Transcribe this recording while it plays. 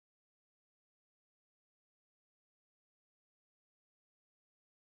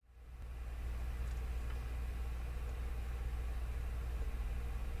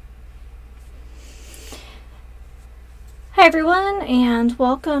Hi everyone, and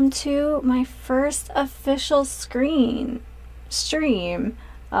welcome to my first official stream.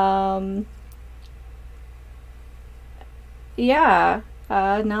 Yeah,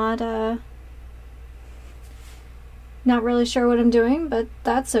 not really sure what I'm doing, but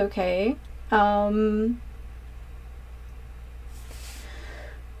that's okay.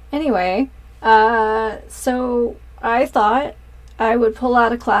 Anyway, so I thought I would pull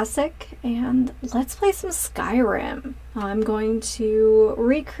out a classic and let's play some Skyrim. I'm going to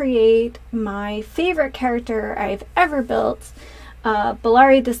recreate my favorite character I've ever built,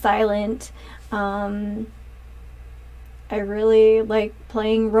 Bellari the Silent. I really like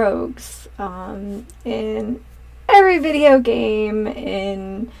playing rogues in every video game,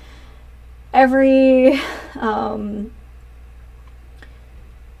 in every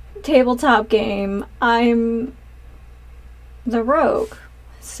tabletop game. I'm the rogue.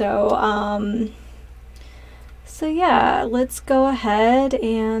 So yeah, let's go ahead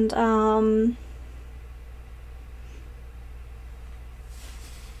and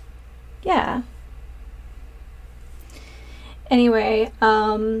yeah. Anyway,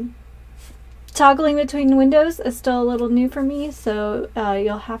 toggling between windows is still a little new for me, so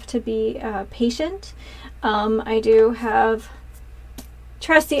you'll have to be patient. I do have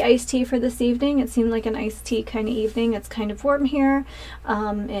trusty iced tea for this evening. It seemed like an iced tea kind of evening. It's kind of warm here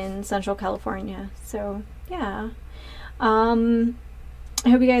in Central California. So yeah, I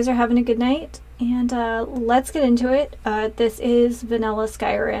hope you guys are having a good night, and let's get into it. This is vanilla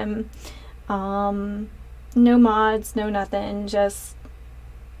Skyrim. No mods, no nothing,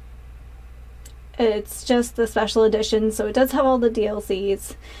 it's just the special edition, so it does have all the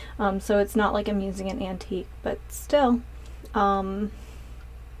DLCs, so it's not like I'm using an antique, but still, yeah.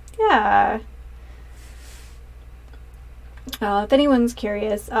 If anyone's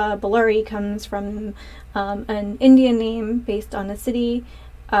curious, Bellari comes from an Indian name based on a city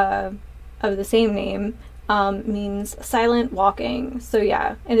of the same name. Means silent walking. So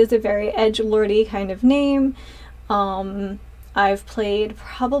yeah, it is a very edgelordy kind of name. I've played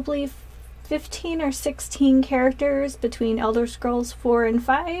probably 15 or 16 characters between Elder Scrolls 4 and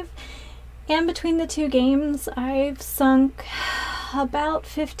 5, and between the two games I've sunk about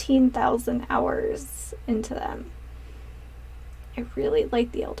 15,000 hours into them. I really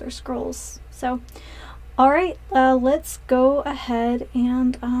like the Elder Scrolls. So alright, let's go ahead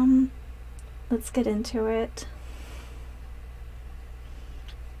and let's get into it.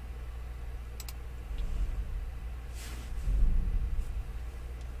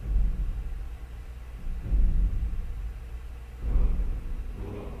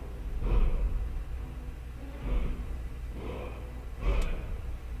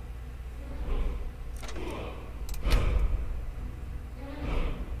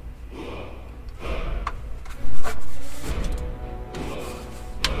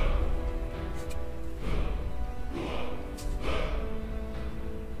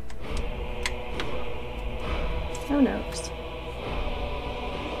 Oh no.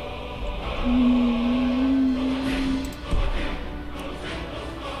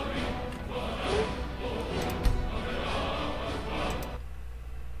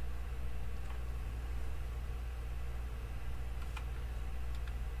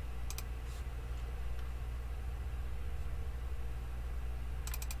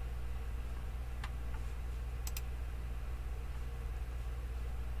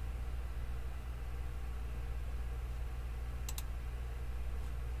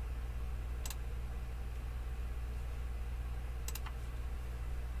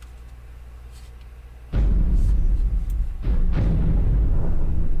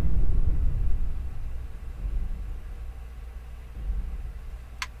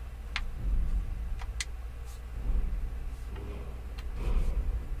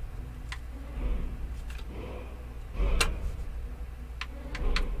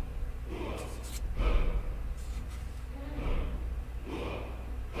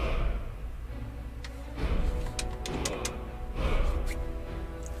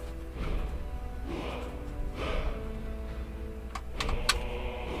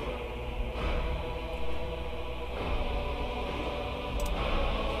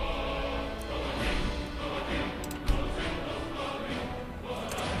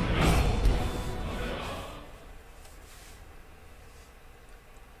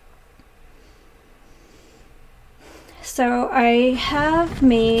 So I have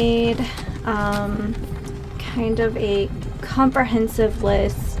made kind of a comprehensive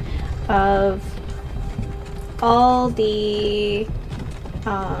list of all the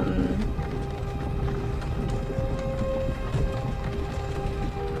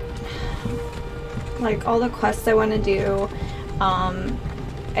like all the quests I want to do.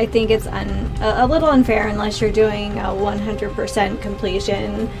 I think it's a little unfair unless you're doing a 100%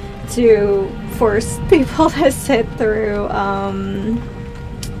 completion to force people to sit through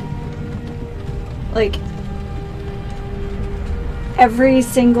like every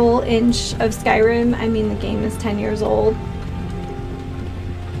single inch of Skyrim. I mean, the game is 10 years old.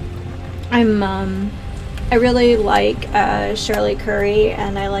 I really like Shirley Curry,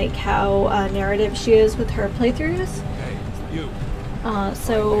 and I like how narrative she is with her playthroughs. Hey, you.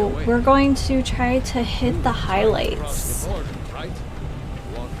 So we're going to try to hit the highlights. Right?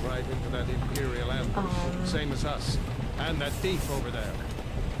 Walk right into that Imperial ambush, same as us, and that thief over there.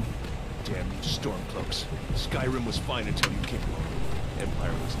 Damn you stormcloaks! Skyrim was fine until you came along.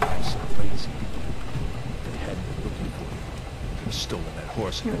 Empire was nice and lazy. They hadn't been looking for you. Could have stolen that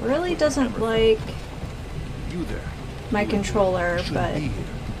horse. It really doesn't like you there. my controller, but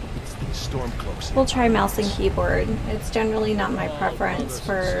It's these stormcloaks. we'll try mouse and keyboard. It's generally not my preference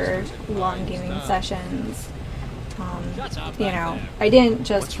for long gaming sessions. You know, I didn't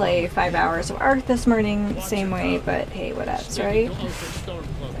just play 5 hours of Ark this morning the same way, but hey, whatevs, right?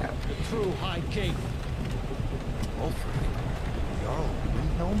 The true High King. Ulfric, Jarl of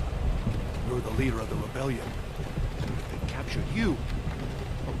Windhelm? You're the leader of the rebellion. They captured you.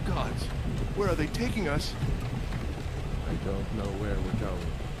 Oh gods, where are they taking us? I don't know where we're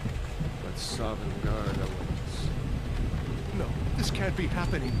going, but Sovngarde awaits. No, this can't be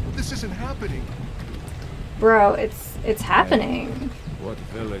happening. This isn't happening. Bro, it's happening. What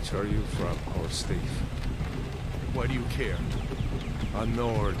village are you from, horse thief? Why do you care? A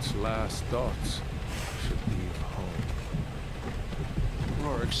Nord's last thoughts should leave home.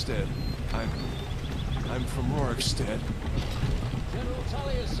 Rorikstead. I'm from Rorikstead. General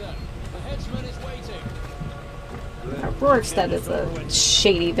Tullius, the headsman is waiting. Rorikstead is a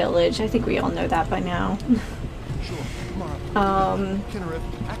shady village. I think we all know that by now. Sure, Kinnereth,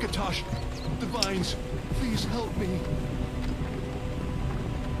 Akatosh, Divines, please help me.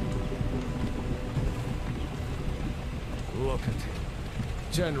 Look at him.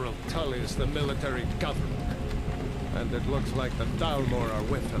 General Tullius, the military governor. And it looks like the Dalmor are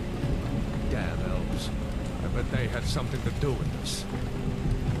with him. Damn elves. I bet they had something to do with this.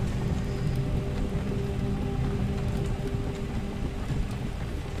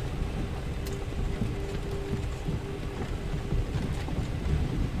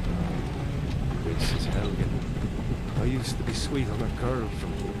 This is Helgen. I used to be sweet on a girl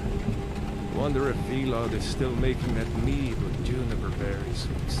from here. Wonder if Velod is still making that mead with juniper berries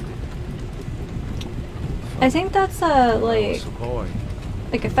mixed in. I think that's a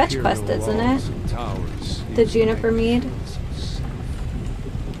like a fetch quest, isn't it? The juniper mead.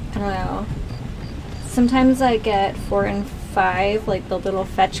 I don't know. Sometimes I get 4 and 5, like the little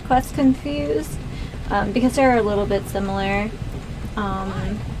fetch quests, confused because they're a little bit similar.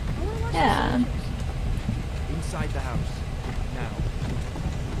 Yeah. Inside the house. Now.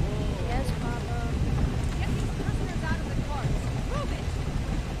 Yes, Papa. Get these prisoners out of the carts. Move it!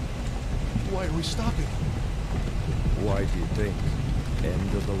 Why are we stopping? Why do you think?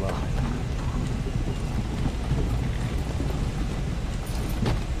 End of the line.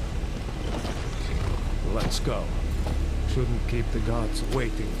 Let's go. Shouldn't keep the gods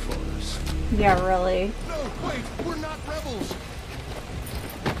waiting for us. Yeah, really. No, wait, we're not rebels.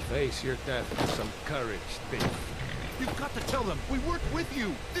 Face your death with some courage, thief. You've got to tell them we weren't with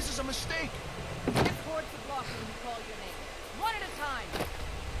you. This is a mistake. Get towards the block when you call your name. One at a time.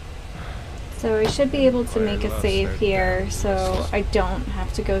 So I should be able to make a save here, so I don't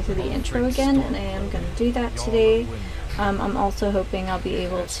have to go through the intro again, and I am going to do that today. I'm also hoping I'll be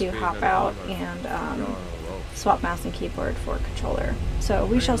able to hop out and swap mouse and keyboard for controller. So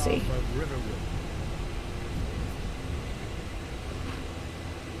we shall see.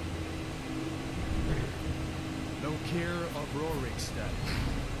 No care of Rorikstead.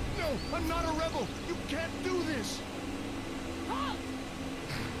 No, I'm not a rebel. You can't do this. Halt!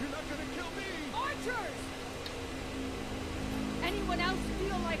 You're not gonna kill me. Archers! Anyone else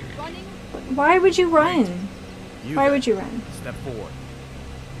feel like running? Why would you run? Why then. would you run? Step forward.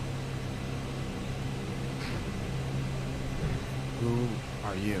 Who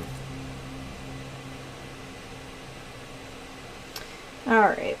are you?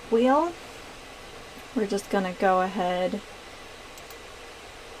 Alright, wheel. We're just gonna go ahead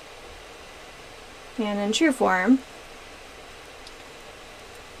and in true form,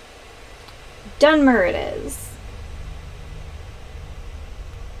 Dunmer it is.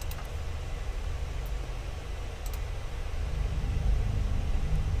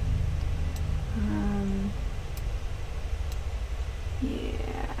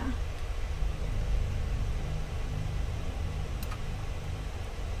 Yeah.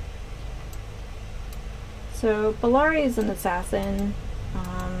 So Bellari is an assassin.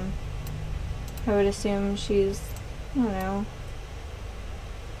 I would assume she's, I don't know,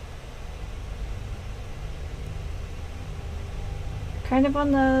 kind of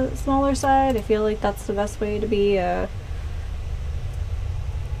on the smaller side. I feel like that's the best way to be an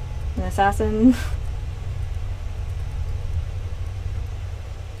assassin.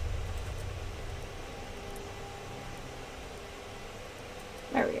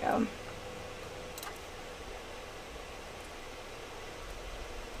 There we go.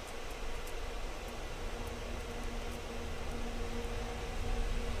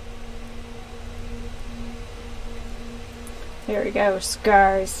 There we go,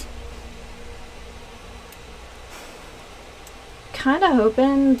 scars. Kinda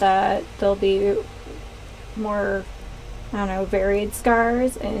hoping that there'll be more, I don't know, varied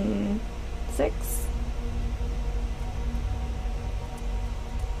scars in 6.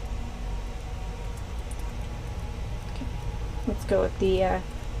 Okay. Let's go with the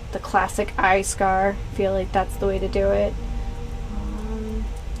classic eye scar. I feel like that's the way to do it.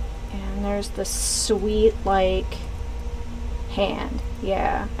 And there's the sweet, like, hand.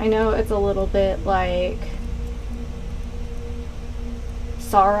 Yeah, I know it's a little bit like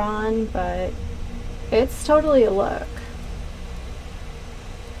Sauron, but it's totally a look.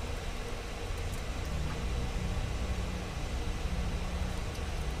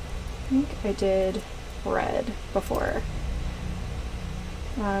 I think I did red before.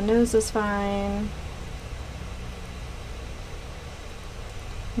 Nose is fine.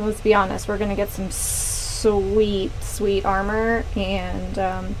 Let's be honest, we're gonna get some sweet armor,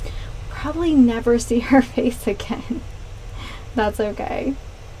 and probably never see her face again. That's okay.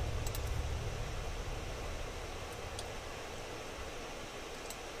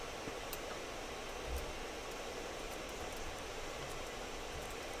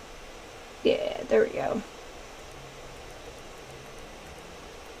 Yeah, there we go.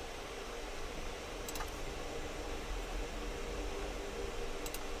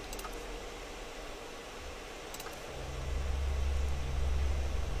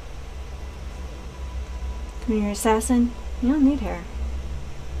 When you're an assassin, you don't need hair.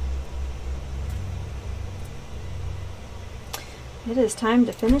 It is time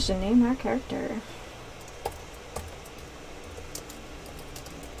to finish and name our character.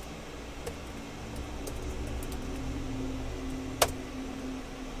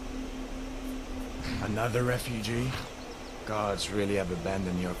 Another refugee? Gods really have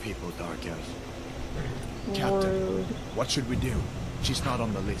abandoned your people, Dark Elf. Captain, what should we do? She's not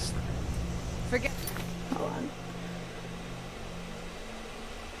on the list. Forget. Hold on.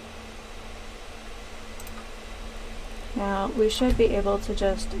 Now, we should be able to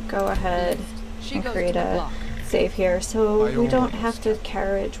just go ahead and create a save here, so we don't have to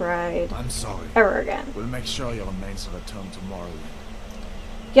carriage ride I'm sorry. ever again. We'll make sure your remains are returned to Morrowind.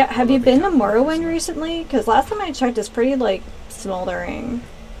 Yeah, have you been to Morrowind recently? Because last time I checked, it's pretty, like, smoldering.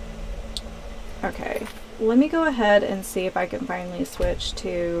 Okay, let me go ahead and see if I can finally switch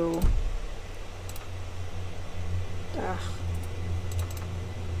to... Ugh.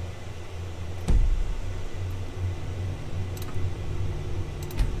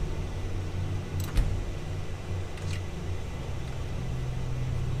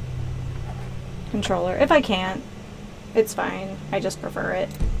 Controller. If I can't, it's fine. I just prefer it.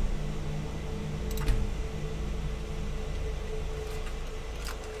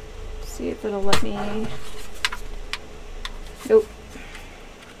 See if it'll let me... Nope.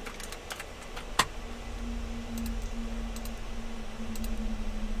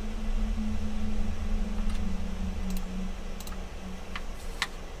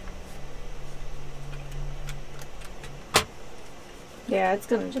 Yeah, it's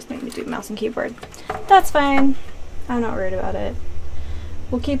gonna just make me do mouse and keyboard. That's fine. I'm not worried about it.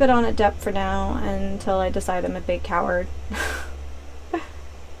 We'll keep it on adept for now until I decide I'm a big coward.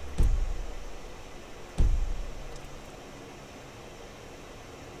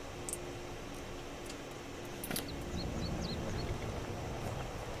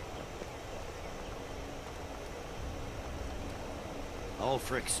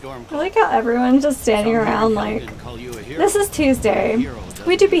 I like how everyone's just standing around like, this is Tuesday.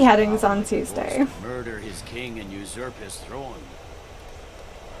 We do beheadings on Tuesday. Murder his king and usurp his throne.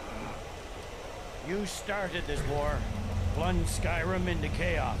 You started this war, plunged Skyrim into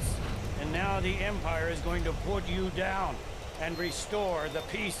chaos, and now the Empire is going to put you down and restore the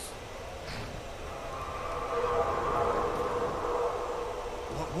peace.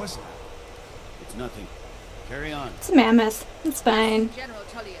 What was that? It's nothing. Carry on. It's a mammoth. It's fine.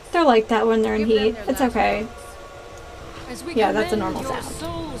 They're like that when they're in heat. It's okay. Yeah, that's a normal sound.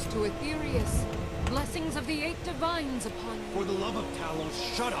 Souls to Aetherius. blessings of the 8 divines upon you. For the love of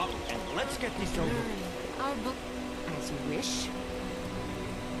Talos, shut up and let's get this over with. Our book, as you wish.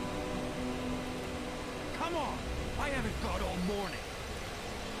 Come on! I haven't got all morning.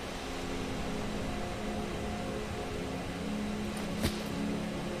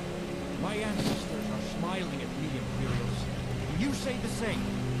 My ancestors are smiling at me, Imperials. You say the same.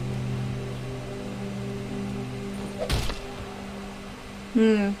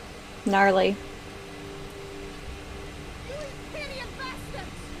 Gnarly. You Imperial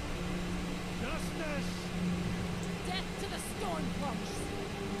bastards! Justice! Death to the Stormcloaks!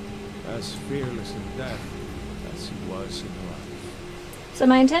 As fearless in death as he was in life. So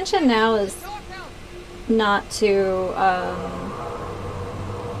my intention now is not to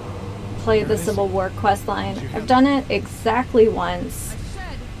play the Civil War quest line. I've done it exactly once. I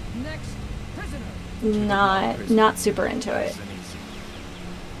said, next prisoner! Not super into it.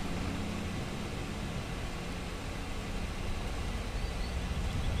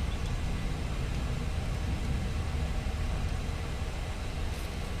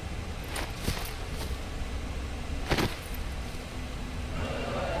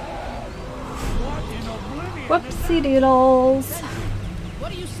 What in Oblivion? Whoopsie doodles.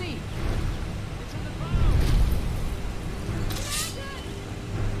 What do you see?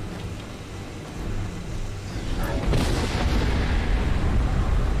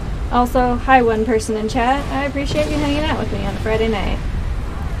 Also, hi one person in chat. I appreciate you hanging out with me on a Friday night.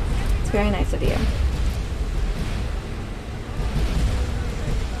 It's very nice of you.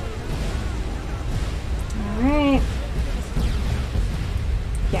 Alright.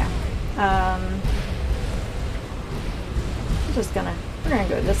 Yeah. We're gonna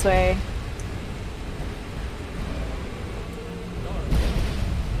go this way.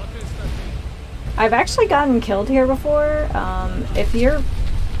 I've actually gotten killed here before. If you're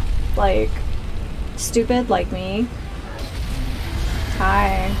like stupid like me,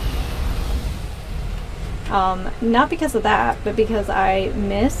 hi. Not because of that, but because I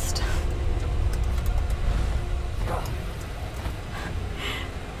missed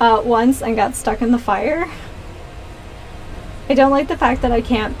once and got stuck in the fire. I don't like the fact that I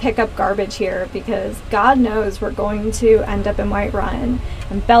can't pick up garbage here because God knows we're going to end up in Whiterun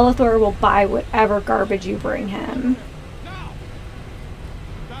and Belethor will buy whatever garbage you bring him.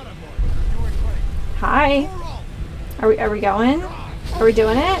 Hi. Are we going? Are we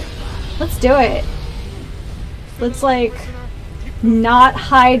doing it? Let's do it. Let's like not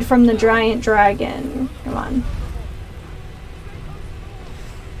hide from the giant dragon. Come on.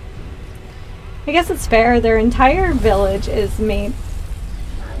 I guess it's fair. Their entire village is made.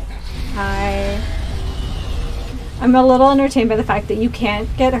 I'm a little entertained by the fact that you can't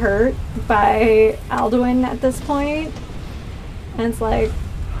get hurt by Alduin at this point. And it's like,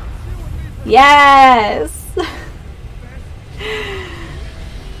 yes!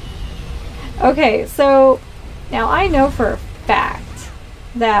 Okay, so now I know for a fact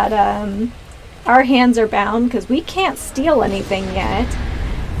that our hands are bound because we can't steal anything yet.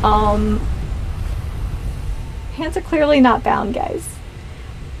 Hands are clearly not bound, guys.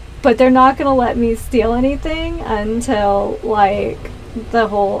 But they're not gonna let me steal anything until, like, the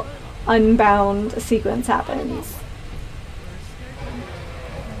whole unbound sequence happens.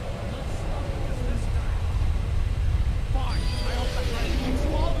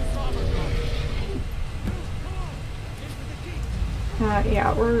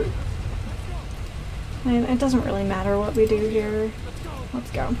 Yeah, I mean, it doesn't really matter what we do here.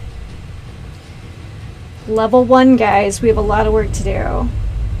 Let's go. Level 1, guys. We have a lot of work to do.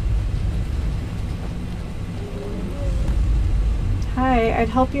 Hi, I'd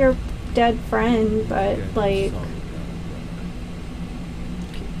help your dead friend, but, like...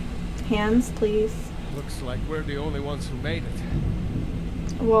 Hands, please. Looks like we're the only ones who made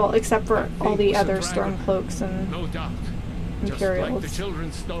it. Well, except for all the other Stormcloaks and no doubt. Imperials. Just like the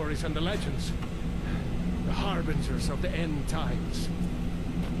children's stories and the legends. The harbingers of the end times.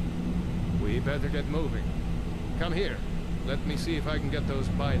 We better get moving. Come here. Let me see if I can get those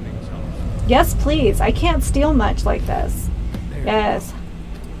bindings off. Yes, please. I can't steal much like this. There Yes.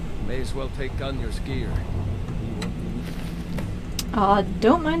 May as well take Gunyor's gear.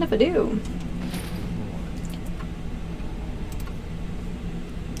 Don't mind if I do.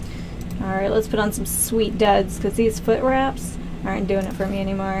 Alright, let's put on some sweet duds, because these foot wraps aren't doing it for me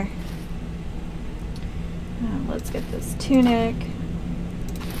anymore. Let's get this tunic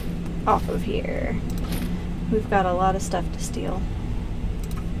off of here. We've got a lot of stuff to steal.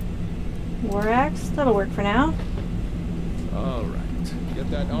 War axe, that'll work for now. Alright, get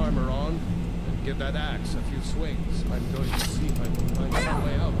that armor on, and give that axe a few swings. I'm going to see if I can find some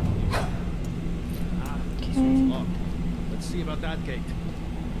way out. about that gate?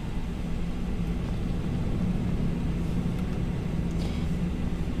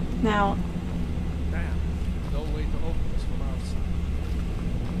 Now, Damn. No way to open this from outside.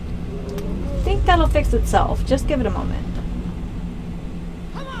 I think that'll fix itself. Just give it a moment.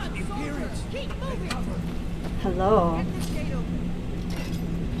 Come on, soldiers! Keep moving! Hello. Get this gate open.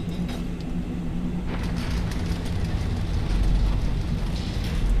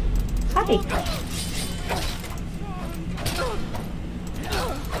 Hi.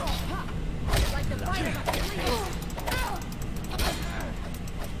 Like the fire of the police.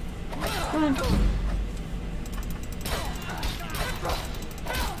 Come on.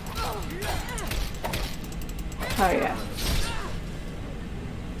 Oh yeah.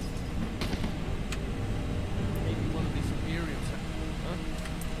 Maybe one of these Imperials,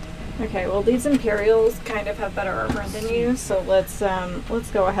 huh? Okay, well these Imperials kind of have better armor than you, so let's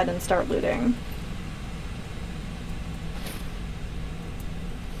go ahead and start looting.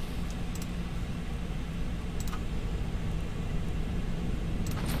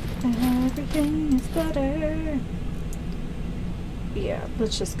 Everything is better. Yeah,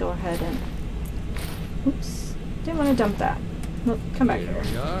 let's just go ahead and... Oops. Didn't want to dump that. Well, come back here.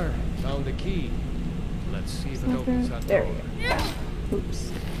 We are. Found the key. Let's see if it opens that There door. we go.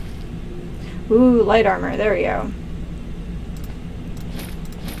 Oops. Ooh, light armor. There we go.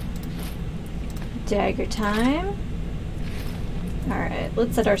 Dagger time. Alright,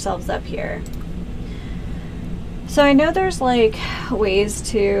 let's set ourselves up here. So I know there's like ways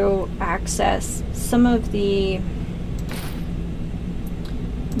to access some of the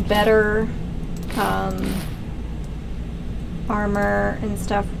better armor and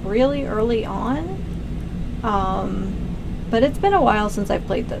stuff really early on, but it's been a while since I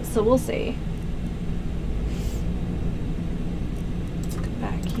played this, so we'll see. Let's go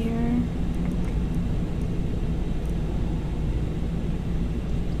back here.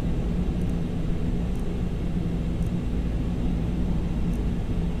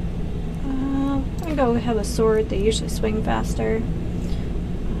 I'm gonna go have a sword. They usually swing faster.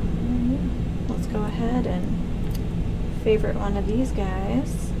 Let's go ahead and favorite one of these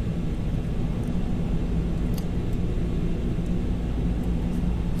guys.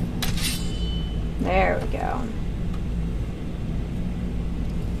 There we go.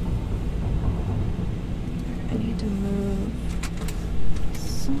 I need to move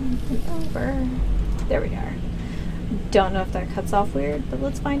something over. There we are. Don't know if that cuts off weird, but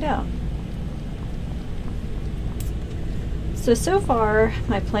let's find out. So far,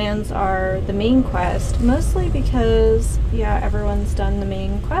 my plans are the main quest, mostly because, yeah, everyone's done the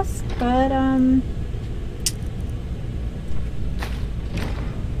main quest, but,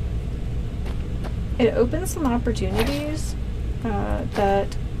 it opens some opportunities,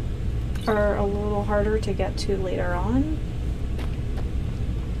 that are a little harder to get to later on.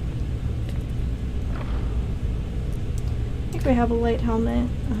 I think we have a light helmet.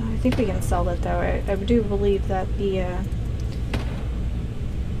 I think we can sell that, though. I do believe that the,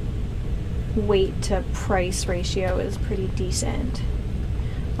 weight to price ratio is pretty decent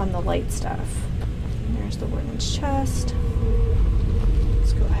on the light stuff. And there's the wooden chest.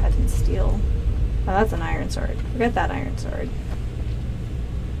 Let's go ahead and steal. Oh, that's an iron sword. Forget that iron sword.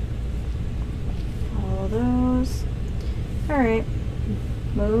 All those. Alright.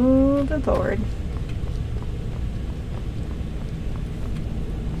 Moving forward.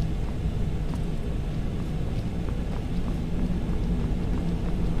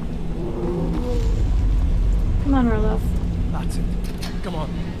 Come on, Roloff. That's it. Come on.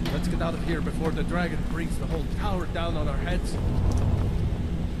 Let's get out of here before the dragon brings the whole tower down on our heads.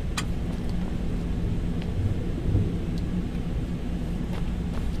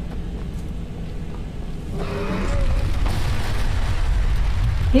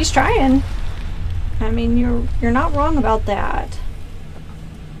 He's trying. I mean, you're not wrong about that.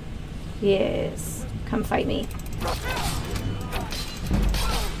 Yes. Come fight me.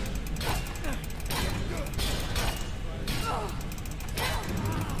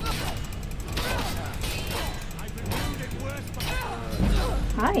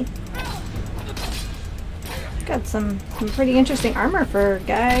 Hi. Got some pretty interesting armor for a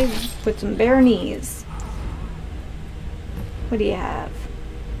guy with some bare knees. What do you have?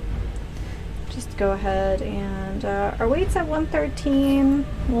 Just go ahead and our weight's at 113.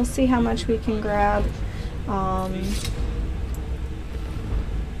 We'll see how much we can grab.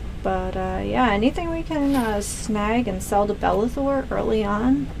 But yeah, anything we can snag and sell to Bellathor early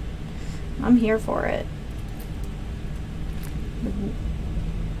on, I'm here for it.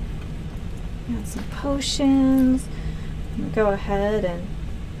 Got some potions. Go ahead and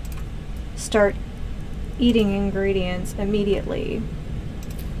start eating ingredients immediately.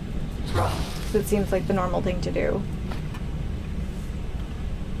 So it seems like the normal thing to do.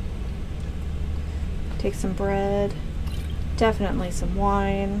 Take some bread. Definitely some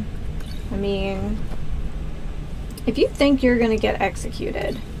wine. I mean, if you think you're gonna get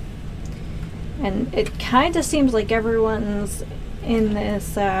executed, and it kind of seems like everyone's in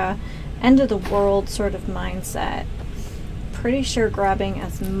this end of the world sort of mindset, pretty sure grabbing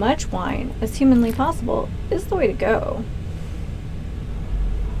as much wine as humanly possible is the way to go.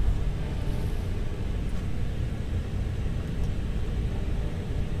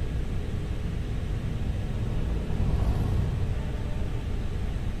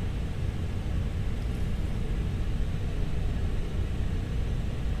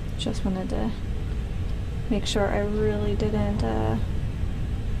 Just wanted to make sure I really didn't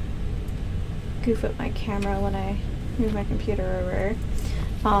goof up my camera when I move my computer over.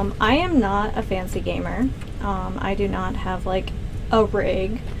 I am not a fancy gamer. I do not have like a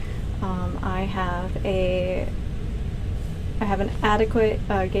rig. I have an adequate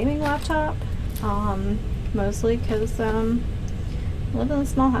gaming laptop, mostly because I live in a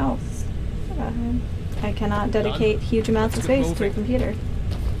small house. I cannot dedicate huge amounts of space to a computer.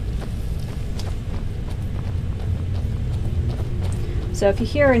 So if you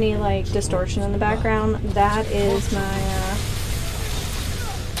hear any like distortion in the background, that is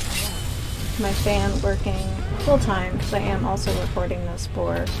my fan working full time, because I am also recording this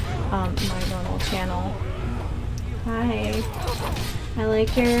for my normal channel. Hi. I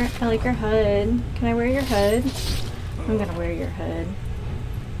like your hood. Can I wear your hood? I'm gonna wear your hood.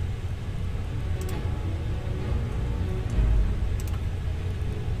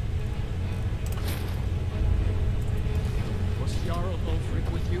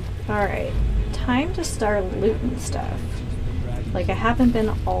 Alright, time to start looting stuff. Like I haven't been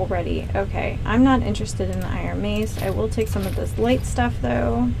already. Okay, I'm not interested in the iron mace. I will take some of this light stuff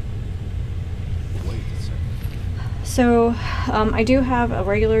though. So, I do have a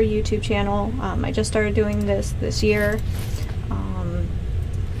regular YouTube channel. I just started doing this year.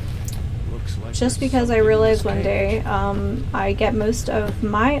 Just because I realized one day I get most of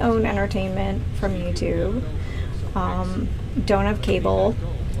my own entertainment from YouTube. Don't have cable.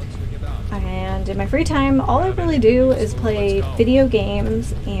 And in my free time, all I really do is play video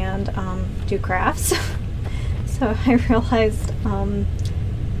games and do crafts. So I realized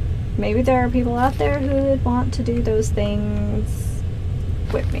maybe there are people out there who would want to do those things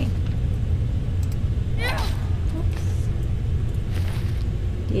with me. Oops.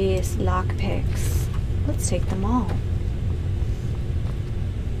 Yes, lockpicks. Let's take them all.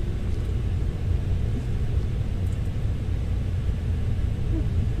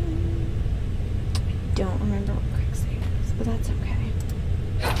 Don't remember what quick save is, but that's okay.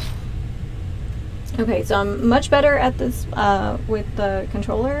 Okay, so I'm much better at this with the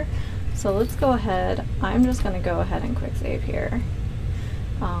controller, so let's go ahead. I'm just going to go ahead and quick save here.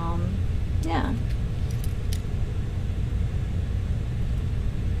 Yeah.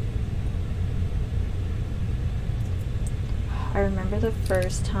 I remember the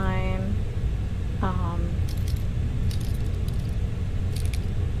first time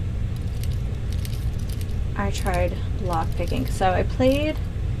I tried lockpicking. So I played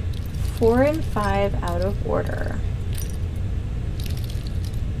 4 and 5 out of order.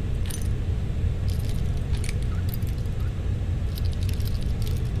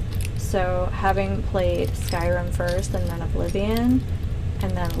 So having played Skyrim first and then Oblivion,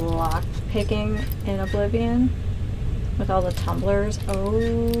 and then lockpicking in Oblivion with all the tumblers,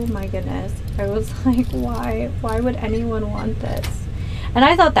 oh my goodness. I was like, why would anyone want this? And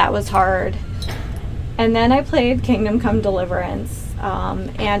I thought that was hard. And then I played Kingdom Come Deliverance,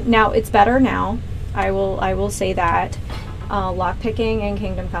 and now it's better now. I will say that. Lockpicking in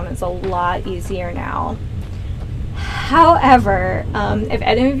Kingdom Come is a lot easier now. However, if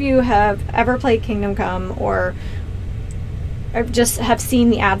any of you have ever played Kingdom Come or just have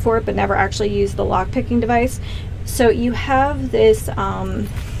seen the ad for it but never actually used the lockpicking device, so you have this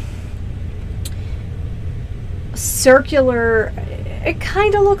circular. It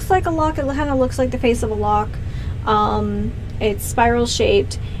kind of looks like a lock. It kind of looks like the face of a lock. It's spiral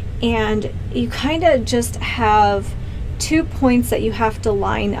shaped, and you kind of just have 2 points that you have to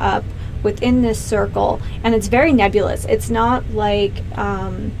line up within this circle, and it's very nebulous. It's not like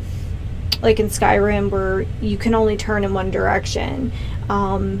in Skyrim where you can only turn in one direction.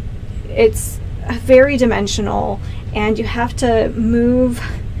 It's very dimensional, and you have to move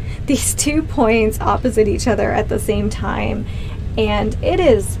these 2 points opposite each other at the same time. And it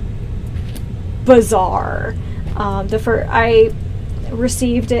is bizarre.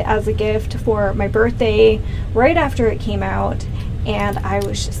 received it as a gift for my birthday right after it came out, and I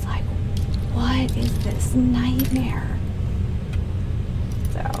was just like, what is this nightmare?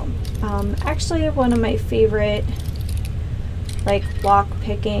 So, actually one of my favorite, like, lock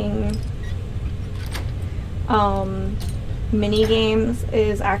picking mini games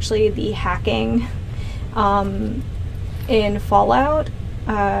is actually the hacking in Fallout.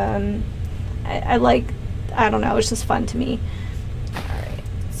 I don't know, it's just fun to me. Alright,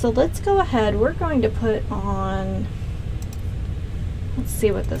 so let's go ahead. We're going to put on, let's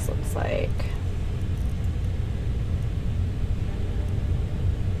see what this looks like.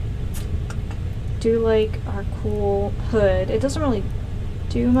 Do like our cool hood. It doesn't really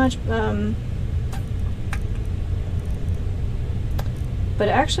do much, but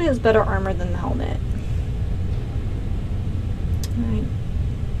it actually has better armor than the helmet. Alright.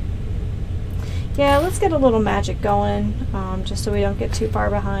 Yeah, let's get a little magic going, just so we don't get too far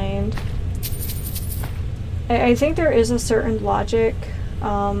behind. I think there is a certain logic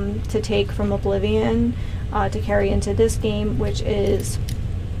to take from Oblivion to carry into this game, which is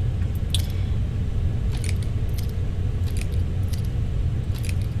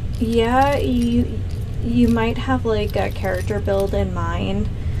yeah, you might have like a character build in mind,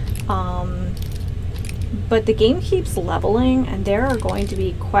 but the game keeps leveling, and there are going to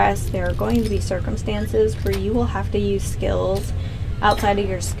be quests, there are going to be circumstances where you will have to use skills outside of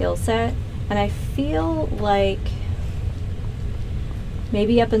your skill set, and I feel like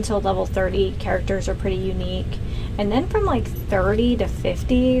maybe up until level 30 characters are pretty unique, and then from like 30 to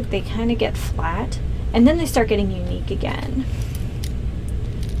 50 they kind of get flat, and then they start getting unique again.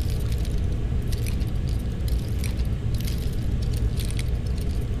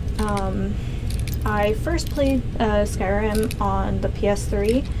 I first played Skyrim on the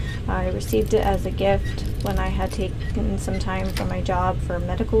PS3. I received it as a gift when I had taken some time from my job for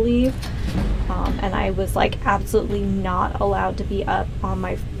medical leave, and I was like absolutely not allowed to be up on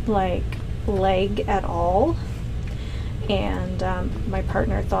my leg at all, and my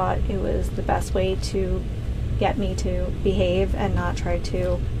partner thought it was the best way to get me to behave and not try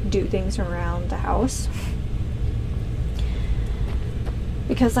to do things around the house,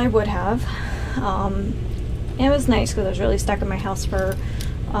 because I would have. It was nice because I was really stuck in my house for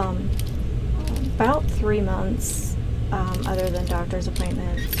about 3 months, other than doctor's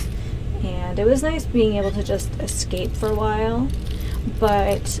appointments, and it was nice being able to just escape for a while.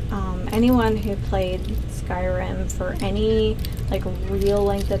 But anyone who played Skyrim for any like real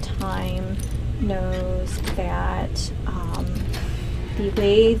length of time knows that the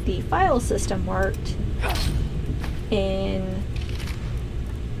way the file system worked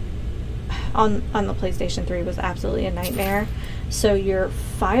on the PlayStation 3 was absolutely a nightmare. So your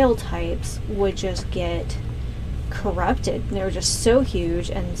file types would just get corrupted. They were just so huge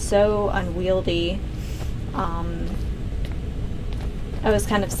and so unwieldy. I was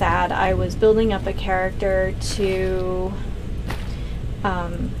kind of sad. I was building up a character to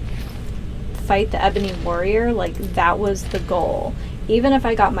fight the Ebony Warrior. Like, that was the goal. Even if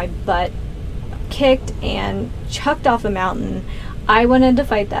I got my butt kicked and chucked off a mountain, I wanted to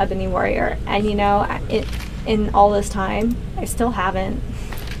fight the Ebony Warrior, and you know, in all this time, I still haven't.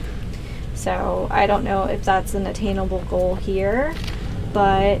 So I don't know if that's an attainable goal here,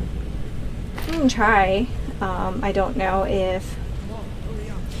 but I can try. I don't know if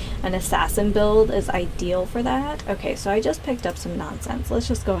an assassin build is ideal for that. Okay, so I just picked up some nonsense. Let's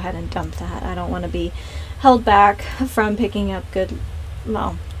just go ahead and dump that. I don't want to be held back from picking up good,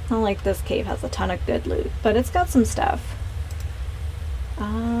 well, not like this cave has a ton of good loot, but it's got some stuff.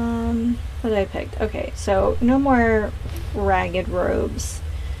 What did I pick? Okay, so no more ragged robes.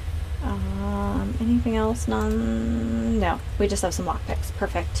 Anything else? None? No, we just have some lockpicks.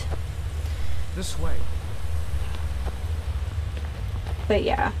 Perfect. This way. But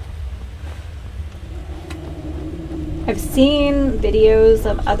yeah. I've seen videos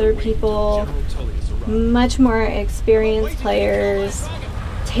of other people, much more experienced players,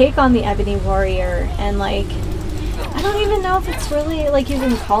 take on the Ebony Warrior, and like, I don't even know if it's really, like, you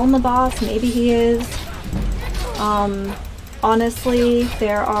can call him a boss. Maybe he is. Honestly,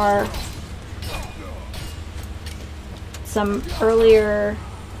 there are some earlier,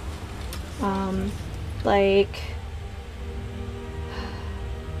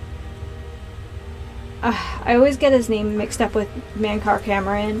 I always get his name mixed up with Mankar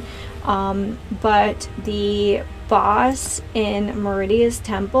Cameron, but the boss in Meridia's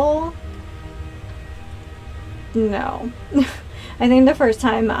Temple, no. I think the first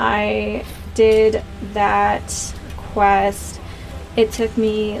time I did that quest, it took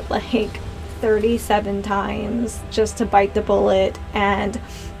me like 37 times just to bite the bullet and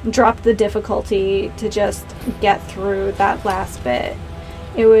drop the difficulty to just get through that last bit.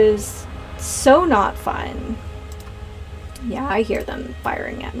 It was so not fun. Yeah, I hear them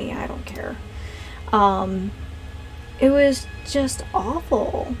firing at me. I don't care. It was just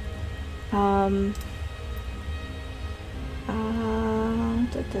awful.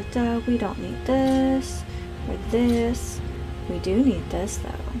 We don't need this or this. We do need this though.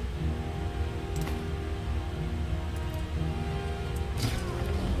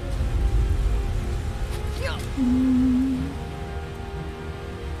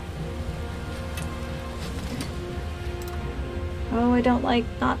 Oh, I don't like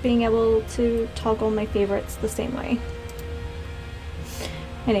not being able to toggle my favorites the same way.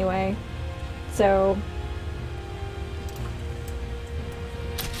 Anyway, so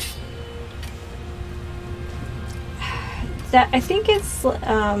that I think it's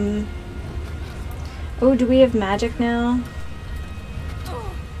oh, do we have magic now?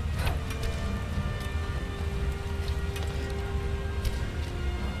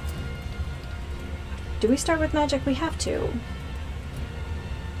 Do we start with magic? We have to.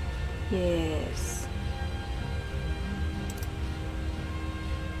 Yes.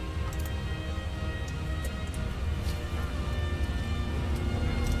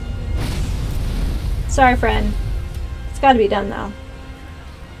 Sorry, friend. It's gotta be done, though.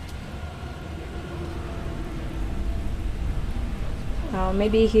 Oh,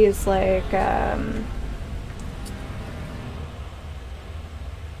 maybe he's like,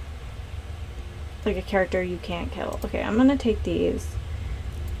 like a character you can't kill. Okay, I'm gonna take these.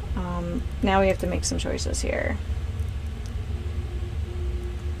 Now we have to make some choices here.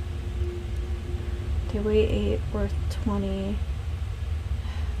 They weigh 8, worth 20.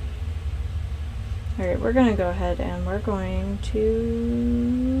 Alright, we're gonna go ahead and we're going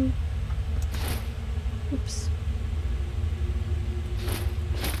to... Oops.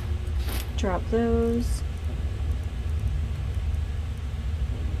 Drop those.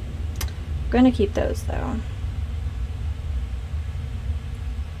 I'm gonna keep those though.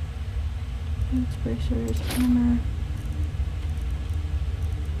 Bracers, hammer.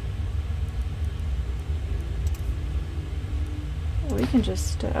 We can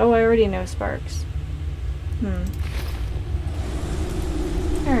just... oh, I already know sparks.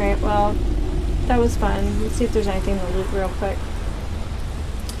 Alright, well, that was fun. Let's see if there's anything to loot real quick.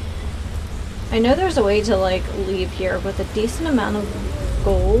 I know there's a way to, like, leave here with a decent amount of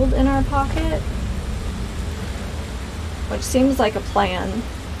gold in our pocket. Which seems like a plan.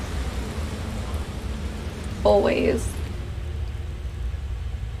 Always.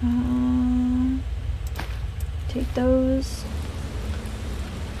 Take those.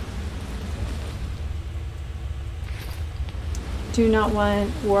 Do not want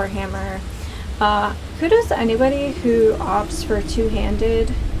Warhammer. Kudos to anybody who opts for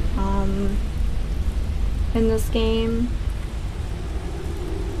two-handed in this game.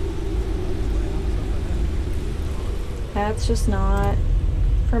 That's just not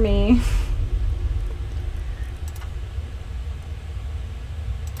for me.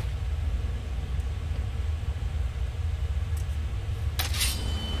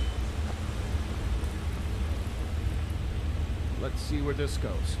 Let's see where this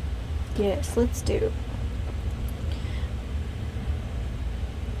goes. Yes, let's do.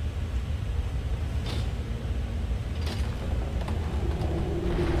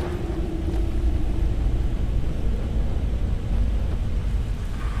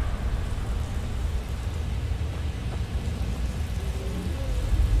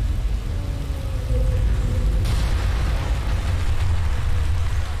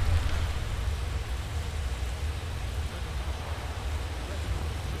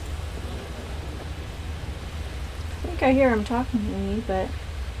 I hear him talking to me, but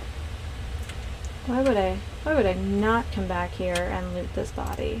why would I not come back here and loot this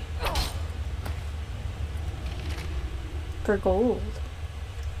body? For gold.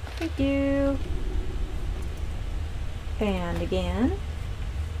 Thank you. And again.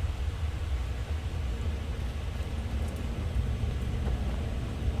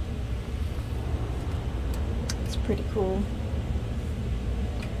 It's pretty cool.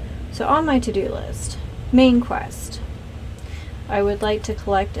 So on my to-do list, main quest. I would like to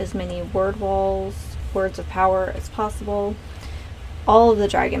collect as many word walls, words of power as possible. All of the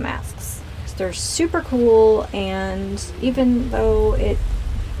dragon masks. They're super cool, and even though it's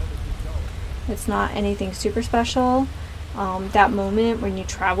not anything super special, that moment when you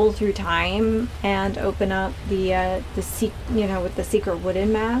travel through time and open up with the secret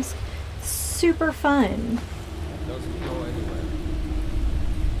wooden mask, super fun. Doesn't go anywhere.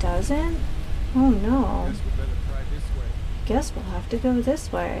 Doesn't? Oh no. Guess we better try this way. Guess we'll have to go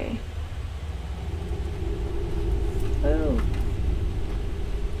this way. Oh.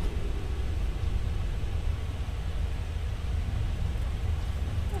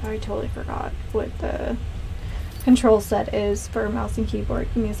 I totally forgot what the control set is for mouse and keyboard.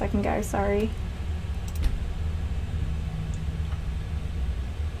 Give me a second, guys. Sorry.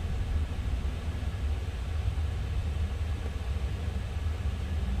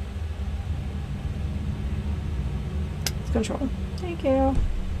 It's control. Thank you.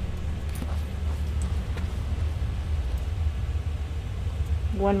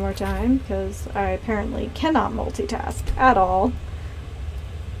 One more time, because I apparently cannot multitask at all.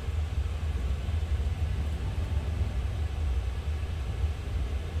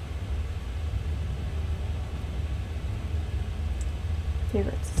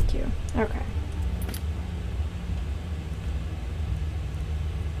 Favorites is cute. Okay.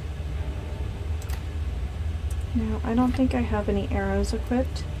 Now, I don't think I have any arrows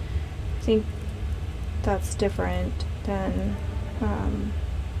equipped. I think that's different than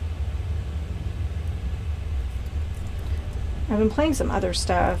I've been playing some other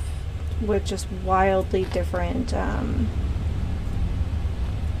stuff with just wildly different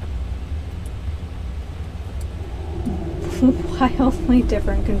wildly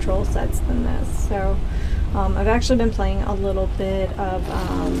different control sets than this. So I've actually been playing a little bit of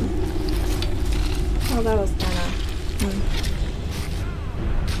oh, that was kind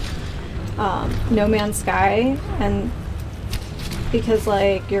of No Man's Sky, and because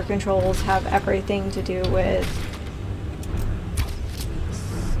like your controls have everything to do with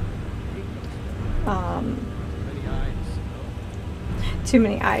too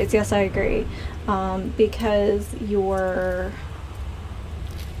many eyes. Yes, I agree. Because your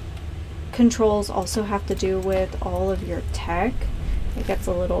controls also have to do with all of your tech. It gets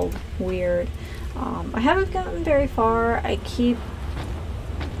a little weird. I haven't gotten very far. I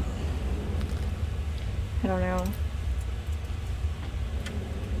don't know,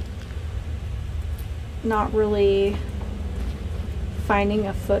 not really finding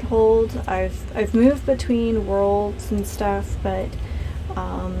a foothold. I've moved between worlds and stuff, but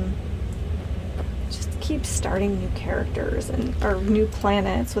just keep starting new characters or new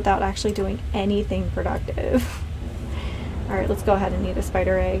planets without actually doing anything productive. All right, let's go ahead and eat a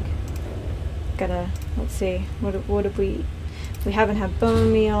spider egg. Let's see, what have we haven't had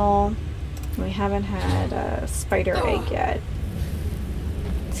bone meal, we haven't had a spider egg yet.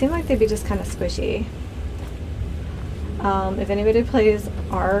 It seemed like they'd be just kind of squishy. If anybody plays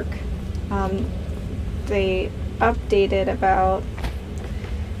Ark, they updated about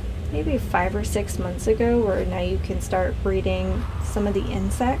maybe 5 or 6 months ago where now you can start breeding some of the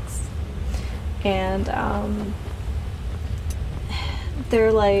insects, and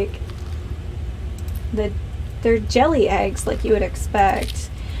they're like they're jelly eggs like you would expect,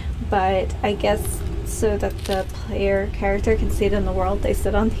 but I guess so that the player character can see it in the world, they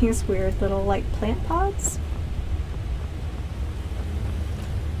sit on these weird little like plant pods.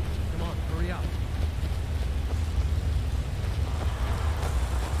 Come on, hurry up.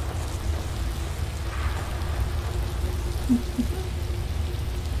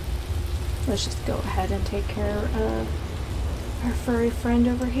 Let's just go ahead and take care of our furry friend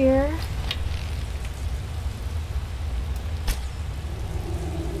over here.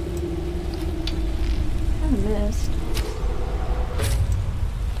 I missed.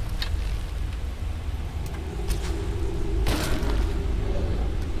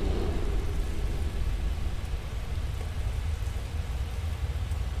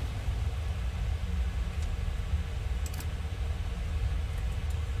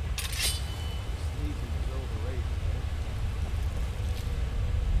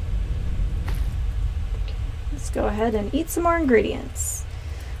 Let's go ahead and eat some more ingredients.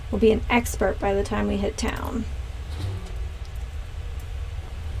 We'll be an expert by the time we hit town.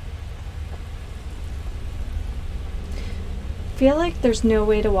 I feel like there's no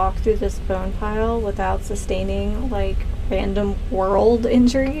way to walk through this bone pile without sustaining like random world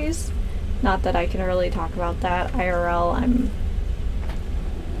injuries. Not that I can really talk about that IRL.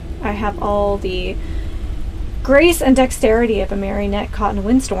 I have all the grace and dexterity of a marionette caught in a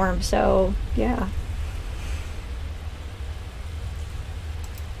windstorm, so yeah.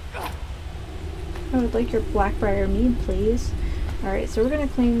 I would like your blackbriar mead, please. Alright, so we're going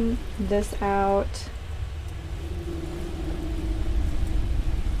to clean this out.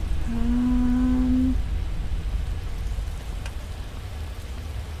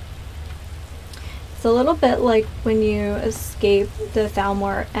 It's a little bit like when you escape the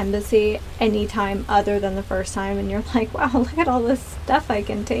Thalmor embassy anytime other than the first time, and you're like, wow, look at all this stuff I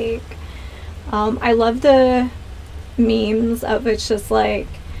can take. I love the memes of it's just like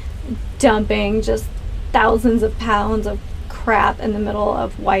dumping just thousands of pounds of crap in the middle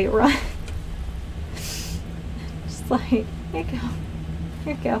of Whiterun. Just like, here you go.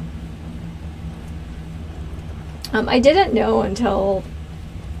 Here you go. I didn't know until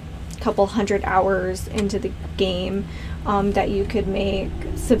a couple hundred hours into the game that you could make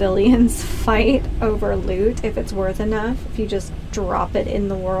civilians fight over loot if it's worth enough, if you just drop it in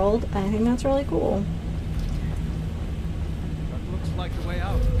the world. I think that's really cool. That looks like the way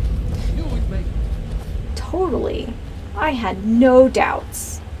out. You would make it. Totally. I had no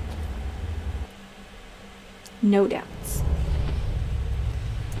doubts. No doubts.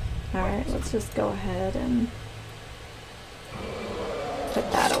 Alright, let's just go ahead and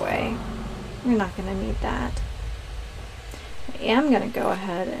put that away. We're not going to need that. I am going to go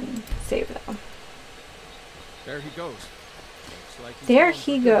ahead and save though. There he goes. Looks like he's There going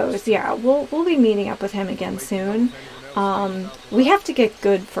he for goes. this. Yeah, we'll be meeting up with him again soon. We have to get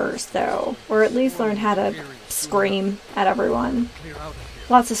good first though, or at least learn how to scream at everyone. Clear out of here.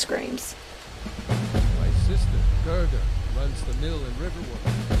 Lots of screams. My sister, Gerda, runs the mill in Riverwood.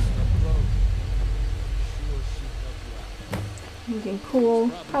 Just up the road. Sure she'd help you out. Looking cool.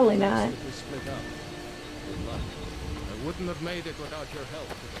 Probably not. If we split up. Good luck. I wouldn't have made it without your help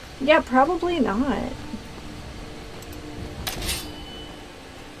today. Yeah, probably not.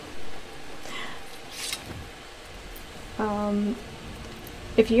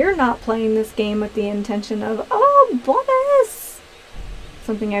 If you're not playing this game with the intention of, oh, bonus!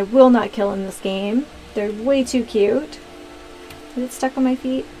 Something I will not kill in this game. They're way too cute. Is it stuck on my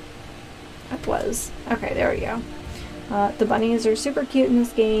feet? It was. Okay, there we go. The bunnies are super cute in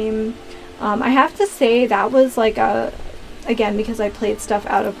this game. I have to say that was like again, because I played stuff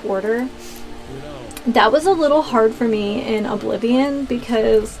out of order, that was a little hard for me in Oblivion,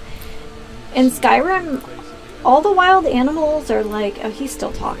 because in Skyrim, all the wild animals are like, oh, he's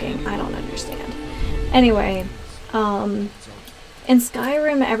still talking. I don't understand. Anyway, in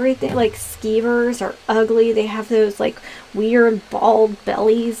Skyrim, everything, like, skeevers are ugly. They have those, like, weird bald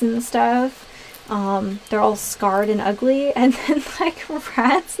bellies and stuff. They're all scarred and ugly. And then, like,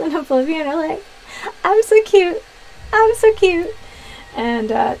 rats in Oblivion are like, I'm so cute. I'm so cute. And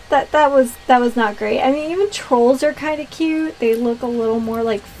that was not great. I mean, even trolls are kind of cute. They look a little more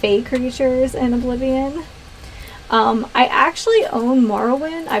like fey creatures in Oblivion. I actually own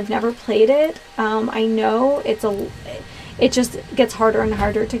Morrowind. I've never played it. I know it just gets harder and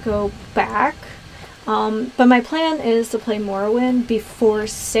harder to go back. But my plan is to play Morrowind before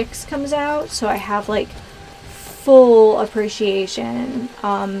 6 comes out, so I have like full appreciation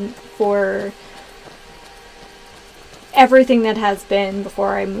for everything that has been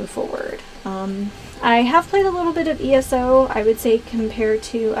before I move forward. I have played a little bit of ESO, I would say, compared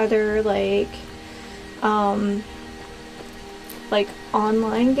to other like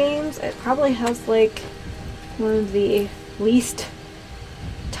online games. It probably has like one of the least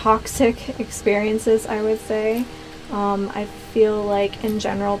toxic experiences, I would say. I feel like in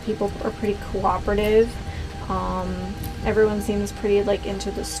general people are pretty cooperative. Everyone seems pretty like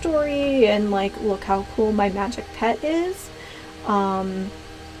into the story and like, look how cool my magic pet is,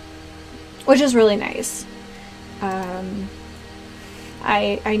 which is really nice.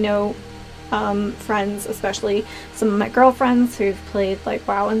 I know friends, especially some of my girlfriends who've played like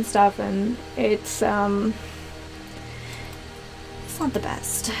WoW and stuff, and it's not the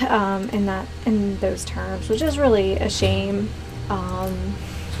best in those terms, which is really a shame.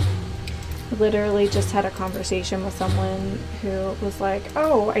 Literally just had a conversation with someone who was like,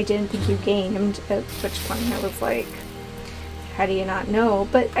 oh, I didn't think you gamed, at which point I was like, how do you not know?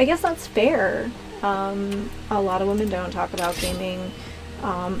 But I guess that's fair. A lot of women don't talk about gaming.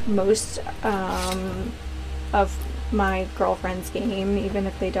 Most of my girlfriends game, even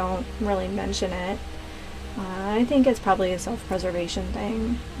if they don't really mention it. I think it's probably a self-preservation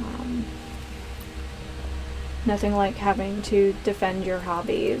thing. Nothing like having to defend your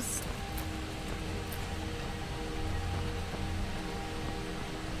hobbies.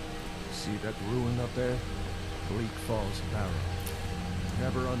 See that ruin up there? Bleak Falls Barrow.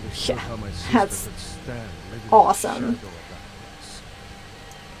 Never understood how my sister that's could stand living awesome. in the shadow of that place.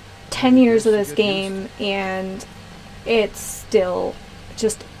 10 years of this game, and it's still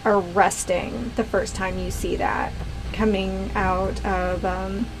just arresting the first time you see that coming out of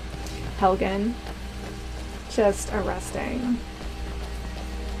Helgen. Just arresting.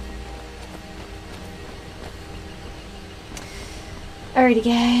 Alrighty,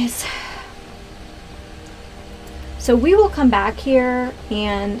 guys. So we will come back here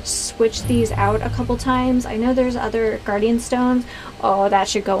and switch these out a couple times. I know there's other Guardian Stones. Oh, that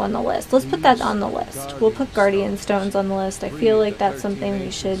should go on the list. Let's put that on the list. We'll put Guardian Stones on the list. I feel like that's something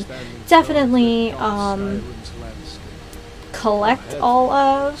we should definitely collect all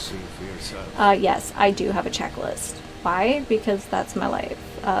of. Yes, I do have a checklist. Why? Because that's my life.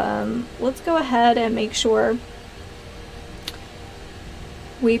 Let's go ahead and make sure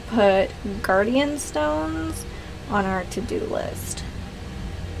we put Guardian Stones on our to-do list.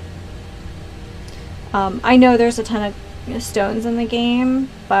 I know there's a ton of stones in the game,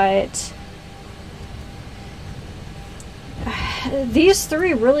 but these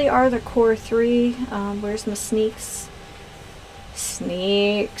three really are the core three. Where's my sneaks?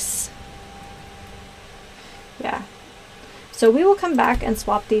 Sneaks. Yeah. So we will come back and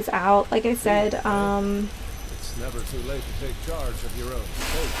swap these out. Like I said, It's never too late to take charge of your own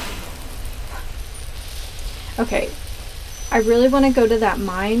fate. okay. I really want to go to that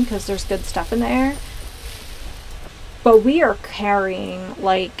mine because there's good stuff in there. But we are carrying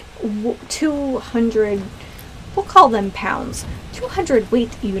like 200, we'll call them pounds, 200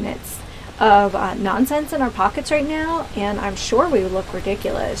 weight units of nonsense in our pockets right now, and I'm sure we would look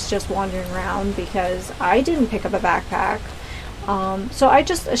ridiculous just wandering around because I didn't pick up a backpack. So I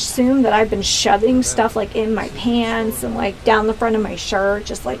just assume that I've been shoving stuff like in my pants and like down the front of my shirt,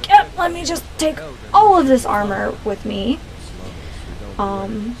 just like, yep, let me just take all of this armor with me.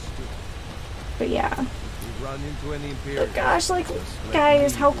 But yeah. But gosh, like,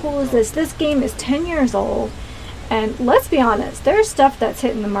 guys, how cool is this? This game is 10 years old, and let's be honest, there's stuff that's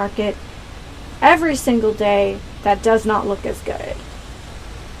hitting the market every single day that does not look as good.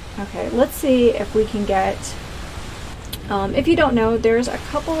 Okay, let's see if we can get, if you don't know, there's a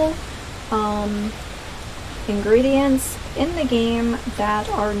couple ingredients in the game that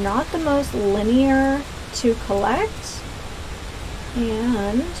are not the most linear to collect.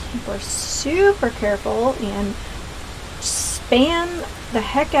 And if we're super careful and spam the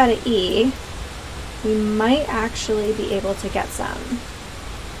heck out of E, we might actually be able to get some.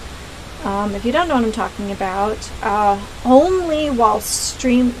 If you don't know what I'm talking about, only while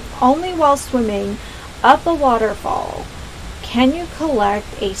swimming up a waterfall can you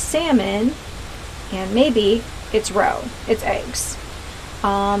collect a salmon, and maybe its roe, its eggs.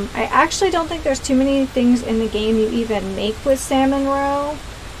 I actually don't think there's too many things in the game you even make with salmon roe,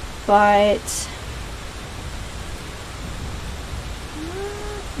 but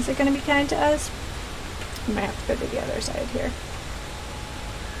is it going to be kind to us? I might have to go to the other side here.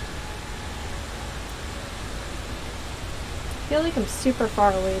 I feel like I'm super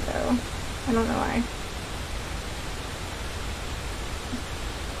far away though. I don't know why.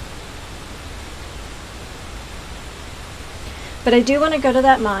 But I do want to go to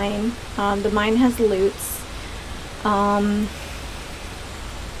that mine. The mine has loots. Like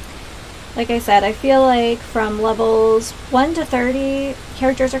I said, I feel like from levels 1 to 30,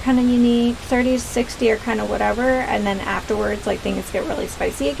 characters are kind of unique. 30 to 60 are kind of whatever. And then afterwards, like, things get really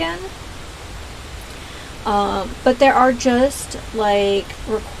spicy again. But there are just, like,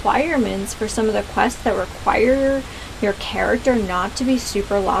 requirements for some of the quests that require your character not to be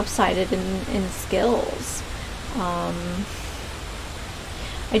super lopsided in skills.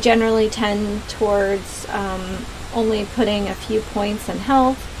 I generally tend towards only putting a few points in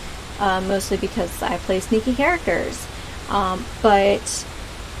health, mostly because I play sneaky characters. But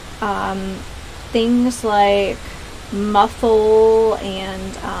things like muffle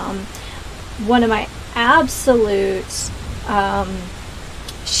and one of my absolute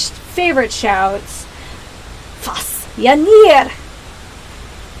favorite shouts, Fas Yanir,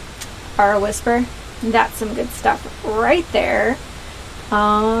 are a whisper. That's some good stuff right there.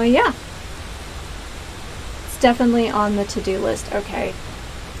 Yeah. It's definitely on the to-do list. Okay.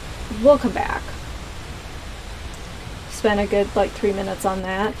 We'll come back. Spent a good, like, 3 minutes on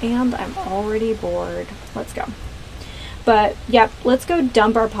that, and I'm already bored. Let's go. But, yep, let's go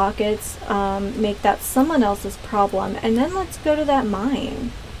dump our pockets, make that someone else's problem, and then let's go to that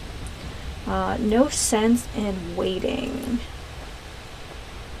mine. No sense in waiting.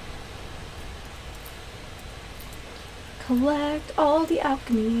 Collect all the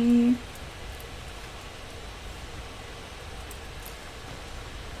alchemy.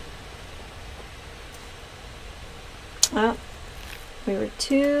 Well, we were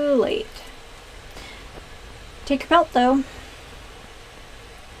too late. Take your belt, though.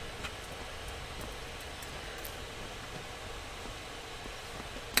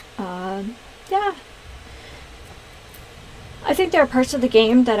 Yeah. I think there are parts of the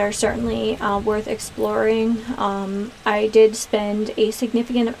game that are certainly worth exploring. I did spend a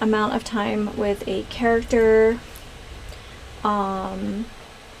significant amount of time with a character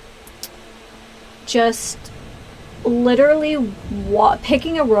just literally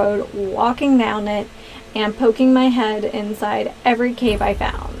picking a road, walking down it, and poking my head inside every cave I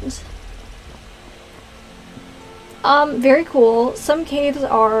found. Very cool. Some caves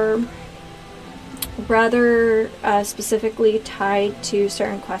are rather specifically tied to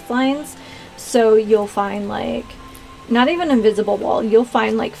certain quest lines, so you'll find like not even invisible wall, you'll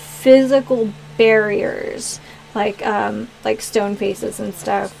find like physical barriers, like stone faces and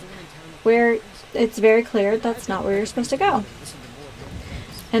stuff, where it's very clear that's not where you're supposed to go.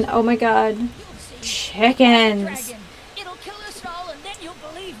 And oh my god, chickens! It'll kill us all and then you'll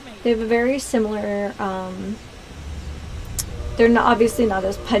believe me. They have a very similar, they're not, obviously not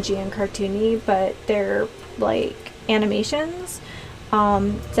as pudgy and cartoony, but their like animations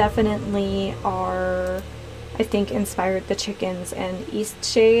definitely are, I think, inspired the chickens and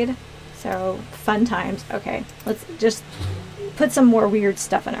Eastshade. So fun times. Okay, let's just put some more weird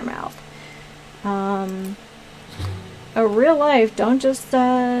stuff in our mouth. A real life, don't just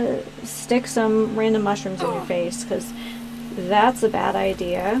stick some random mushrooms in your face, because that's a bad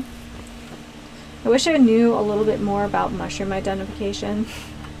idea. I wish I knew a little bit more about mushroom identification.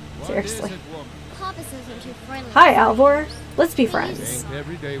 Seriously. Papa says I'm too friendly. Hi, Alvor. Let's be friends. Ain't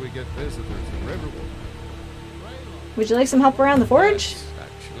every day we get visitors in Riverwood. Would you like some help around the forge? Yes,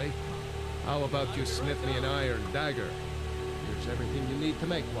 actually. How about you smith me an iron dagger? Here's everything you need to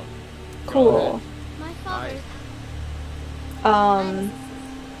make one. Cool. My father.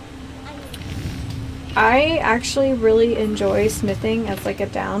 I actually really enjoy smithing as like a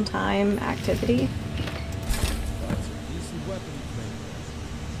downtime activity. That's a decent weapon to make.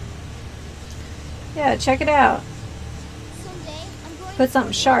 Yeah, check it out. Someday I'm going Put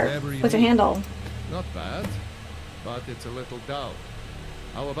something sharp Whatever you with a need. handle. Not bad, but it's a little dull.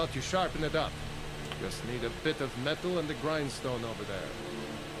 How about you sharpen it up? Just need a bit of metal and the grindstone over there.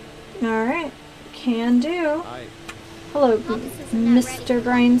 Alright, can do. Aye. Hello, Papa says I'm not ready. Mr.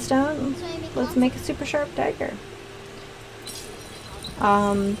 Grindstone. So I make Let's lots make a super sharp dagger.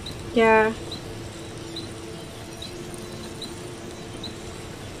 Yeah.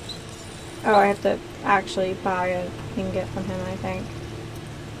 Oh, I have to actually buy a ingot from him, I think.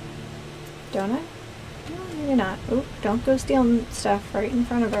 Don't I? No, maybe not. Oop, don't go stealing stuff right in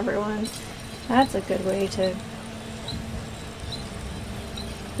front of everyone. That's a good way to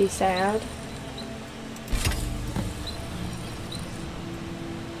be sad.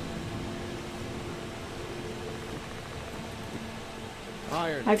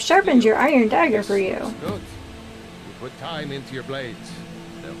 Iron. I've sharpened steel. your iron dagger for you. Yes, good. You put time into your blades.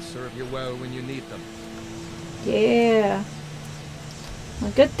 They'll serve you well when you need them. Yeah.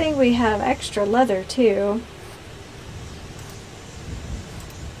 Well, good thing we have extra leather too.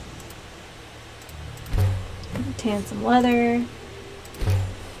 Tan some leather.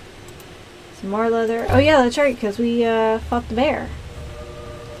 Some more leather. Oh yeah, that's right, because we fought the bear.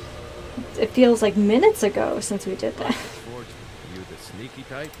 It feels like minutes ago since we did that. Forge, you the sneaky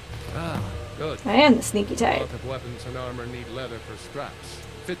type? Ah, good. I am the sneaky A type. lot of weapons and armor need leather for straps,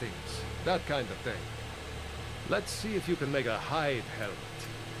 fittings, that kind of thing. Let's see if you can make a hide helmet.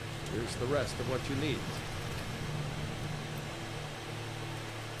 Here's the rest of what you need.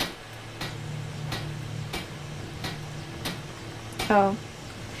 Oh.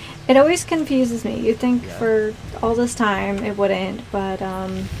 It always confuses me. You'd think for all this time it wouldn't, but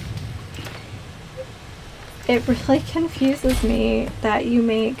it really confuses me that you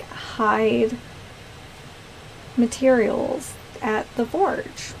make hide materials at the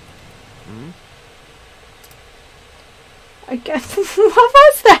forge. Hmm? I guess. What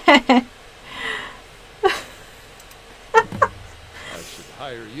was that? I should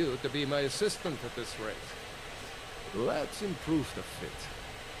hire you to be my assistant at this rate. Let's improve the fit.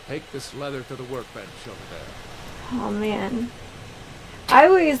 Take this leather to the workbench over there. Oh man. I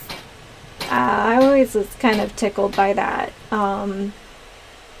always was kind of tickled by that.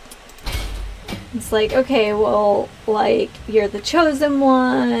 It's like, okay, well, like, you're the chosen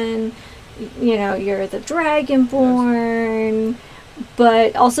one, you know, you're the dragonborn,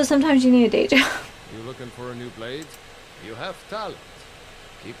 but also sometimes you need a day job. You looking for a new blade? You have talent.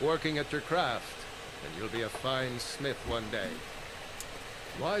 Keep working at your craft, and you'll be a fine smith one day.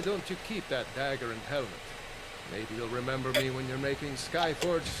 Why don't you keep that dagger and helmet? Maybe you'll remember me when you're making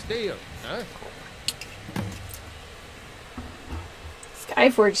Skyforge steel, huh?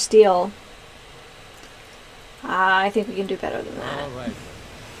 Skyforge steel. I think we can do better than that. All right.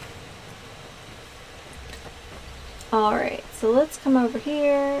 Alright, so let's come over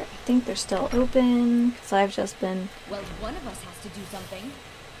here. I think they're still open, because I've just been... Well, one of us has to do something.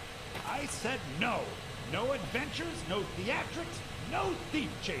 I said no. No adventures, no theatrics, no thief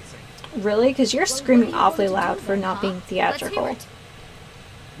chasing. Really? Because you're screaming awfully loud for not being theatrical.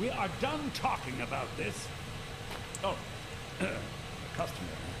 We are done talking about this. Oh, customer.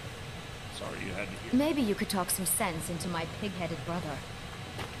 Sorry you had to hear. Maybe you could talk some sense into my pig-headed brother.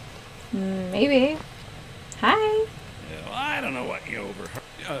 Maybe. Hi. Yeah, well, I don't know what you overheard.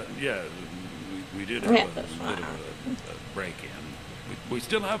 Yeah, we did have a bit of a break-in. We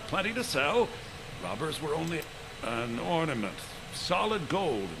still have plenty to sell. Robbers were only an ornament. Solid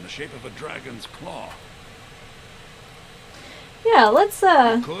gold in the shape of a dragon's claw. Yeah, let's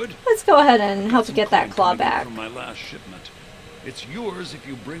go ahead and help get that claw back. From my last shipment. It's yours if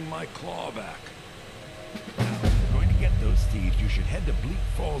you bring my claw back. Now, if you're going to get those thieves, you should head to Bleak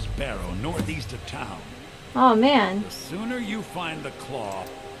Falls Barrow, northeast of town. Oh man. The sooner you find the claw,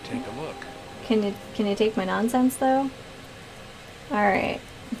 take a look. Can you take my nonsense though? Alright.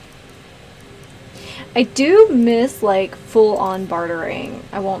 I do miss like full on bartering.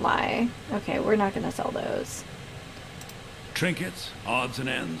 I won't lie. Okay, we're not gonna sell those. Trinkets, odds and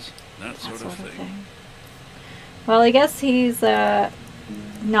ends, that sort of thing. Well, I guess he's not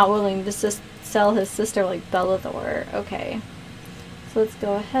willing to sell his sister like Bellador. Okay. So let's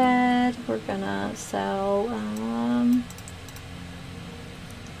go ahead. We're gonna sell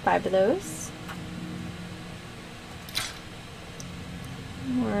 5 of those.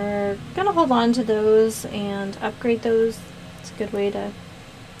 We're gonna hold on to those and upgrade those. It's a good way to,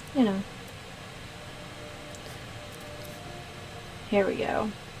 you know. Here we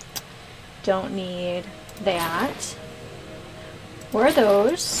go. Don't need that. Or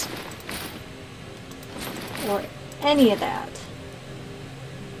those. Or any of that.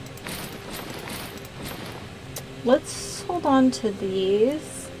 Let's hold on to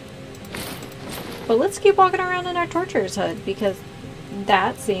these. But let's keep walking around in our torturer's hood because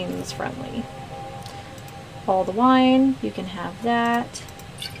that seems friendly. All the wine, you can have that.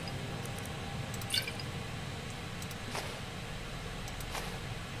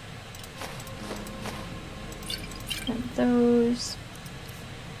 And those.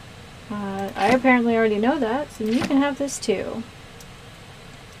 I apparently already know that, so you can have this too.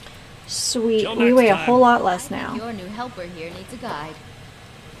 Sweet. We weigh a whole lot less now. Your new helper here needs a guide.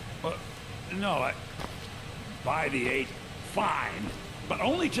 No, by the 8, fine, but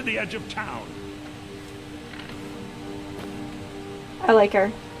only to the edge of town. I like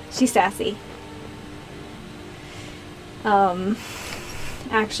her. She's sassy.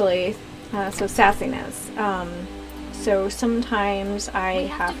 Actually, so sassiness. So sometimes I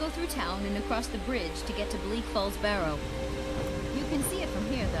have to go through town and across the bridge to get to Bleak Falls Barrow. You can see it from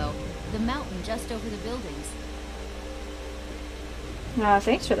here, though. The mountain just over the buildings.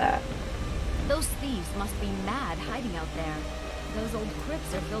 Thanks for that. Those thieves must be mad hiding out there. Those old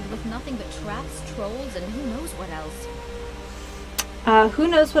crypts are filled with nothing but traps, trolls, and who knows what else. Who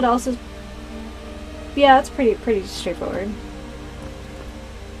knows what else is... Yeah, it's pretty straightforward.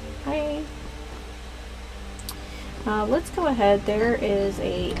 Hi. Let's go ahead. There is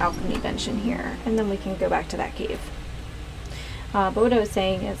a alchemy bench in here, and then we can go back to that cave. But what I was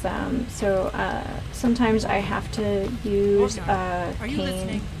saying is, sometimes I have to use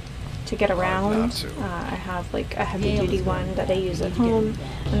cane to get around. I have like a heavy-duty one that I use at home,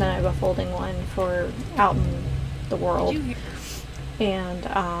 and then I have a folding one for out in the world. And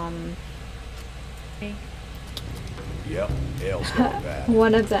yep, Ale's going bad.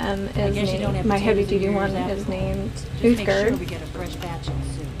 One of them is named, my heavy-duty one is named Uthgerd,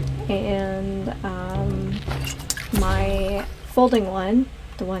 and my folding one,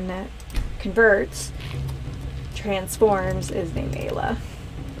 the one that converts, transforms, is named Ayla.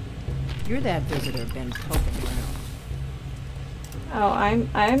 You're that visitor been poking around. Oh,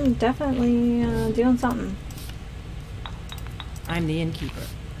 I'm definitely doing something. I'm the innkeeper.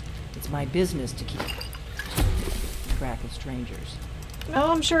 It's my business to keep track of strangers.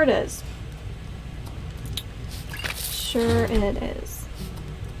 Oh, I'm sure it is. Sure it is.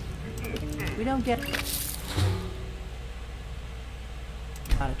 We don't get a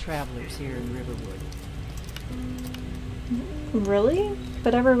lot of travelers here in Riverwood. Really?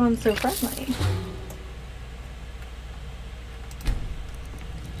 But everyone's so friendly.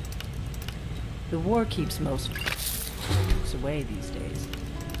 The war keeps most folks away these days.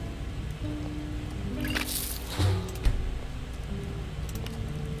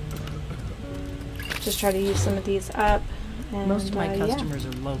 Just try to use some of these up. And, most of my customers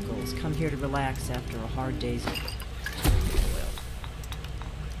are locals, come here to relax after a hard day's toil.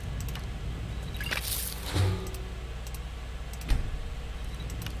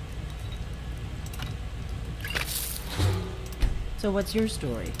 So what's your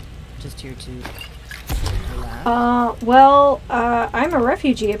story? Just here to relax? Well, I'm a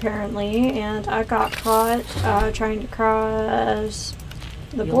refugee apparently, and I got caught trying to cross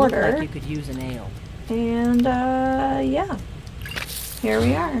the You border. look like you could use an ale. And, yeah. Here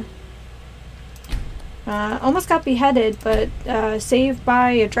we are. Almost got beheaded, but saved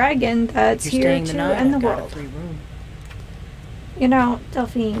by a dragon that's here to end the world. You know,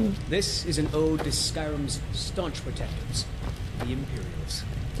 Delphine. This is an ode to Skyrim's staunch protectors, the Imperials.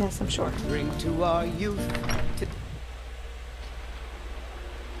 Yes, I'm sure. Bring to our youth.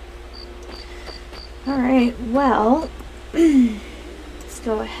 Alright, well, let's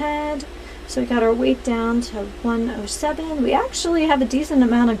go ahead. So we got our weight down to 107. We actually have a decent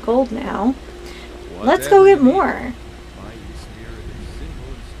amount of gold now. Let's go get more.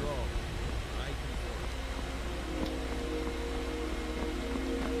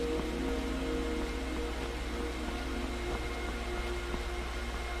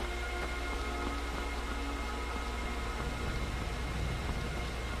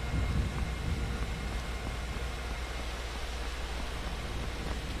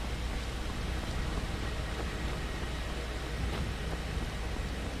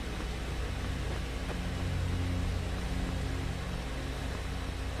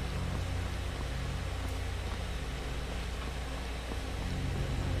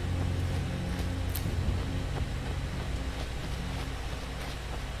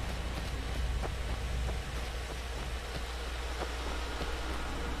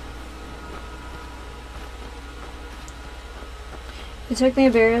 It took me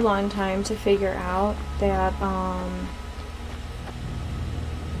a very long time to figure out that, alright,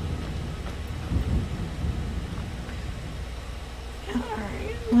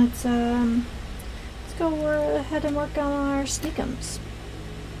 let's go ahead and work on our sneakums.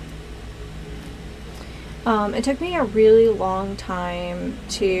 It took me a really long time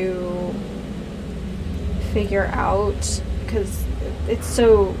to figure out, because it's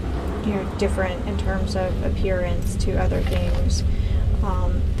so, you know, different in terms of appearance to other games.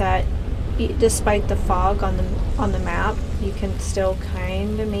 That despite the fog on the map, you can still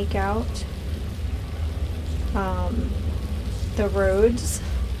kind of make out the roads.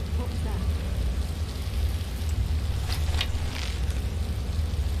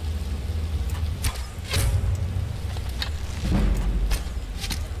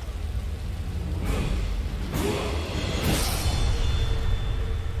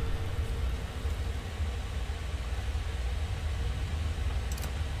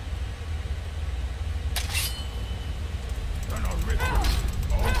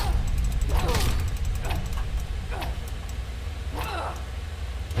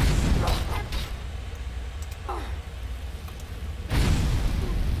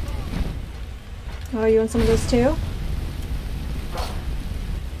 Oh, you want some of those too?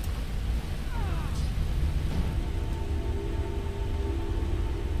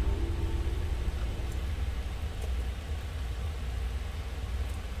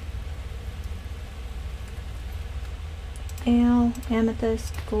 Ale,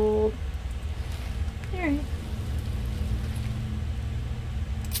 amethyst, gold. Alright.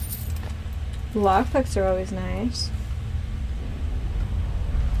 Lockpicks are always nice.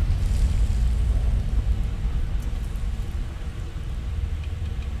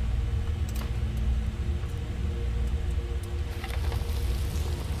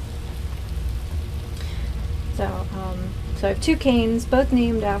 So I have two canes, both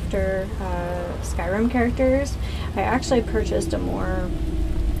named after Skyrim characters. I actually purchased a more,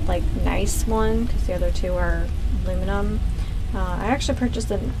 like, nice one, because the other two are aluminum. I actually purchased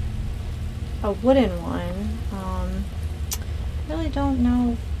a wooden one. Really don't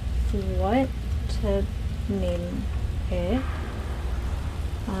know what to name it.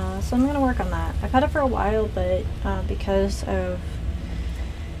 So I'm going to work on that. I've had it for a while, but because of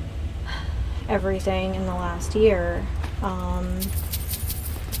everything in the last year,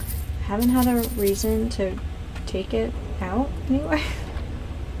 haven't had a reason to take it out anyway.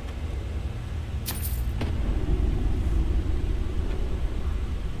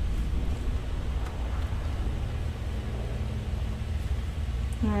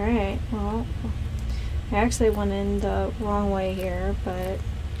 Alright, well, I actually went in the wrong way here, but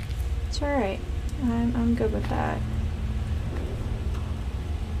it's alright. I'm good with that.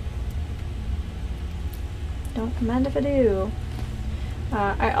 Don't mind if I do.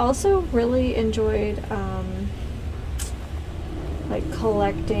 I also really enjoyed like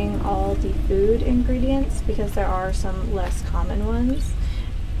collecting all the food ingredients, because there are some less common ones.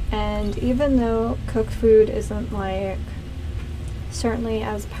 And even though cooked food isn't like certainly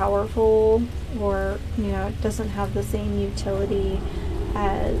as powerful, or, you know, it doesn't have the same utility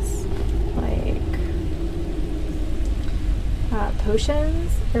as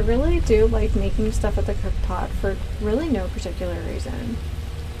Potions. I really do like making stuff at the cook pot for really no particular reason.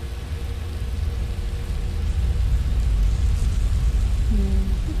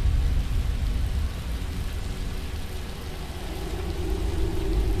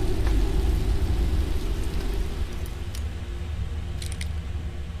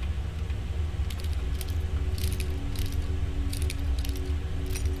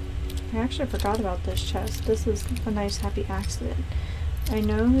 I actually forgot about this chest. This is a nice happy accident. I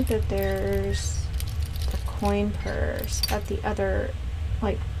know that there's a coin purse at the other,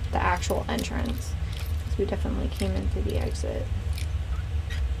 like, the actual entrance. Because we definitely came in through the exit.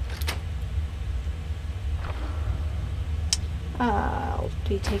 I'll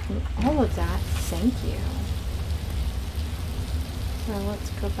be taking all of that. Thank you. So let's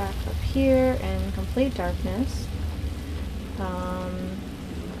go back up here in complete darkness.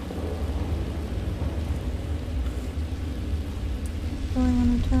 I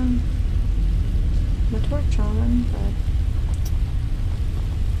want to turn my torch on, but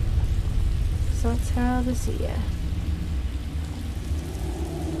so that's how to see ya.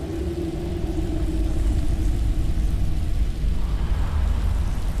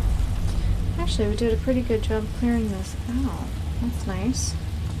 Actually, we did a pretty good job clearing this out. That's nice.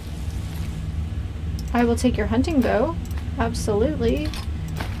 I will take your hunting bow. Absolutely.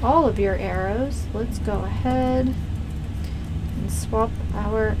 All of your arrows. Let's go ahead and swap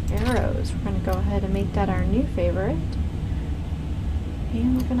our arrows. We're going to go ahead and make that our new favorite.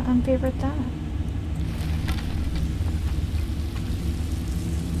 And we're going to unfavorite that.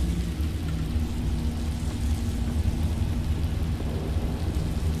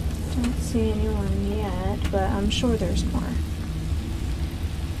 Don't see anyone yet, but I'm sure there's more.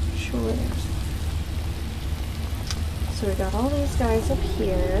 Sure there's more. So we got all these guys up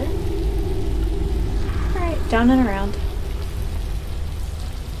here. Alright, down and around.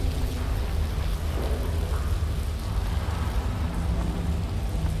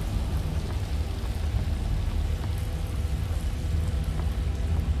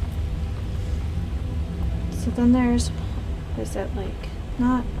 So then there's, what is it, like,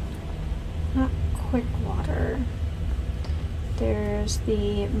 not quick water. There's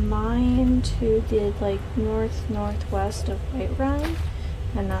the mine to the, like, northwest of Whiterun,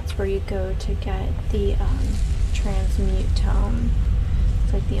 and that's where you go to get the transmute tome.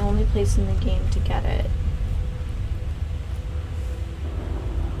 It's like the only place in the game to get it.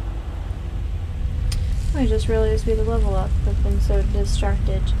 I just realized we had to level up. I've been so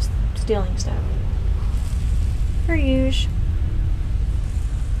distracted just stealing stuff. Per usual.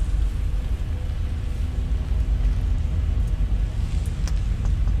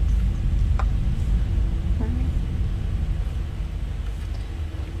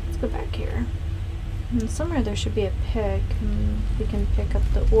 Go back here. And somewhere there should be a pick, and we can pick up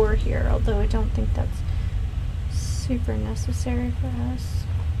the ore here, although I don't think that's super necessary for us.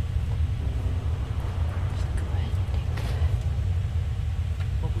 Just go ahead and take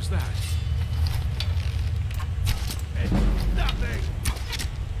that. What was that? It's nothing.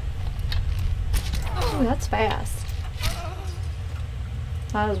 Oh, that's fast.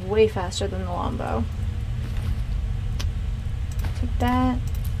 That was way faster than the longbow. Take that.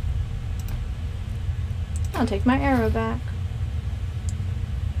 I'll take my arrow back.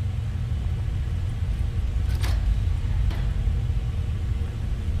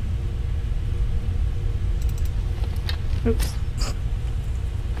 Oops.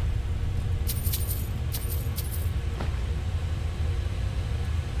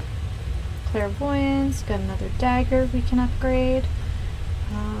 Clairvoyance, got another dagger we can upgrade.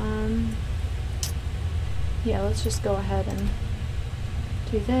 Yeah, let's just go ahead and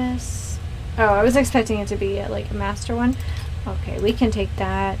do this. Oh, I was expecting it to be like a master one. Okay, we can take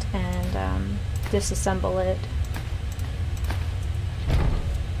that and disassemble it.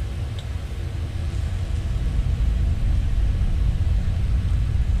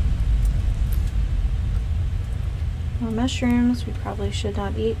 Well, mushrooms we probably should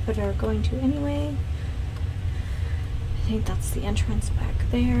not eat, but are going to anyway. I think that's the entrance back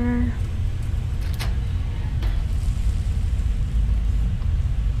there.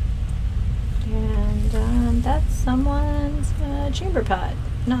 And that's someone's chamber pot.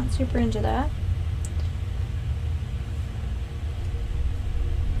 Not super into that.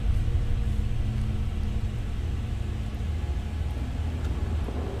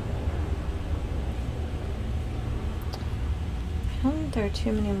 I don't think there are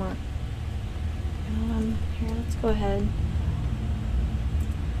too many more. Here, let's go ahead.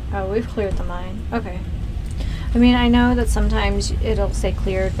 Oh, we've cleared the mine. Okay. I mean, I know that sometimes it'll say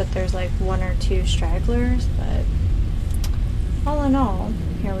cleared, but there's like one or two stragglers, but all in all,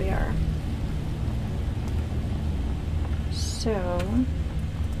 here we are. So,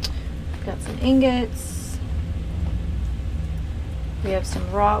 we've got some ingots. We have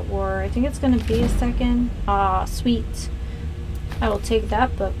some wrought ore. I think it's going to be a second. Ah, sweet. I will take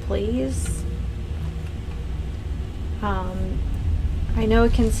that book, please. I know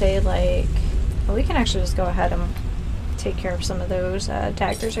it can say, like... Well, we can actually just go ahead and take care of some of those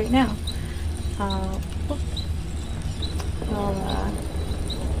daggers right now.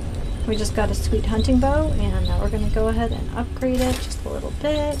 We just got a sweet hunting bow, and now we're going to go ahead and upgrade it just a little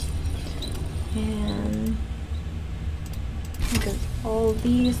bit. And think of all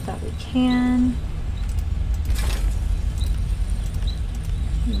these that we can.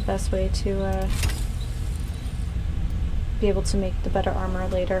 The best way to be able to make the better armor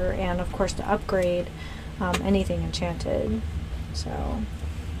later, and of course to upgrade anything enchanted. So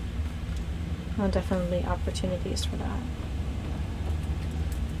definitely opportunities for that.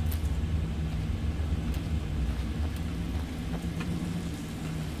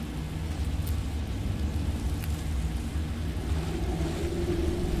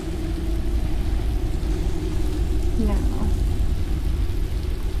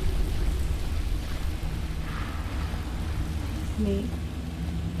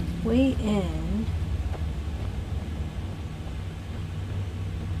 Way in.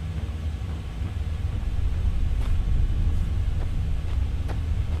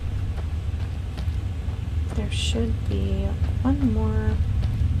 There should be one more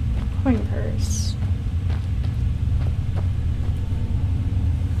coin purse.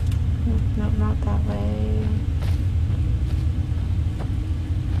 No, not that way.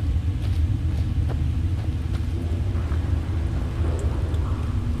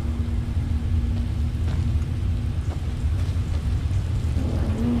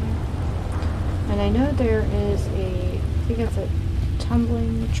 I know there is I think it's a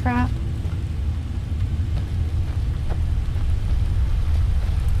tumbling trap.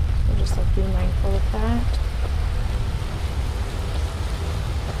 So just like be mindful of that.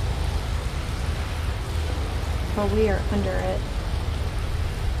 Oh, we are under it.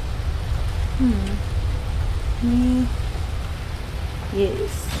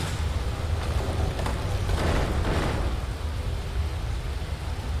 Yes.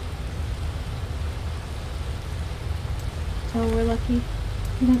 Oh, we're lucky. You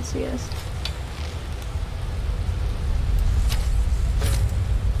didn't see us.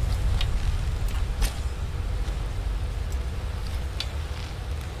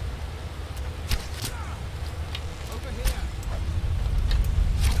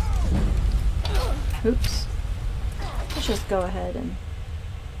 Oops. Let's just go ahead and...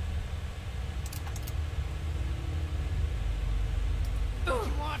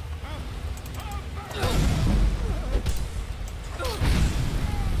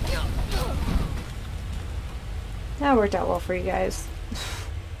 That worked out well for you guys.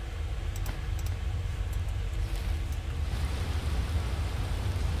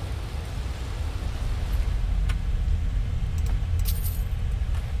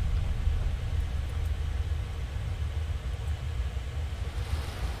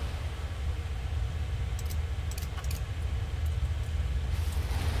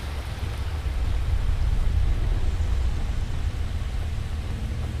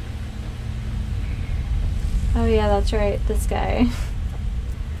 Oh yeah, that's right, this guy.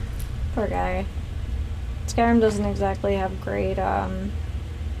 Poor guy. Skyrim doesn't exactly have great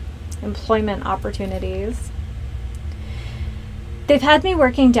employment opportunities. They've had me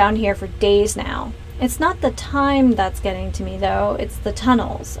working down here for days now. It's not the time that's getting to me though, it's the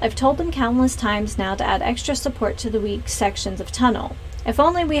tunnels. I've told them countless times now to add extra support to the weak sections of tunnel. If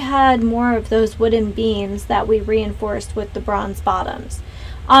only we had more of those wooden beams that we reinforced with the bronze bottoms.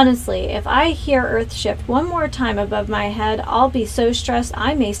 Honestly, if I hear Earth shift one more time above my head, I'll be so stressed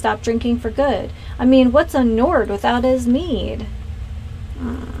I may stop drinking for good. I mean, what's a Nord without his mead?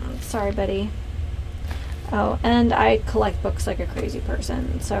 Sorry, buddy. Oh, and I collect books like a crazy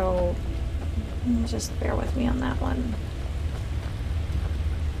person, so just bear with me on that one.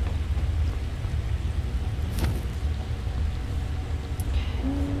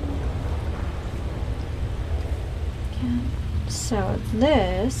 So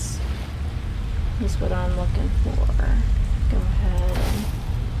this is what I'm looking for. Go ahead and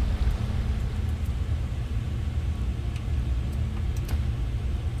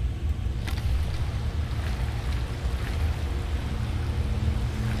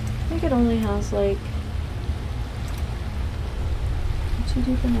I think it only has like too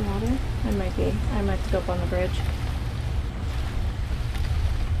deep in the water? I might be. I might have to go up on the bridge.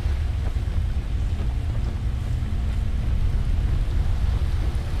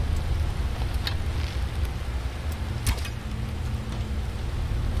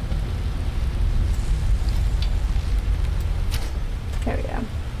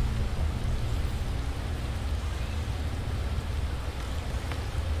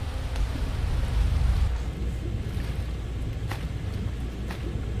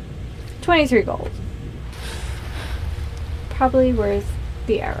 23 gold. Probably worth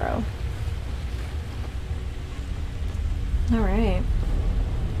the arrow. Alright.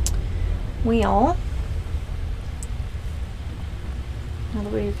 Well. Now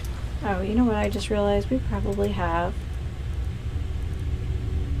that we've... Oh, you know what I just realized? We probably have...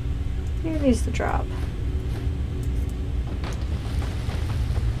 Here needs the drop.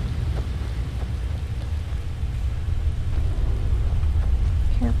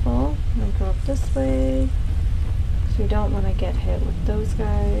 Careful. I'm gonna go up this way. Because we don't want to get hit with those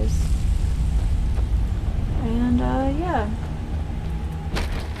guys. And, yeah.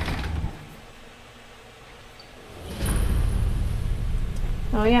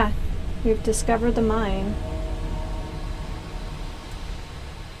 Oh yeah, we've discovered the mine.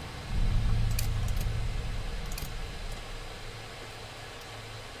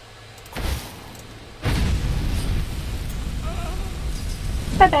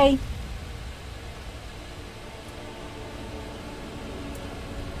 Bye-bye.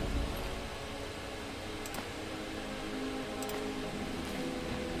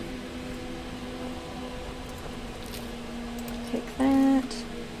 Take that.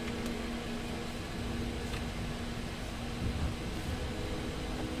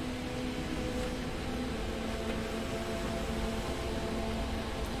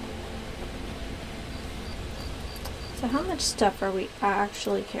 So how much stuff are we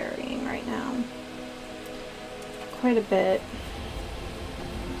actually carrying right now? Quite a bit.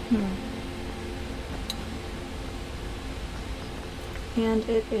 And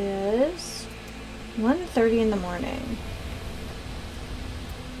it is 1:30 in the morning.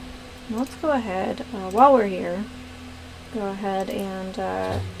 Let's go ahead, while we're here, go ahead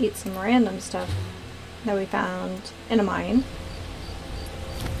and eat some random stuff that we found in a mine.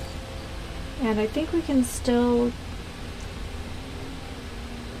 And I think we can still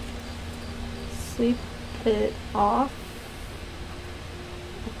sleep it off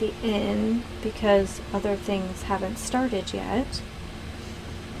at the inn because other things haven't started yet.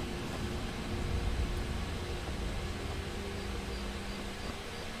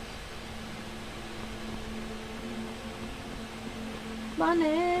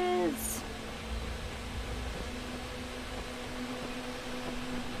 Monies!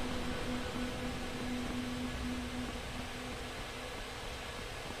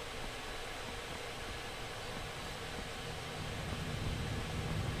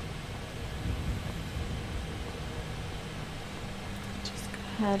 Just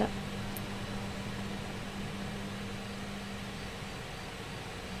go ahead.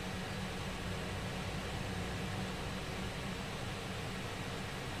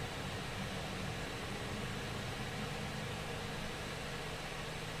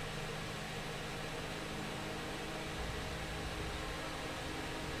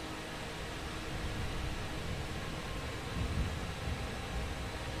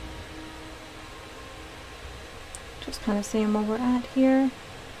 Just kind of seeing where we're at here.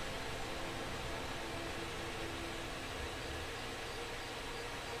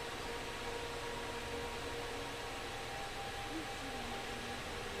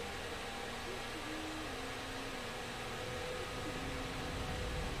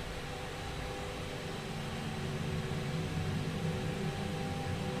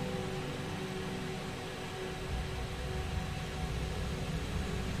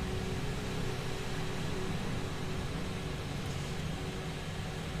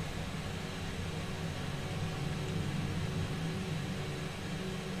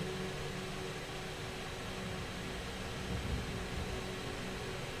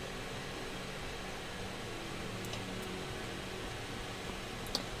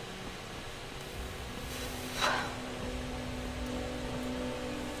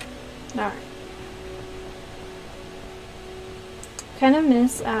 Alright. Kind of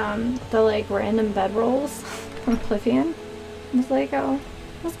miss the like random bedrolls from Oblivion. I was like, oh,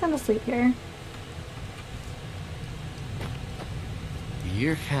 let's kind of sleep here.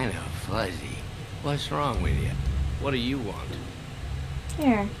 You're kind of fuzzy. What's wrong with you? What do you want?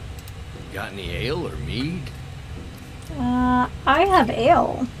 Here. Got any ale or mead? I have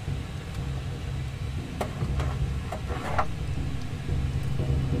ale.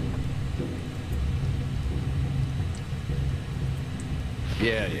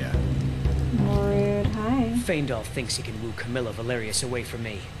 Yeah. Rude, hi. Faendal thinks he can woo Camilla Valerius away from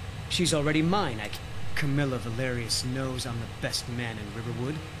me. She's already mine. Camilla Valerius knows I'm the best man in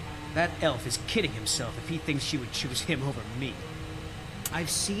Riverwood. That elf is kidding himself if he thinks she would choose him over me.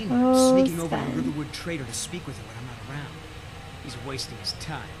 I've seen him sneaking over to Riverwood Trader to speak with her when I'm not around. He's wasting his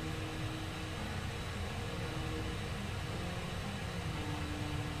time.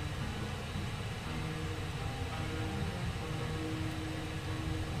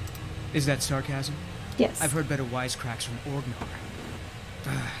 Is that sarcasm? Yes. I've heard better wisecracks from Orgnar.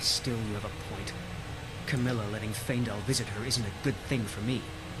 Still, you have a point. Camilla letting Faendal visit her isn't a good thing for me.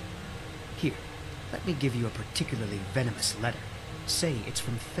 Here, let me give you a particularly venomous letter. Say it's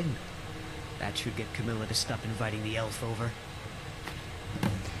from Faendal. That should get Camilla to stop inviting the elf over.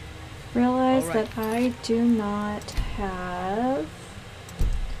 Realize that I do not have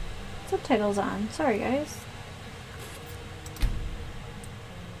subtitles on. Sorry, guys.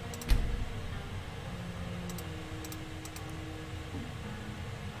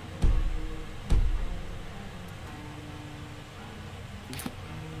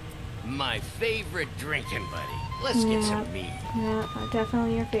 My favorite drinking buddy. Let's get some meat. Yeah,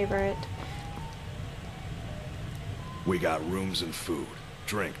 definitely your favorite. We got rooms and food.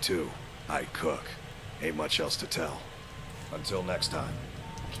 Drink, too. I cook. Ain't much else to tell. Until next time.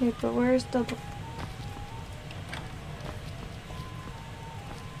 Okay, but where's the...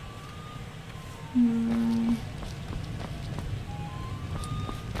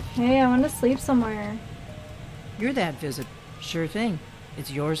 Hey, I want to sleep somewhere. You're that visit. Sure thing. It's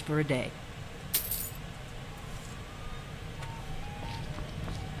yours for a day.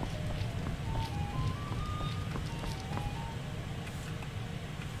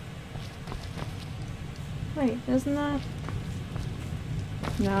 Wait, isn't that...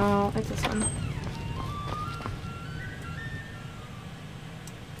 No, it's this one.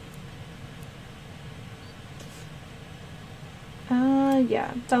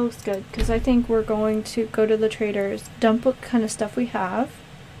 Yeah, that looks good, because I think we're going to go to the traders, dump what kind of stuff we have.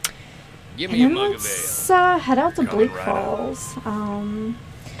 Give me a mug of ale. Let's head out to Bleak Falls. I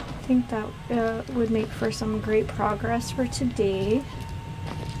think that would make for some great progress for today.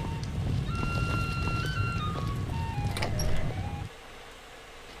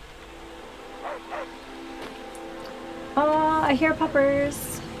 I hear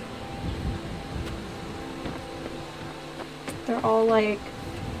puppers. They're all like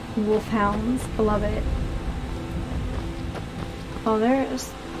wolfhounds. I love it. Oh,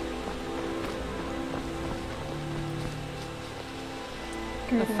 there's...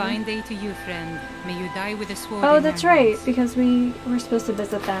 A fine day to you, friend. May you die with a sword. Oh, in that's your right, hands. because we were supposed to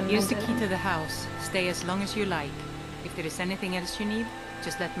visit them. Use the key to the house. Stay as long as you like. If there is anything else you need,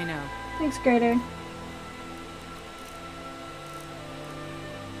 just let me know. Thanks, Grader.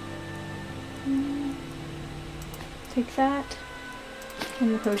 Take that.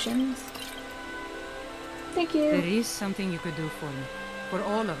 And the potions. Thank you. There is something you could do for me. For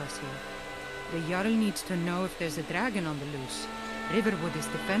all of us here. The Jarl needs to know if there's a dragon on the loose. Riverwood is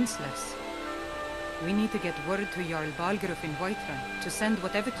defenseless. We need to get word to Jarl Balgruuf in Whiterun to send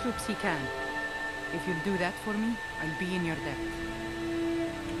whatever troops he can. If you'll do that for me, I'll be in your debt.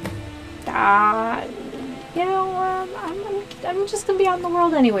 You know, I'm just gonna be out in the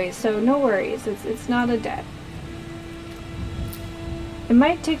world anyway, so no worries. It's not a debt. It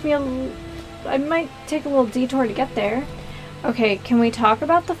might take me I might take a little detour to get there. Okay, can we talk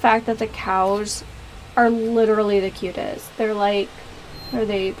about the fact that the cows are literally the cutest? They're like, are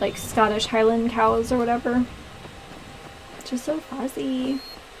they like Scottish Highland cows or whatever? Just so fuzzy.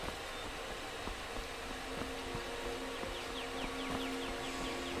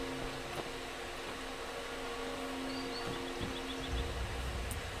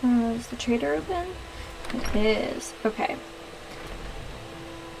 Is the trader open? It is. Okay.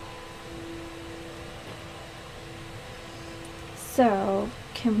 So,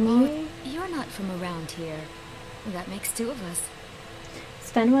 can we... You're not from around here. That makes two of us.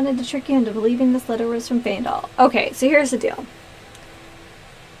 Sven wanted to trick you into believing this letter was from Faendal. Okay, so here's the deal.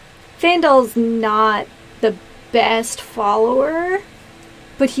 Faendal's not the best follower,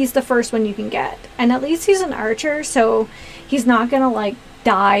 but he's the first one you can get. And at least he's an archer, so he's not gonna, like,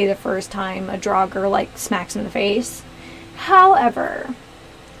 die the first time a Draugr, like, smacks him in the face. However...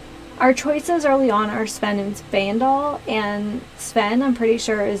 our choices early on are Sven and Faendal, and Sven, I'm pretty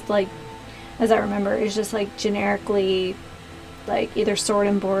sure, is like, as I remember, is just like generically like either sword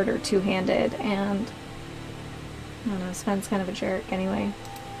and board or two-handed, and I don't know, Sven's kind of a jerk anyway.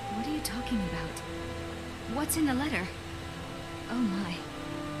 What are you talking about? What's in the letter? Oh my.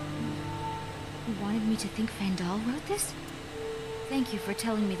 You wanted me to think Faendal wrote this? Thank you for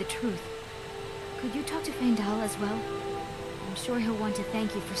telling me the truth. Could you talk to Faendal as well? I'm sure he'll want to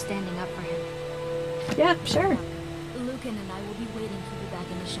thank you for standing up for him. Yeah, sure. Lucan and I will be waiting for you back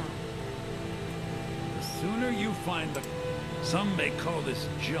in the shop. The sooner you find the... Some may call this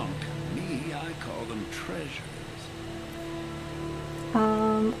junk. Me, I call them treasures.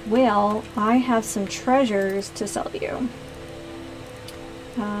 Well, I have some treasures to sell you.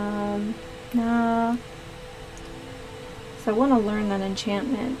 Nah. So I want to learn that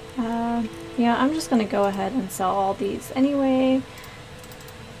enchantment. Yeah, I'm just going to go ahead and sell all these anyway.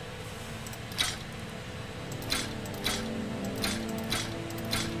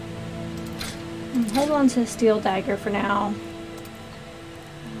 And hold on to Steel Dagger for now.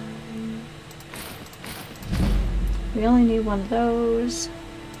 We only need one of those.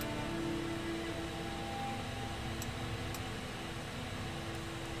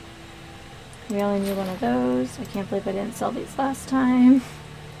 We only need one of those. I can't believe I didn't sell these last time.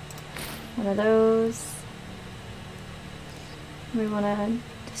 One of those. We want to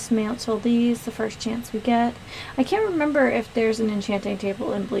dismantle these the first chance we get. I can't remember if there's an enchanting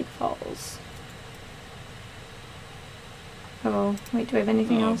table in Bleak Falls. Oh, wait, do I have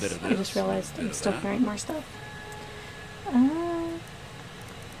anything else? I just realized I'm still carrying more stuff.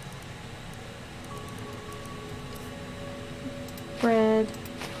 Bread.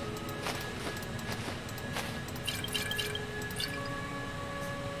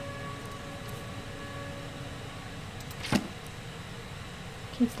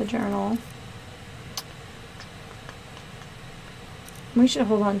 Keep the journal. We should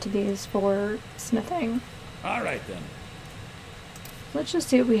hold on to these for smithing. Alright then. Let's just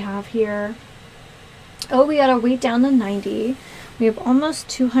see what we have here. Oh, we got our weight down to 90. We have almost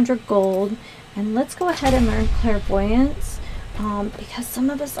 200 gold. And let's go ahead and learn clairvoyance. Because some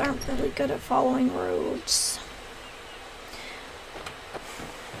of us aren't really good at following roads.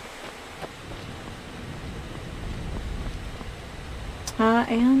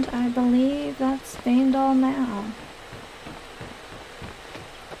 And I believe that's Vandal now.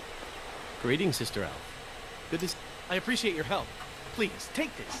 Greetings, Sister Elf. Good to I appreciate your help. Please,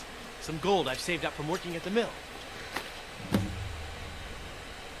 take this. Some gold I've saved up from working at the mill.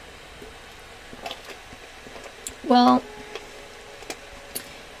 Well,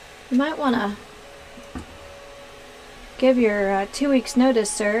 you might want to give your 2 weeks notice,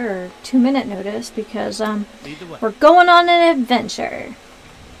 sir, or 2-minute notice, because we're going on an adventure.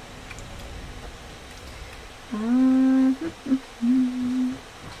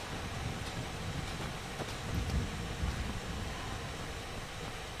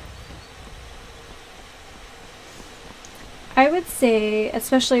 I would say,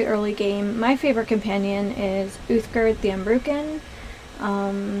 especially early game, my favorite companion is Uthgerd the Unbroken.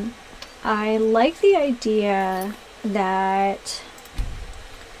 I like the idea that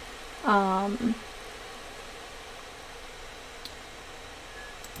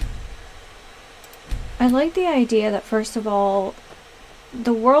first of all,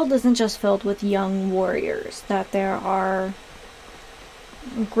 the world isn't just filled with young warriors, that there are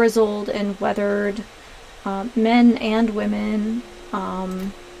grizzled and weathered men and women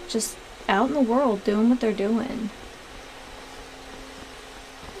just out in the world doing what they're doing.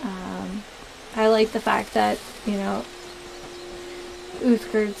 I like the fact that, you know,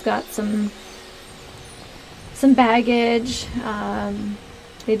 Uthgerd's got some baggage.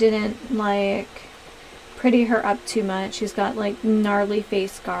 They didn't like pretty her up too much. She's got like gnarly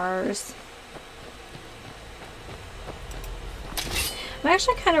face scars. I'm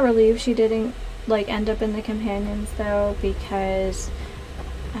actually kind of relieved she didn't like end up in the companions though, because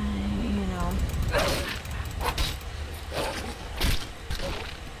you know,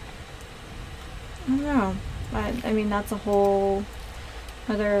 I don't know, but I mean that's a whole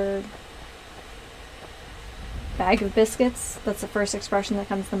other bag of biscuits. That's the first expression that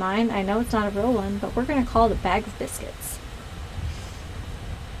comes to mind. I know it's not a real one, but we're gonna call it a bag of biscuits.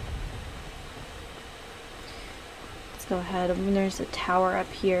 Let's go ahead. And there's a tower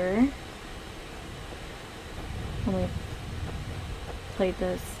up here. Only played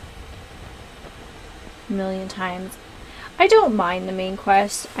this a million times. I don't mind the main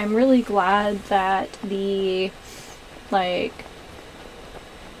quest. I'm really glad that the like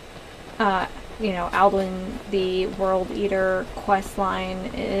you know, Alduin the World Eater quest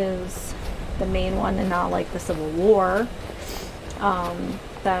line is the main one and not like the Civil War.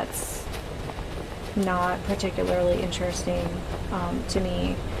 That's not particularly interesting to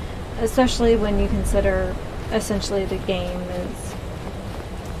me, especially when you consider essentially the game is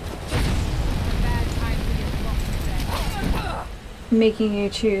making you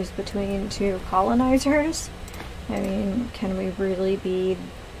choose between two colonizers. I mean, can we really be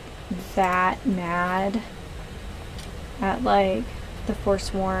that mad at like the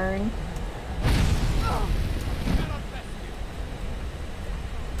Forsworn?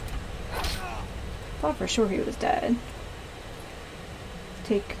 Thought for sure he was dead.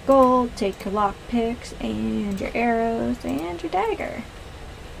 Take your gold, take your lockpicks, and your arrows, and your dagger.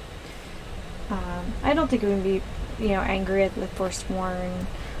 I don't think we would be, you know, angry at the Forsworn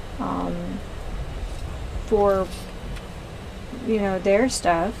for you know, their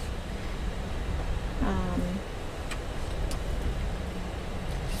stuff.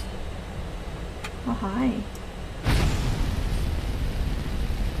 Oh, hi.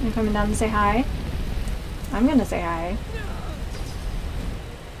 You coming down to say hi? I'm gonna say hi.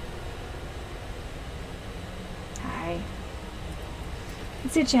 Hi.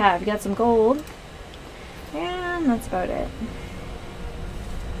 Let's see what you have. You got some gold. And that's about it.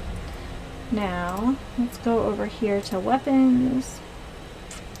 Now, let's go over here to weapons.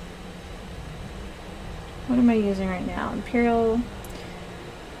 What am I using right now? Imperial.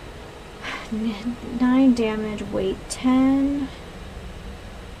 9 damage, weight 10.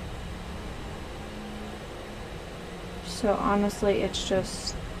 So honestly, it's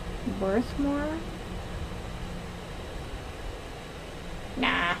just worth more.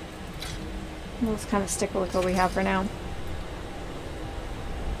 Nah. Let's kind of stick with what we have for now.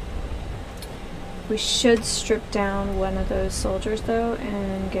 We should strip down one of those soldiers though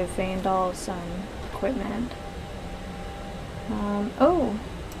and give Vandal some equipment. Oh!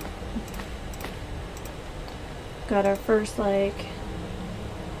 Got our first, like,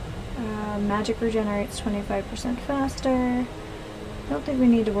 magic regenerates 25% faster. Don't think we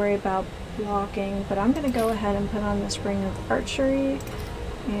need to worry about blocking, but I'm going to go ahead and put on this ring of archery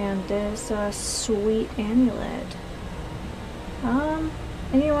and this sweet amulet. And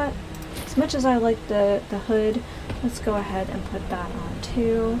you know what? As much as I like the hood, let's go ahead and put that on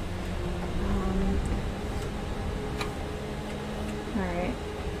too. Alright.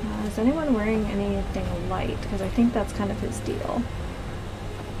 Is anyone wearing anything light? Because I think that's kind of his deal.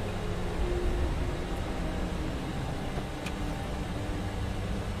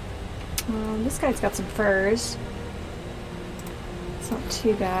 This guy's got some furs. It's not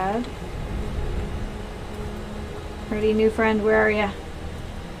too bad. Ready, new friend, where are ya?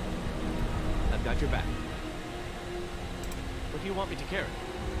 I've got your back. What do you want me to carry?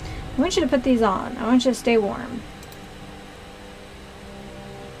 I want you to put these on. I want you to stay warm.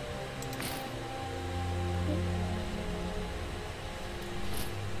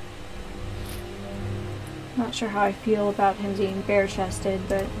 Not sure how I feel about him being bare-chested,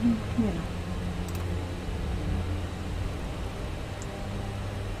 but, you know.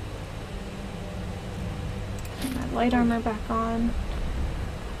 Put my light armor back on.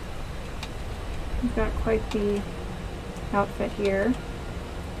 We've got quite the outfit here.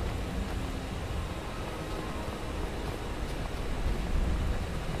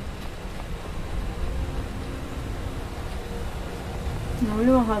 Now we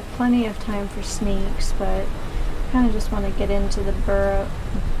will have plenty of time for sneaks, but I kind of just want to get into the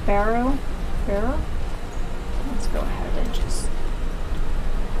barrow? Let's go ahead and just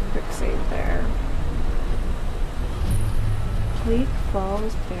quick save there. Bleak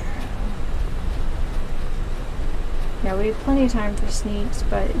Falls Barrow. Yeah, we have plenty of time for sneaks,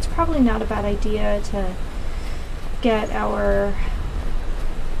 but it's probably not a bad idea to get our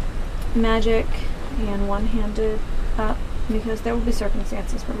magic and one-handed up, because there will be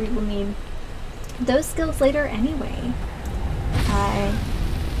circumstances where we will need those skills later anyway.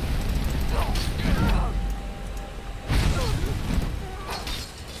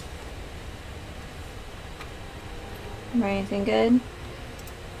 Anything good?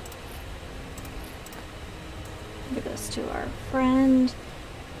 Give this to our friend.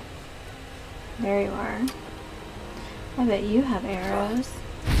 There you are. I bet you have arrows.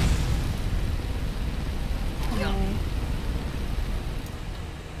 Okay.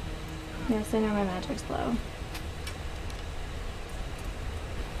 Yes, I know my magic's low.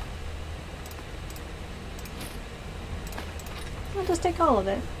 I'll just take all of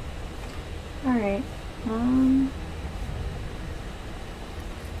it. Alright.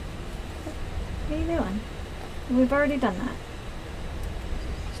 What are you doing? We've already done that.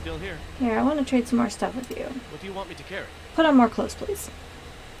 Still here. Here, I want to trade some more stuff with you. What do you want me to carry? Put on more clothes, please.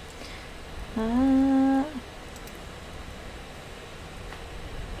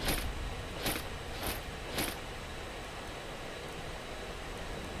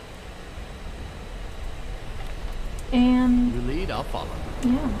 And you lead, I'll follow.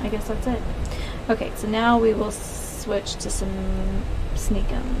 Yeah, I guess that's it. Okay, so now we will switch to some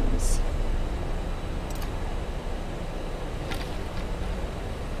sneakums.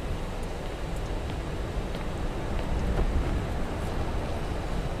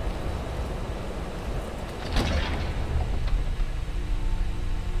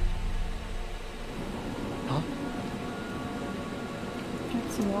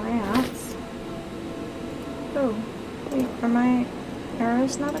 Got some more rats. Oh, wait, are my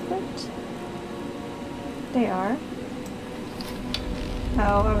arrows not equipped? They are.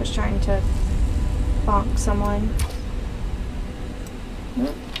 Oh, I was trying to bonk someone.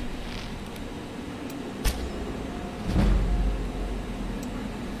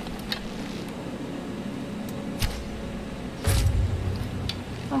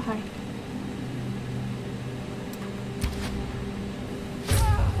 Oh, hi.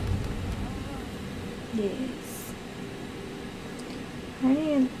 Yes. Are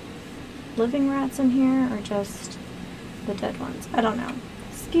any living rats in here, or just the dead ones? I don't know.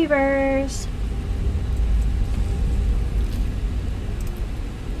 Skeevers!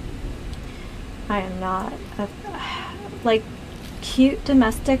 I am not like, cute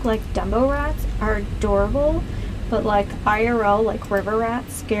domestic, like, Dumbo rats are adorable, but, like, IRL, like, river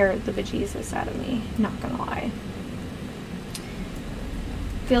rats scared the bejesus out of me, not gonna lie.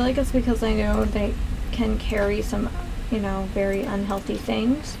 I feel like it's because I know they can carry some, you know, very unhealthy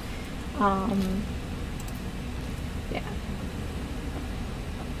things. Yeah.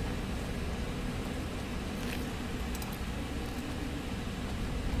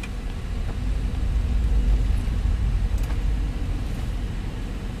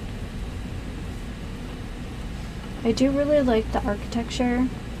 I do really like the architecture.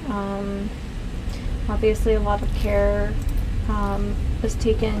 Obviously a lot of care was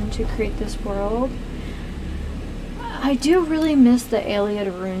taken to create this world. I do really miss the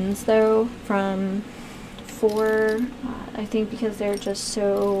Iliad runes though from 4, I think because they're just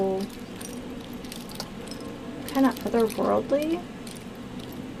so kind of otherworldly.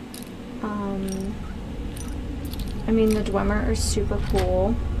 I mean, the Dwemer are super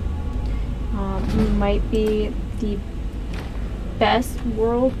cool. Might be the best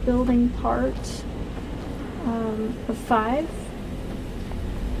world building part of 5.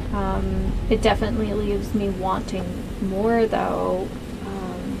 It definitely leaves me wanting more though,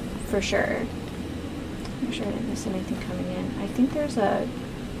 for sure. Make sure I didn't miss anything coming in. I think there's a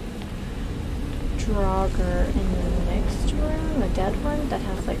Draugr in the next room, a dead one, that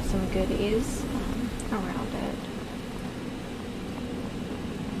has like some goodies around it.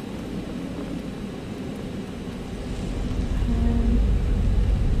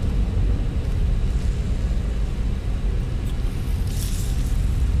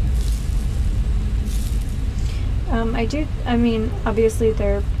 I mean, obviously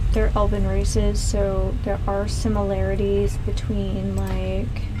they're elven races, so there are similarities between, like,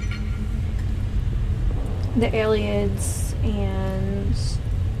 the Iliads and,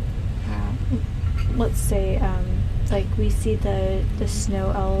 let's say, like, we see the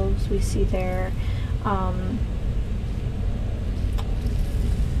snow elves, we see their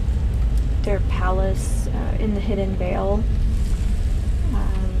palace in the Hidden Vale.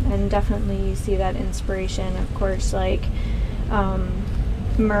 And definitely you see that inspiration. Of course, like,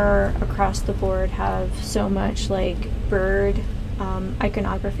 Myr across the board have so much, like, bird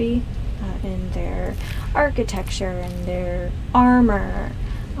iconography in their architecture and their armor,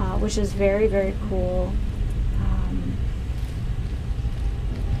 which is very, very cool.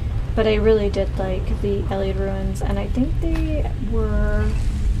 But I really did like the Iliad ruins, and I think they were,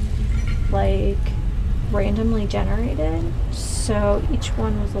 like, randomly generated, so each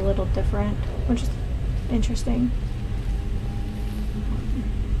one was a little different, which is interesting.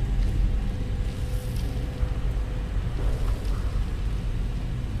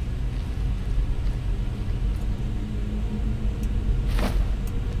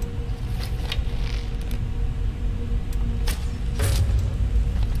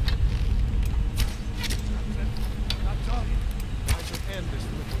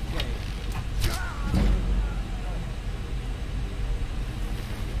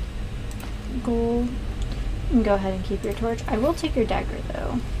 Gold. You can go ahead and keep your torch. I will take your dagger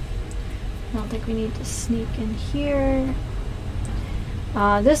though. I don't think we need to sneak in here.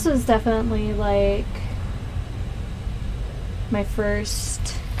 This was definitely like my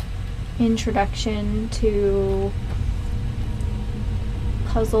first introduction to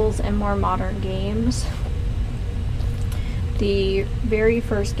puzzles and more modern games. The very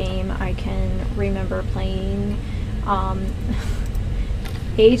first game I can remember playing,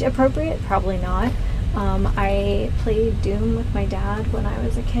 age appropriate, probably not. I played Doom with my dad when I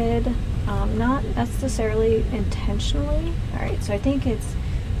was a kid, not necessarily intentionally. Alright, so I think it's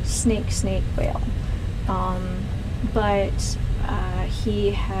Snake Whale. But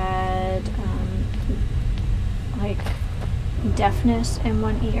he had like deafness in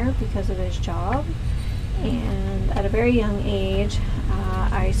one ear because of his job, and at a very young age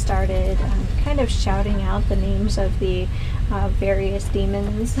I started kind of shouting out the names of the various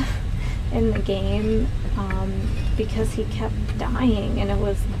demons in the game, because he kept dying, and it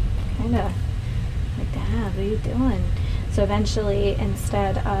was kind of like, Dad, what are you doing? So eventually,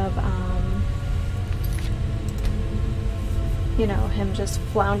 instead of you know, him just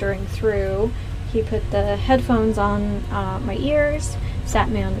floundering through, he put the headphones on my ears, sat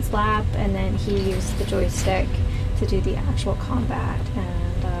me on his lap, and then he used the joystick to do the actual combat.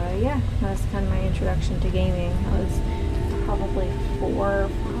 And yeah, that was kind of my introduction to gaming. I was probably 4 or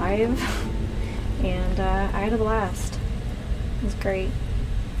 5, and I had a blast. It was great.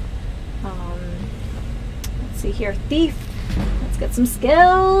 Let's see here, thief. Let's get some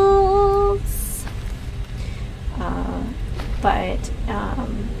skills. But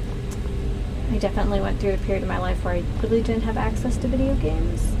I definitely went through a period of my life where I really didn't have access to video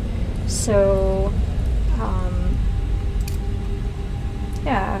games. So,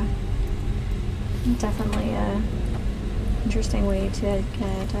 yeah, definitely a interesting way to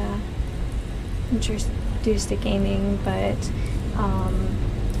get introduced to gaming. But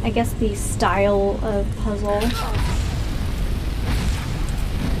I guess the style of puzzle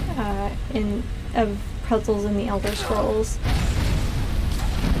of puzzles in the Elder Scrolls,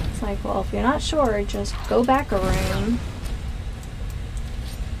 it's like, well, if you're not sure, just go back a room.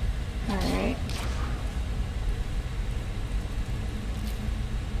 Alright.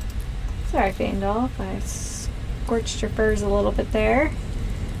 Sorry, Feindolf, I scorched your furs a little bit there.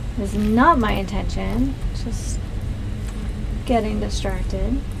 It was not my intention, just getting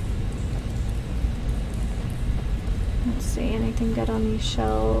distracted. Let's see, anything good on these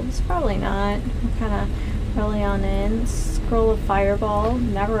shelves? Probably not. We're kind of early on in. Scroll of Fireball,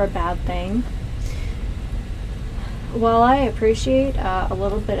 never a bad thing. While I appreciate a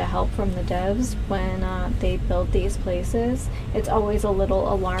little bit of help from the devs when they build these places, it's always a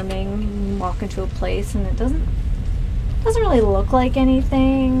little alarming. You walk into a place and it doesn't really look like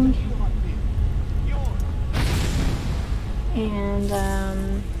anything. And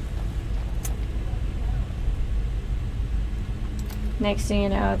next thing you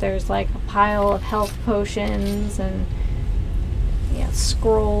know, there's like a pile of health potions and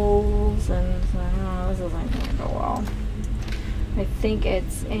scrolls, and oh, this isn't gonna go well. I think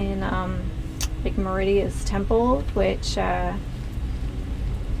it's in like Meridia's temple, which is it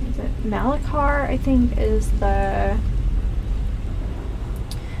Malachar, I think, is the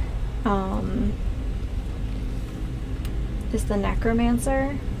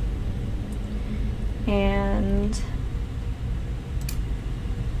necromancer, and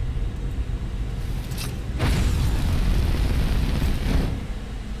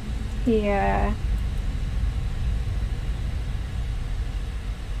yeah.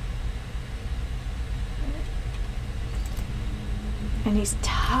 And he's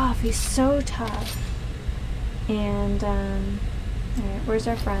tough. He's so tough. And, alright, where's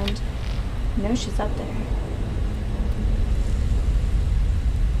our friend? I know she's up there.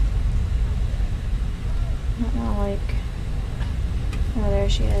 I don't know, like... Oh, there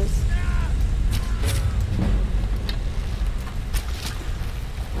she is.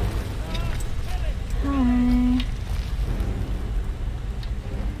 Hi.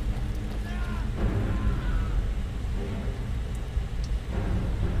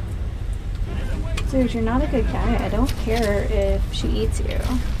 Dude, you're not a good guy. I don't care if she eats you.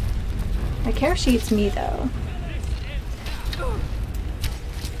 I care if she eats me, though.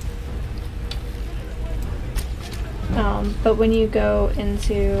 But when you go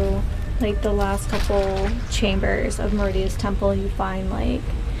into, like, the last couple chambers of Meridia's temple, you find, like,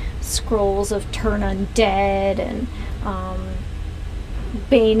 scrolls of Turn Undead and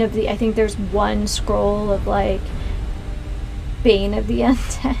Bane of the... I think there's one scroll of, like, Bane of the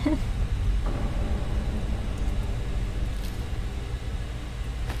Undead.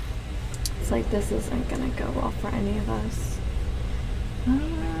 It's like, this isn't gonna go well for any of us.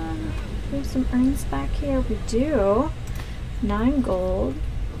 We have some urns back here. We do. 9 gold.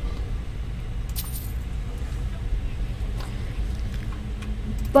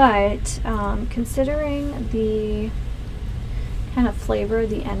 But considering the kind of flavor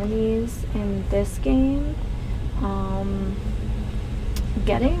of the enemies in this game,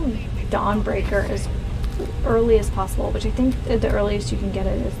 getting Dawnbreaker as early as possible, which I think the earliest you can get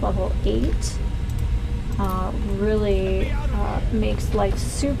it is level 8, really makes life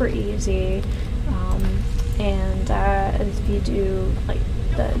super easy. And if you do like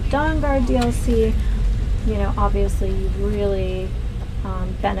the Dawnguard DLC, you know, obviously you really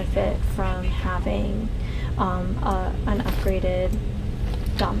benefit from having an upgraded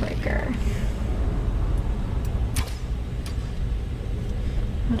Dawnbreaker.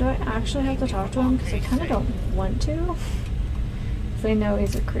 Do I actually have to talk to him? Because I kind of don't want to. Because I know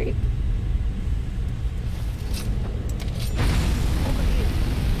he's a creep.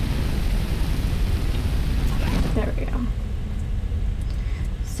 There we go.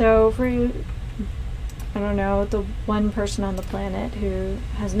 So for I don't know, the one person on the planet who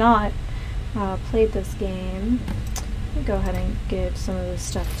has not played this game. Let me go ahead and give some of this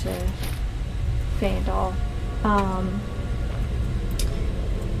stuff to Vandal.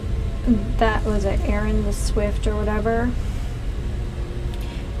 That was it, Aaron the Swift or whatever.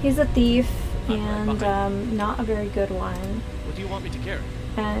 He's a thief and not a very good one. What do you want me to carry?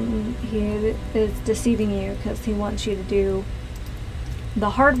 And he is deceiving you because he wants you to do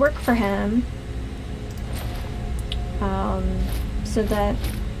the hard work for him, so that,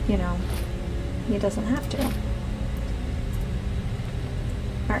 you know, he doesn't have to.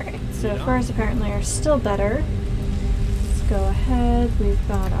 Alright, so furs apparently are still better. Let's go ahead, we've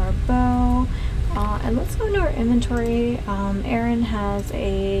got our bow, and let's go into our inventory. Aaron has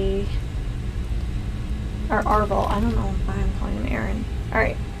a... or Arvel, I don't know why I'm calling him Aaron.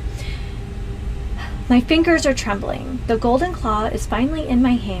 Alright. My fingers are trembling. The golden claw is finally in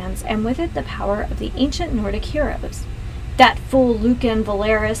my hands, and with it the power of the ancient Nordic heroes. That fool Lucan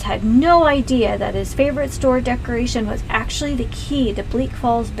Valeris had no idea that his favorite store decoration was actually the key to Bleak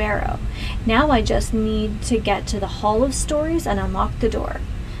Falls Barrow. Now I just need to get to the Hall of Stories and unlock the door.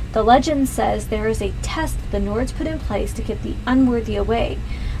 The legend says there is a test the Nords put in place to keep the unworthy away,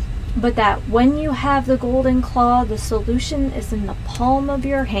 but that when you have the golden claw, the solution is in the palm of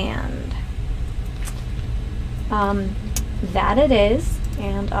your hand. That it is,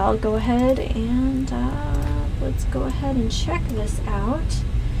 and I'll go ahead and let's go ahead and check this out.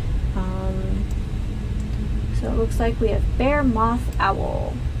 So it looks like we have bear, moth,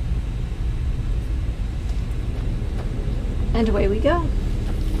 owl, and away we go.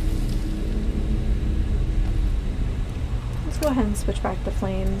 Let's go ahead and switch back to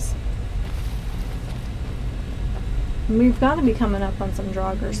flames. We've got to be coming up on some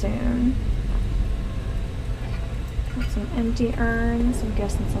Draugr soon. Got some empty urns. I'm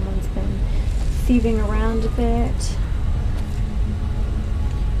guessing someone's been thieving around a bit.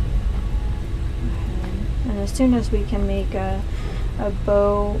 And as soon as we can make a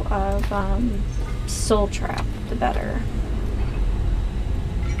bow of soul trap, the better.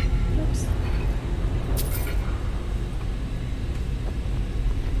 Oops.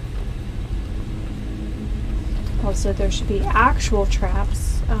 Also, there should be actual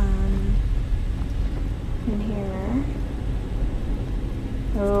traps in here.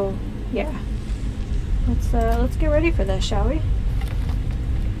 Oh, yeah. Let's get ready for this, shall we?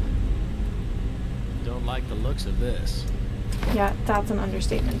 Don't like the looks of this. Yeah, that's an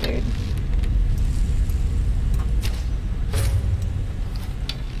understatement, dude.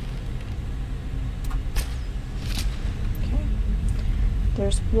 Okay.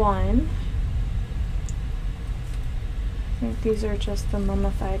 There's one. I think these are just the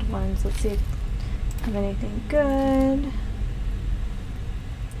mummified ones. Let's see if I have anything good.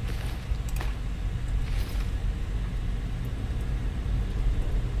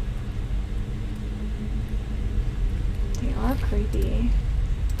 They are creepy.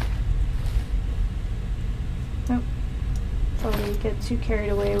 Nope. Before we get too carried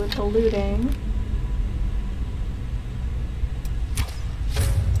away with the looting.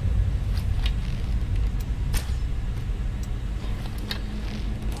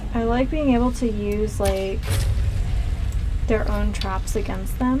 I like being able to use, like, their own traps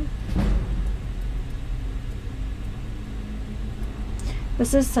against them.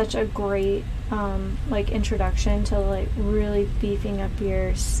 This is such a great, like, introduction to, like, really beefing up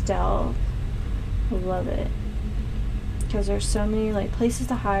your stealth. I love it. Because there's so many, like, places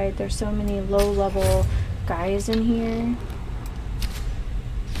to hide. There's so many low-level guys in here.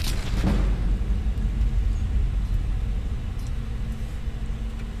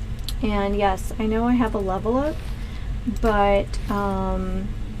 And yes, I know I have a level up, but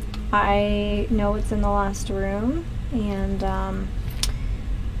I know it's in the last room, and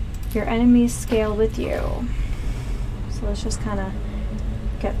your enemies scale with you. So let's just kind of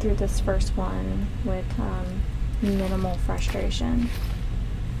get through this first one with minimal frustration.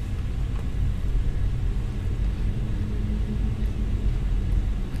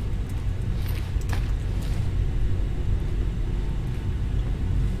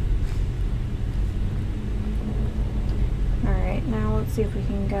 Let's see if we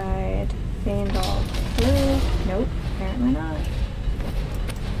can guide Vandal through. Nope, apparently not.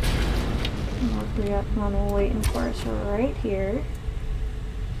 We got one waiting for us right here.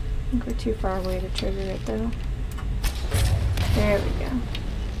 I think we're too far away to trigger it though. There we go.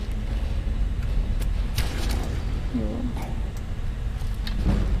 Yeah.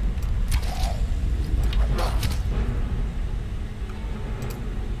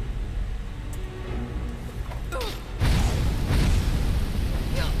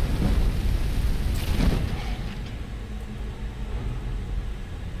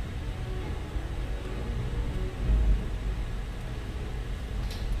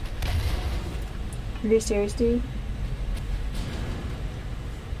 Are you serious, dude?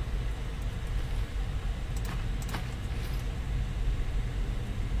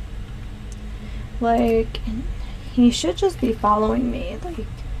 Like, he should just be following me. Like,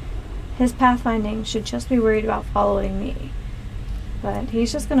 his pathfinding should just be worried about following me. But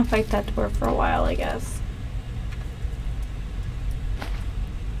he's just gonna fight that door for a while, I guess.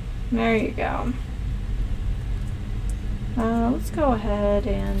 There you go. Let's go ahead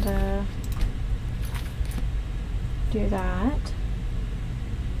and do that.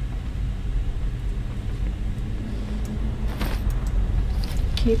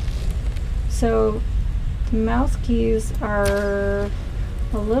 Keep. So the mouse keys are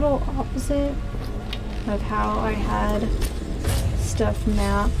a little opposite of how I had stuff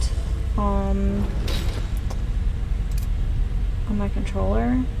mapped on my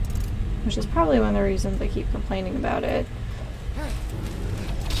controller, which is probably one of the reasons I keep complaining about it.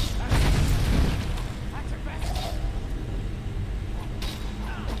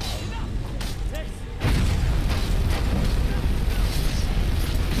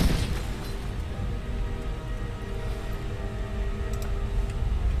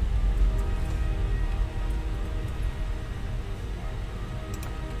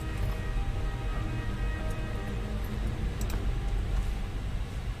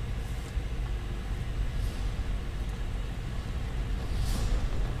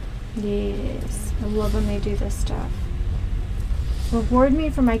 Yes, I love when they do this stuff. Reward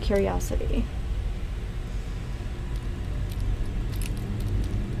me for my curiosity.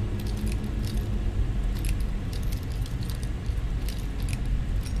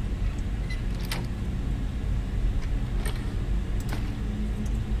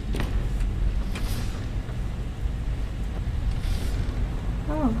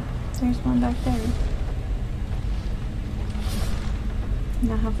 Oh, there's one back there.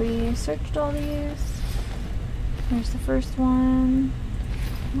 Now have we searched all these? There's the first one.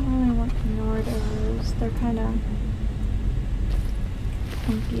 I don't really want to ignore those. They're kind of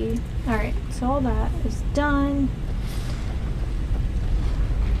funky. Alright, so all that is done.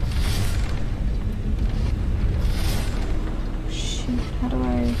 Shoot, how do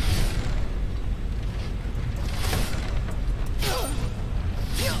I...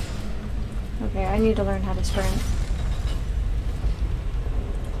 Okay, I need to learn how to sprint.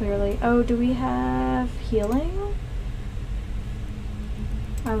 Clearly. Oh, do we have healing?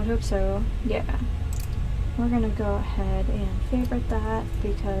 I would hope so. Yeah. We're gonna go ahead and favorite that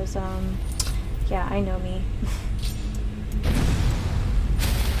because, yeah, I know me.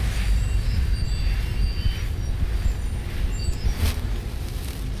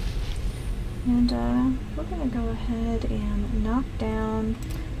 And, we're gonna go ahead and knock down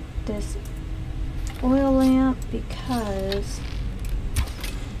this oil lamp because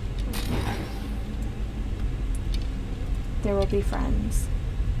there will be friends.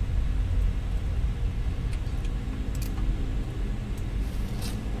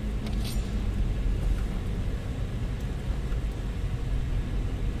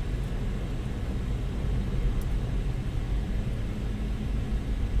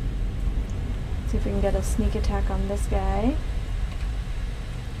 See if we can get a sneak attack on this guy.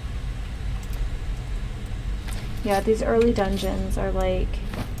 Yeah, these early dungeons are like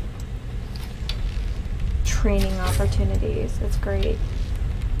training opportunities. It's great.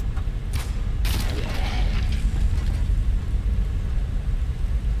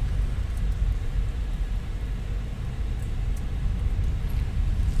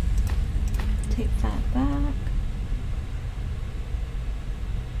 Take that back.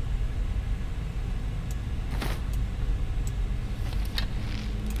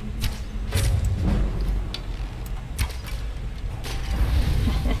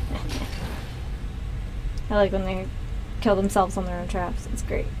 I like when they kill themselves on their own traps. It's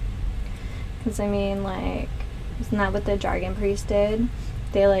great. Because, I mean, like, isn't that what the Dragon Priest did?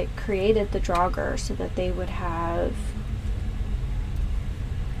 They, like, created the Draugr so that they would have,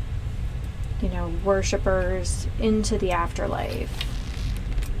 you know, worshippers into the afterlife.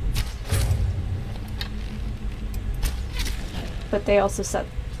 But they also set,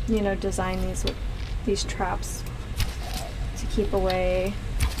 you know, design these traps to keep away,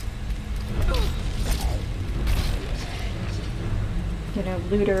 you know,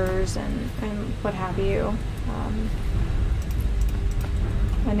 looters and what have you.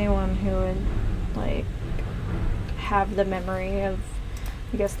 Anyone who would, like, have the memory of,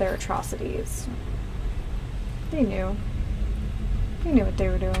 I guess, their atrocities. They knew. They knew what they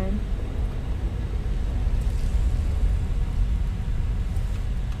were doing.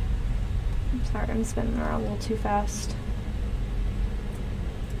 I'm sorry, I'm spinning around a little too fast.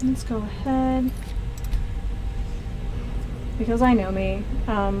 Let's go ahead. because I know me.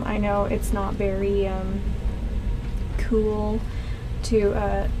 I know it's not very cool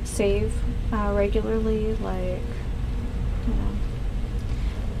to save regularly, like, you know.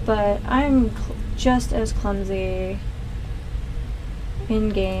 But I'm just as clumsy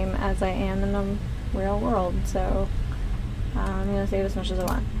in-game as I am in the real world, so I'm gonna save as much as I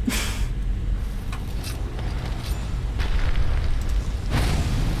want.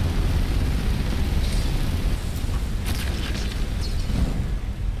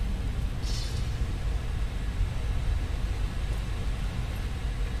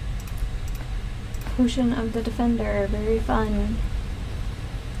 Potion of the Defender, very fun.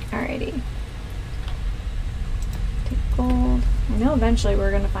 Alrighty. Take gold. I know eventually we're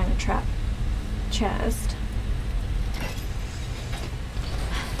gonna find a trap chest.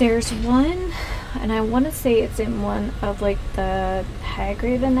 There's one, and I want to say it's in one of like the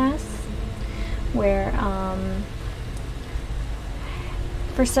Hagraven nests, where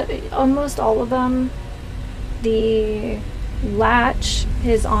for almost all of them, the latch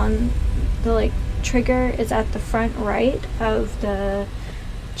is on the like trigger is at the front right of the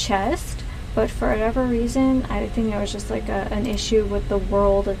chest, but for whatever reason, I think there was just like an issue with the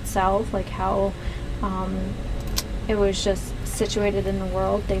world itself, like how it was just situated in the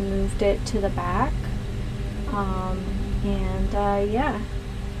world. They moved it to the back, yeah,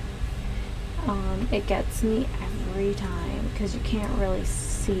 it gets me every time because you can't really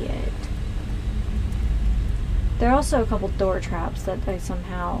see it. There are also a couple door traps that I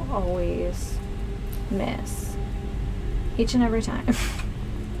somehow always miss each and every time.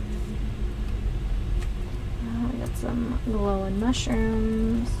 I got some glowing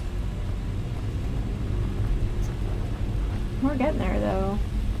mushrooms. We're getting there though.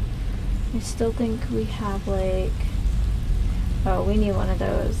 I still think we have like, oh, we need one of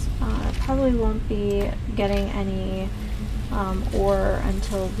those. Probably won't be getting any ore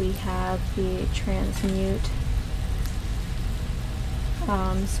until we have the transmute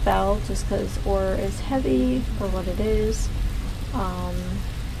spell, just because ore is heavy for what it is.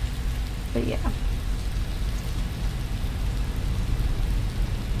 But yeah.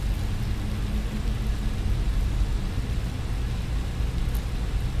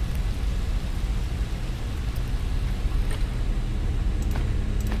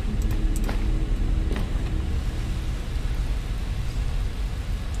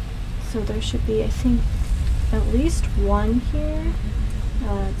 So there should be, I think, at least one here.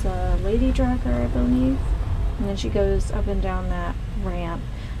 It's a lady dragger, I believe. And then she goes up and down that ramp.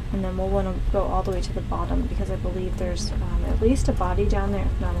 And then we'll want to go all the way to the bottom because I believe there's at least a body down there,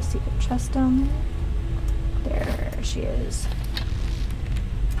 if not a secret chest down there. There she is.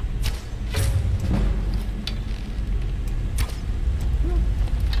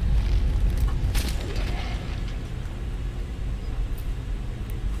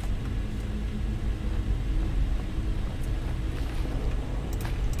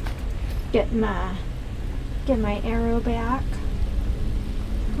 Get my arrow back.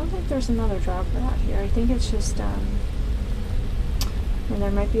 I don't think there's another dropper out here. I think it's just and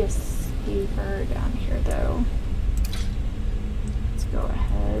there might be a skeever down here though. Let's go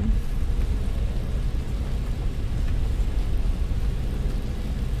ahead.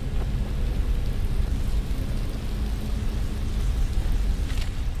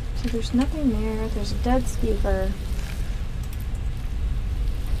 So there's nothing there. There's a dead skeever.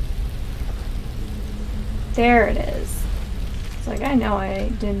 There it is. It's like, I know I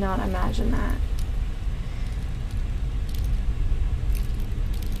did not imagine that.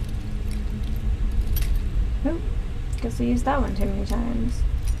 Oh, guess I used that one too many times.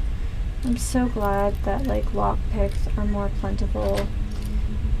 I'm so glad that like lockpicks are more plentiful.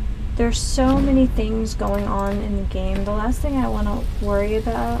 There's so many things going on in the game. The last thing I want to worry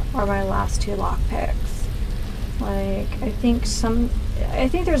about are my last two lockpicks. Like, I think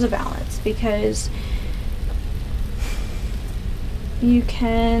there's a balance because you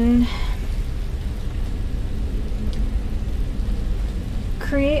can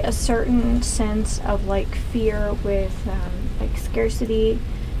create a certain sense of like fear with like scarcity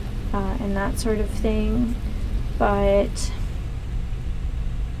and that sort of thing, but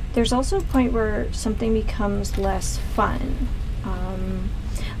there's also a point where something becomes less fun.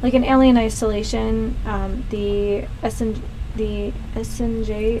 Like in Alien Isolation, the SNJ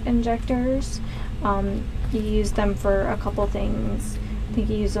injectors, you use them for a couple things. I think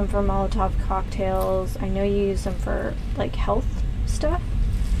you use them for Molotov cocktails. I know you use them for like health stuff.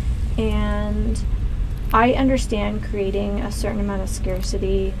 And I understand creating a certain amount of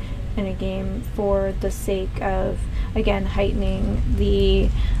scarcity in a game for the sake of, again, heightening the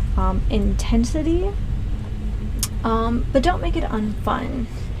intensity but don't make it unfun.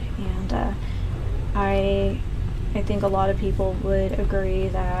 And I think a lot of people would agree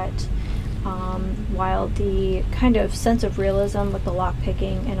that while the kind of sense of realism with the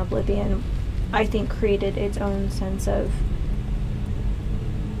lockpicking in Oblivion, I think, created its own sense of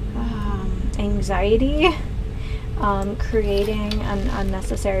anxiety, creating an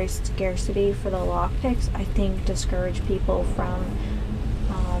unnecessary scarcity for the lockpicks, I think discouraged people from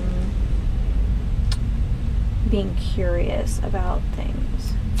being curious about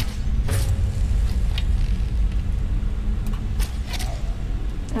things.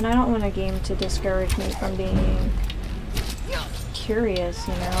 And I don't want a game to discourage me from being curious,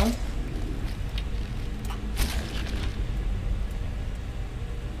 you know?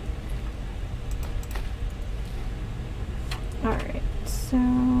 Alright, so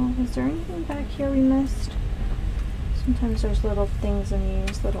is there anything back here we missed? Sometimes there's little things in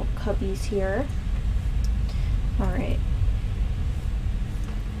these little cubbies here. Alright.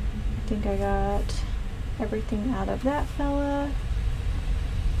 I think I got everything out of that fella.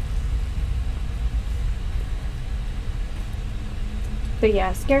 But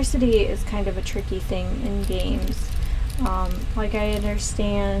yeah, scarcity is kind of a tricky thing in games. Like I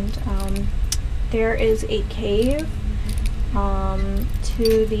understand, there is a cave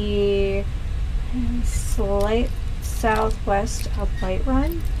to the slight southwest of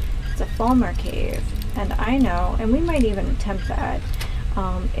Whiterun. It's a Falmer cave, and I know, and we might even attempt that.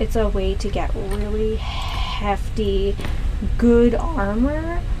 It's a way to get really hefty, good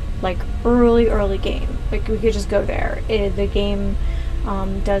armor, like early game. Like we could just go there. The game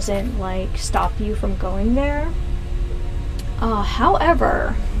doesn't like stop you from going there.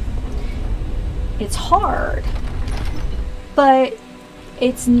 However, it's hard, but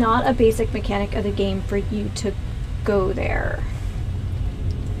it's not a basic mechanic of the game for you to go there.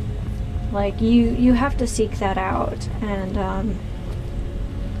 Like you have to seek that out, and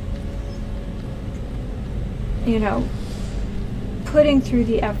you know, putting through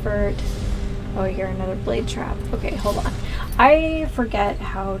the effort. Oh, I hear another blade trap. Okay, hold on. I forget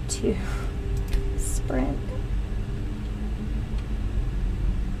how to sprint.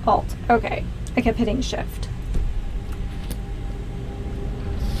 Alt. Okay. I kept hitting shift.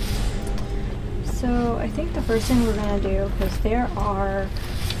 So I think the first thing we're gonna do, because there are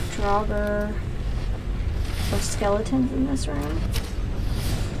Draugr or skeletons in this room.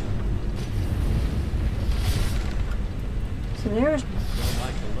 So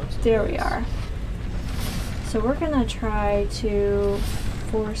there we are. So we're gonna try to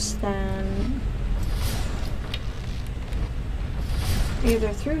force them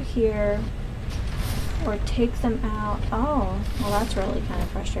either through here or take them out. Oh, well that's really kind of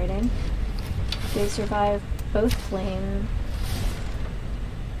frustrating. They survive both flame,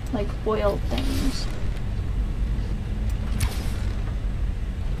 like oil things.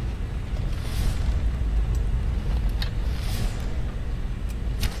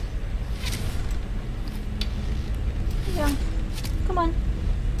 Yeah, come on.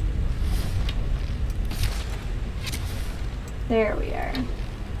 There we are.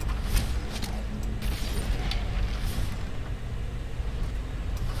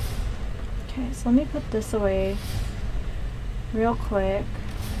 Okay, so let me put this away real quick.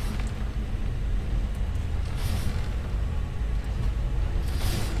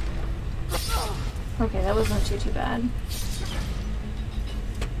 Okay, that wasn't too bad.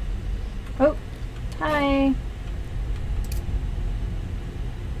 Oh, hi.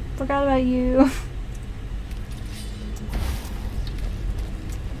 Forgot about you.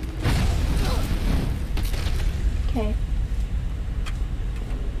 Okay.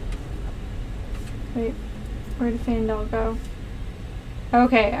 Wait, where did Fandal go?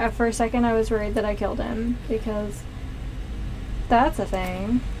 Okay, for a second I was worried that I killed him, because that's a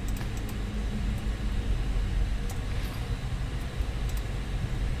thing.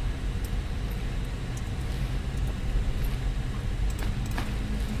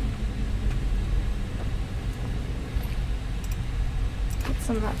 Get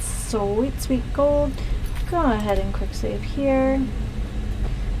some of that sweet gold. Go ahead and quick save here.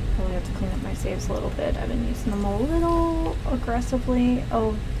 Probably have to clean up my saves a little bit. I've been using them a little aggressively.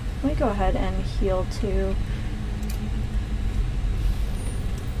 Oh, let me go ahead and heal too.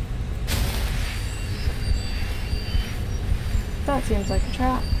 That seems like a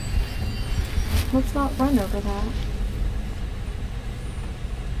trap. Let's not run over that.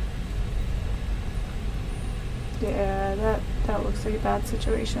 Yeah, that looks like a bad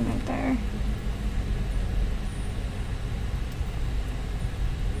situation right there.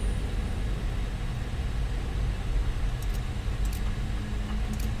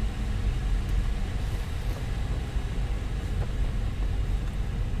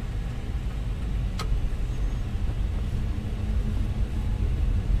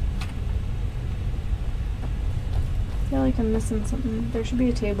 like I'm missing something. There should be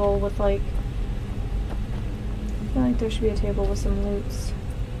a table with like... I feel like there should be a table with some loots.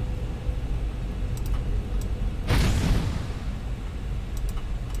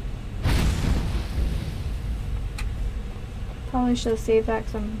 Probably should have saved that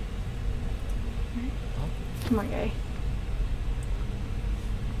because I'm... Come on, guy.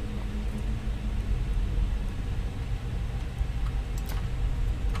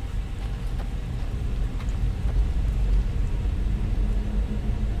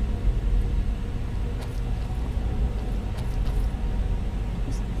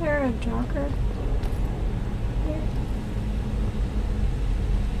 Isn't there a jogger here?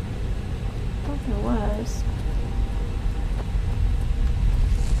 I thought there was.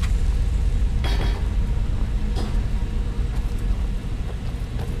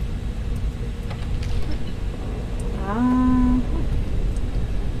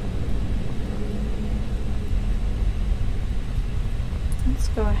 Let's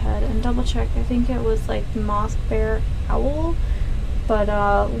go ahead and double check. I think it was like moss bear owl, but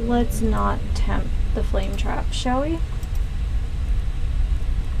let's not tempt the flame trap, shall we?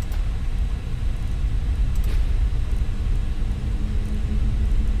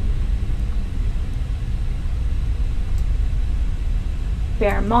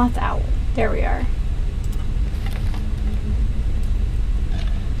 Bear moth owl. There we are.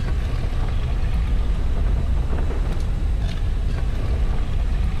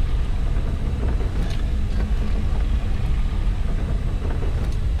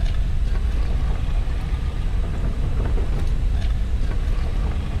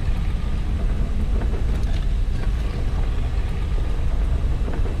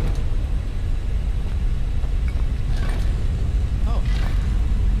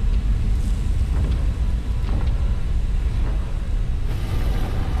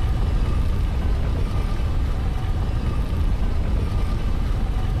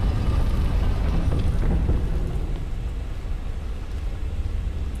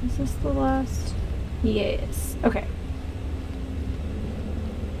 Is this the last? Yes. Okay.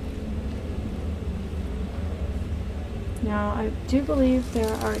 Now, I do believe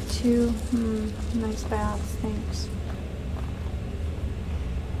there are two nice baths, thanks.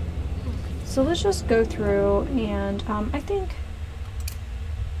 So let's just go through and I think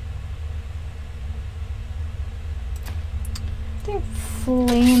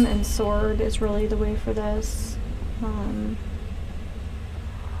flame and sword is really the way for this.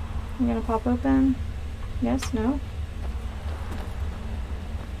 I'm gonna pop open. Yes, no?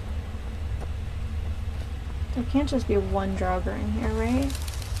 There can't just be one jogger in here, right?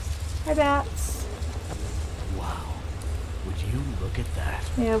 Hi, bats. Wow. Would you look at that?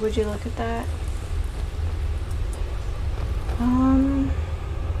 Yeah, would you look at that?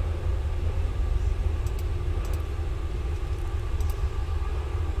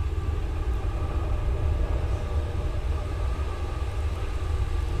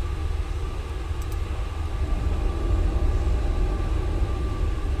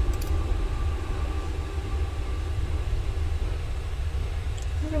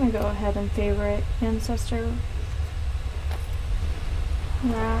 I'm gonna go ahead and favorite Ancestor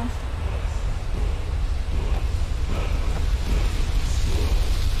Wrath.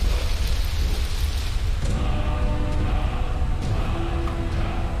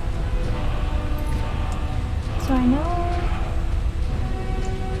 So I know...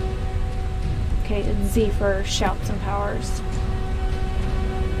 Okay, it's Z for shouts and powers.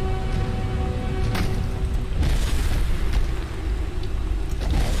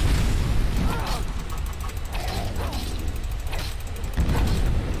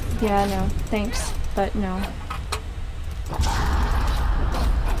 Yeah, no, thanks, but no.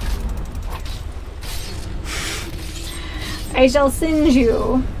 I shall send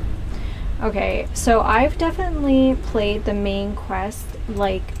you. Okay, so I've definitely played the main quest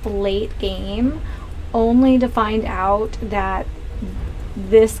like late game, only to find out that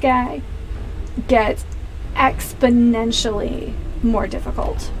this guy gets exponentially more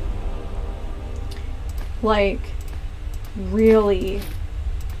difficult. Like, really.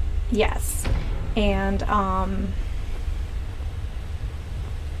 Yes, and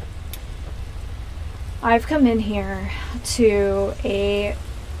I've come in here to a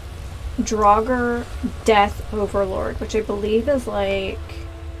Draugr Death Overlord, which I believe is like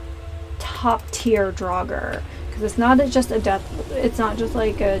top tier Draugr, because it's not just a death. It's not just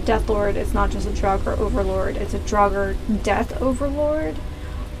like a Death Lord. It's not just a Draugr Overlord. It's a Draugr Death Overlord.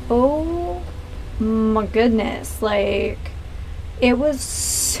 Oh my goodness! Like, it was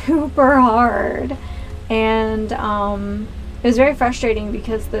super hard, and it was very frustrating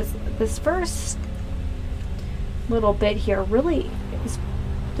because this first little bit here really is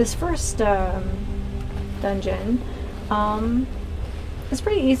this first dungeon. It's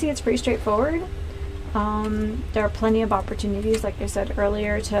pretty easy, it's pretty straightforward. There are plenty of opportunities, like I said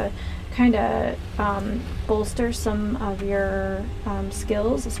earlier, to kind of bolster some of your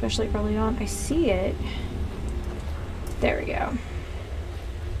skills, especially early on. I see it. There we go.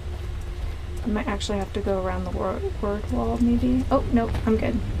 I might actually have to go around the word wall, maybe. Oh, no, I'm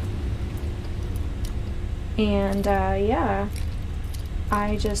good. And, yeah.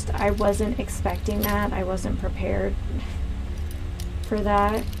 I wasn't expecting that. I wasn't prepared for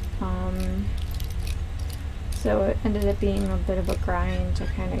that. So it ended up being a bit of a grind to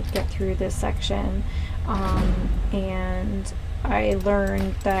kind of get through this section. And I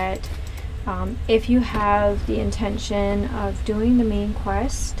learned that if you have the intention of doing the main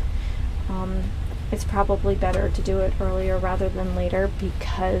quest, it's probably better to do it earlier rather than later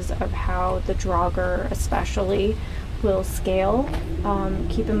because of how the Draugr especially will scale.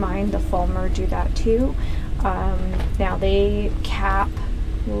 Keep in mind the Fulmer do that too. Now they cap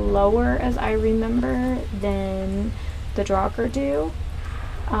lower, as I remember, than the Draugr do.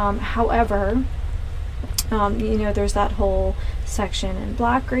 However, you know, there's that whole section in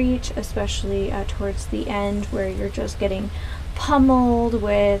Blackreach, especially towards the end, where you're just getting pummeled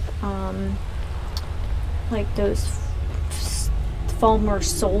with like those Fulmer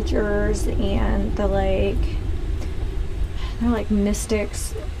soldiers, and they're like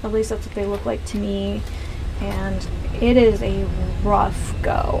mystics, at least that's what they look like to me, and it is a rough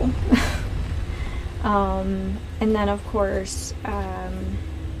go. And then of course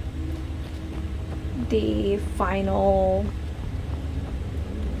the final,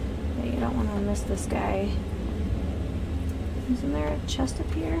 you don't want to miss this guy. Isn't there a chest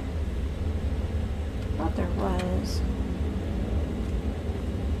up here? I thought there was.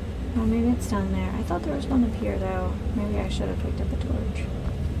 Oh, maybe it's down there. I thought there was one up here, though. Maybe I should have picked up a torch.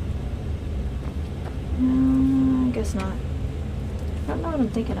 No, I guess not. I don't know what I'm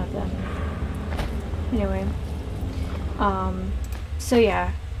thinking of then. Anyway. So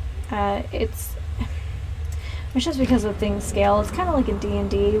yeah. It's just because of things scale. It's kind of like a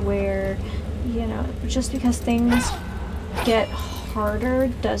D&D where, you know, just because things get harder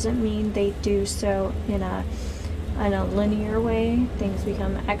doesn't mean they do so in a linear way. Things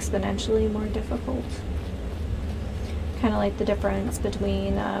become exponentially more difficult. Kind of like the difference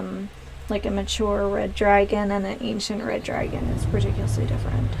between like a mature red dragon and an ancient red dragon is ridiculously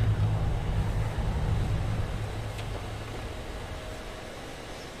different.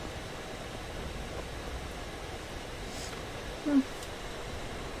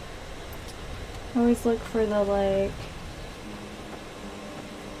 Always look for the like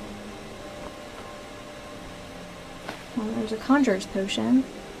there's a conjurer's potion.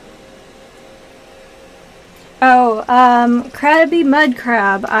 Oh, Krabby Mud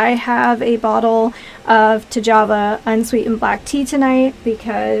Crab. I have a bottle of Tejava unsweetened black tea tonight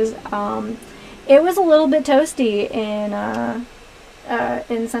because it was a little bit toasty in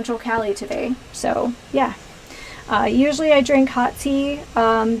Central Cali today. So yeah. Usually I drink hot tea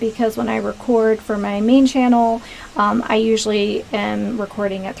because when I record for my main channel, I usually am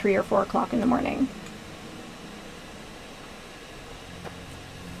recording at 3 or 4 o'clock in the morning.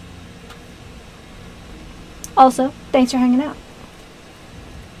 Also, thanks for hanging out.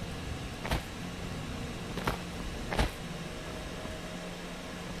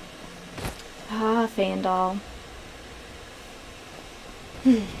 Ah, Fandal.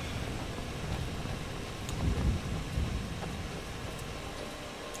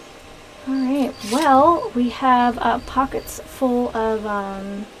 Alright, well, we have pockets full of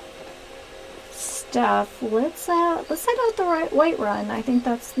stuff. Let's head out the White Run. I think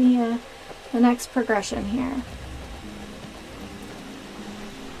that's the next progression here.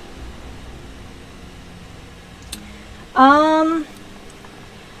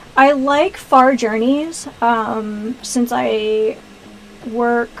 I like far journeys. Since I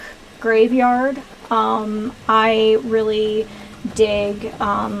work graveyard, I really dig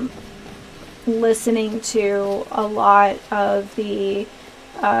listening to a lot of the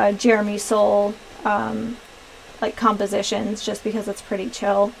Jeremy Soule like compositions, just because it's pretty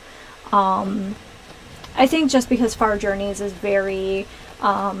chill. I think just because Far Journeys is very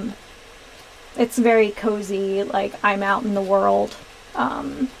it's very cozy, like I'm out in the world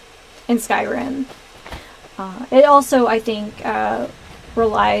in Skyrim. It also, I think,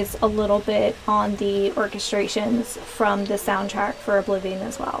 relies a little bit on the orchestrations from the soundtrack for Oblivion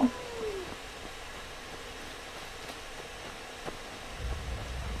as well.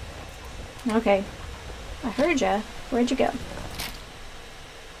 Okay, I heard ya. Where'd you go?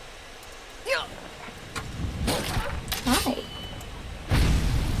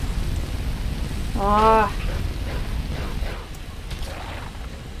 Ah.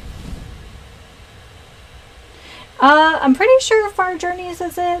 I'm pretty sure Far Journeys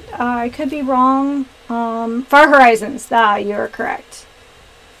is it. I could be wrong. Far Horizons. You're correct.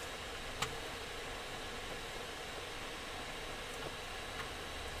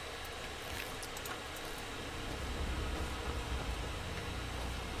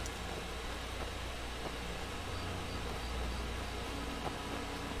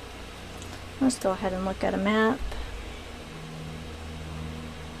 Let's go ahead and look at a map.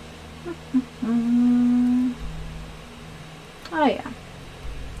 Oh yeah.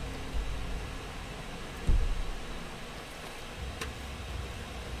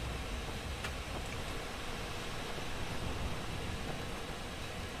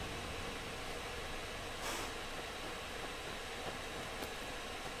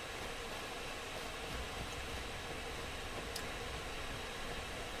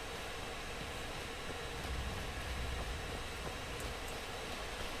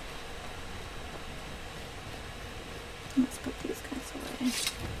 Let's put these guys away.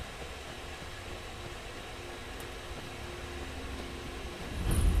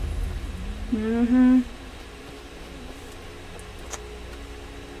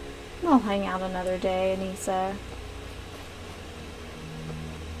 We'll hang out another day, Anissa.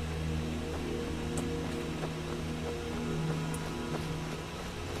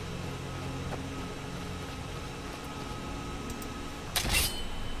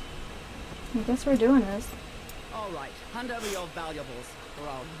 I guess we're doing this. All right, hand over your valuables, or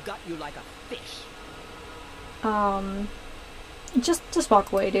I'll gut you like a fish. Just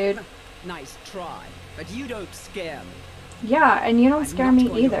walk away, dude. Nice try, but you don't scare me. Yeah, and you don't scare me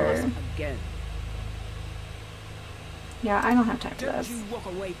either. Again. Yeah, I don't have time for Don't this. you walk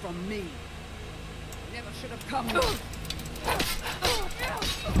away from me. Never should have come.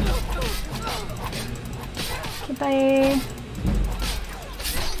 Goodbye.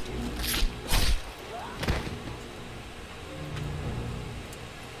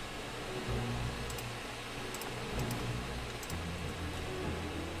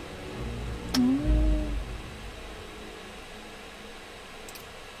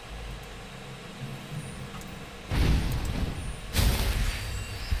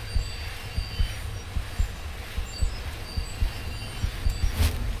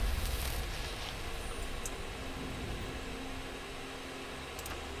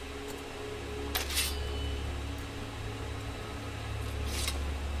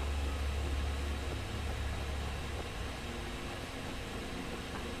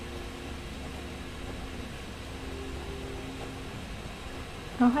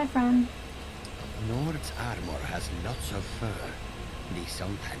 Oh, hi, friend. Nord's armor has lots of fur. This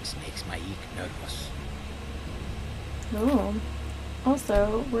sometimes makes my eek nervous. Oh.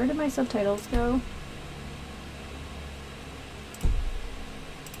 Also, where did my subtitles go?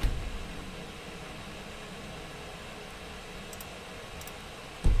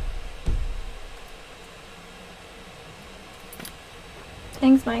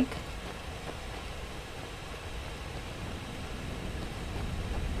 Thanks, Mike.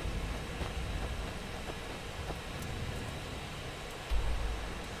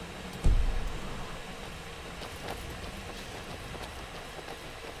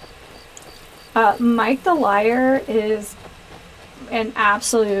 Mike the Liar is an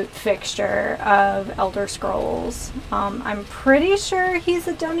absolute fixture of Elder Scrolls. I'm pretty sure he's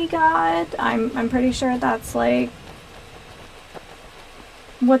a demigod. I'm pretty sure that's like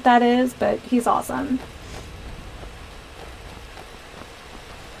what that is, but he's awesome.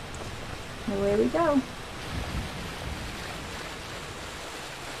 Away we go.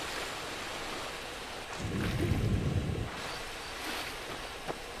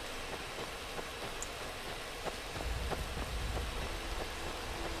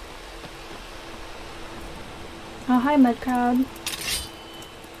 Oh, hi, Mud Crowd.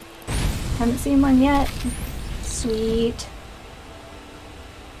 Haven't seen one yet. Sweet.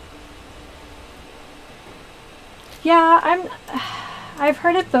 Yeah, I've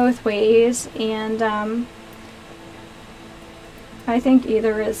heard it both ways, and I think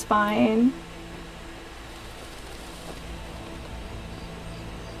either is fine.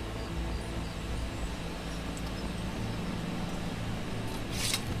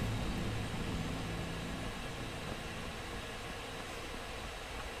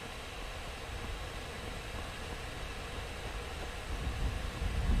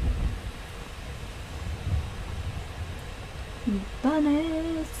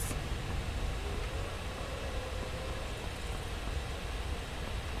 Bunnies.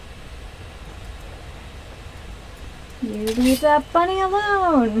 You leave that bunny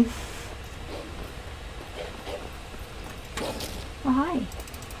alone. Oh, hi.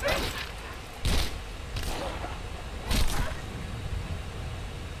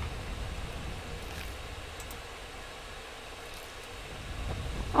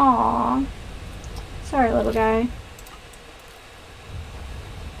 Aww. Sorry, little guy.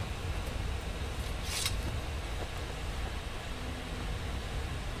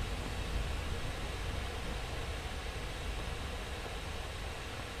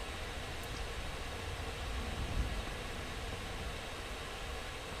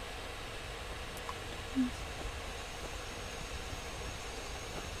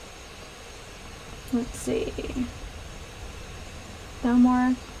 Let's see.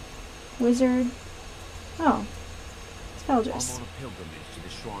 Belmore, Wizard. Oh, Spelldress. I'm on a pilgrimage to the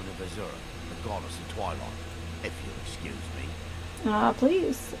Shrine of Azure, the goddess of twilight, if you'll excuse me.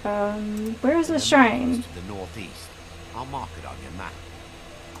 Please. Where is the shrine? To the northeast. I'll mark it on your map.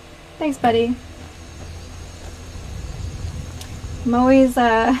 Thanks, buddy. I'm always,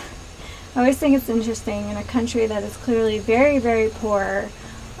 I always think it's interesting in a country that is clearly very, very poor,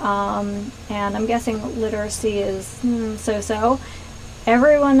 and I'm guessing literacy is so-so.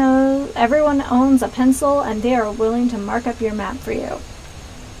 Everyone owns a pencil, and they are willing to mark up your map for you.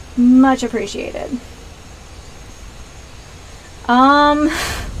 Much appreciated.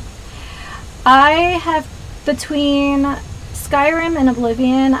 I have, between Skyrim and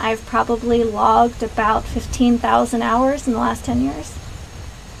Oblivion, I've probably logged about 15,000 hours in the last 10 years.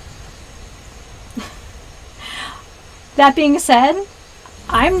 That being said,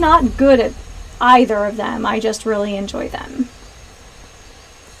 I'm not good at either of them. I just really enjoy them.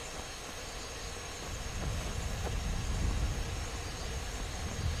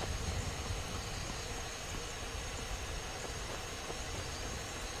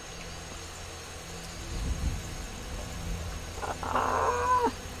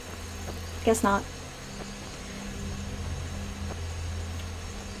 Guess not.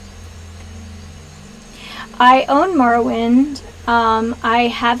 I own Morrowind. I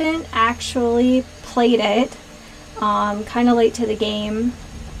haven't actually played it. Kind of late to the game,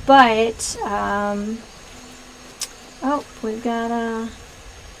 but oh, we've got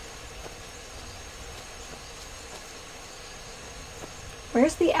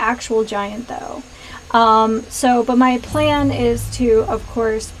where's the actual giant though? But my plan is to, of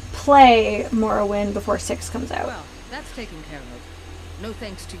course, play Morrowind before 6 comes out. Well, that's taken care of. No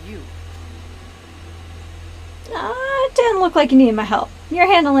thanks to you. It didn't look like you needed my help. You're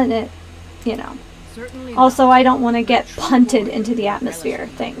handling it, you know. Certainly also, not. I don't want to get punted into the atmosphere.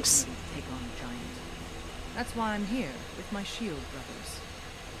 Thanks. Take on a giant. That's why I'm here with my shield brothers.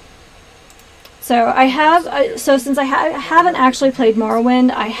 So I have, since I haven't actually played Morrowind,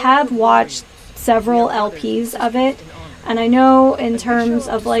 I have watched several LPs of it, and I know in terms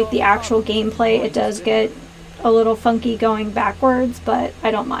of like the actual gameplay, it does get a little funky going backwards, but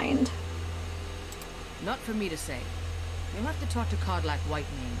I don't mind. Not for me to say. You'll have to talk to Kodlak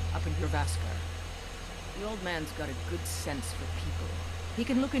Whitemane up in Gravaskar. The old man's got a good sense for people. He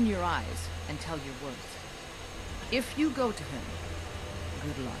can look in your eyes and tell your worth. If you go to him,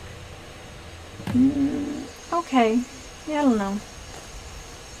 good luck. Okay. Yeah, I don't know.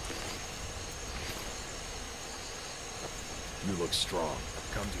 You look strong.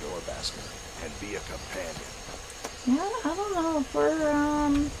 Come to Gravaskar and be a companion. Yeah, I don't know if we're,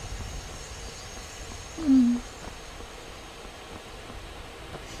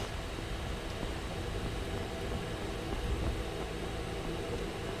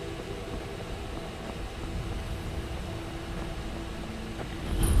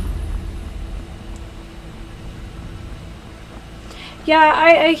 Yeah,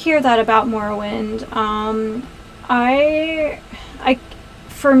 I hear that about Morrowind.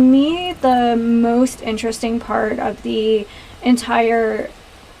 For me, the most interesting part of the entire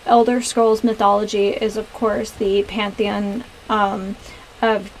Elder Scrolls mythology is, of course, the pantheon of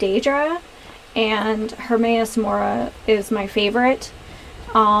Daedra, and Hermaeus Mora is my favorite.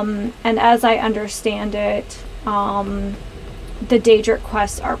 And as I understand it, the Daedric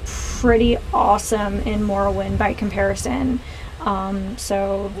quests are pretty awesome in Morrowind by comparison.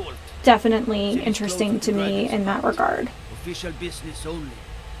 So definitely interesting to me in that regard. Official business only.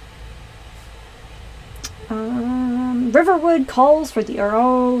 Riverwood calls for the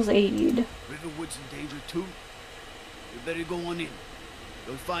Earl's aid. Riverwood's in danger too. You better go on in.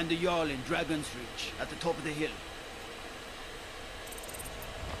 You'll find the Jarl in Dragon's Reach at the top of the hill.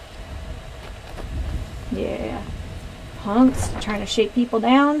 Yeah. Punks trying to shake people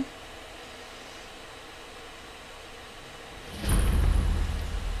down.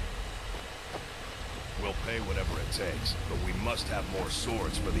 We'll pay whatever it takes, but we must have more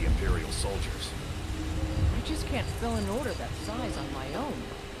swords for the Imperial soldiers. I just can't fill an order that size on my own.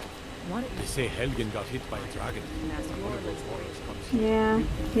 What? They say Helgen got hit by a dragon. One of those warriors comes here.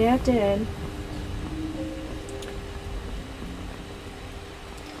 Yeah, it did.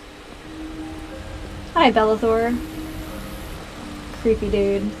 Hi, Bellathor. Creepy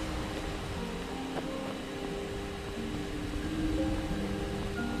dude.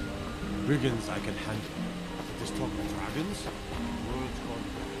 Brigands I can handle. But this talk of dragons? World's gone.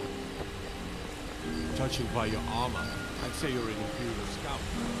 Judging by your armor, I'd say you're an Imperial scout.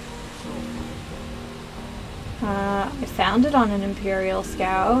 I found it on an Imperial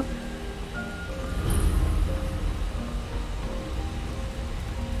scout.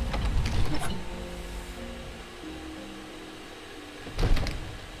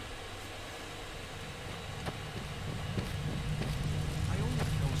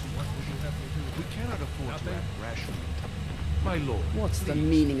 My lord. What's the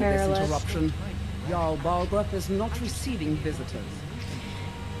meaning of this interruption? Jarl Balgruuf is not receiving visitors.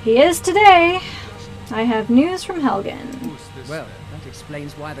 He is today. I have news from Helgen. Well, that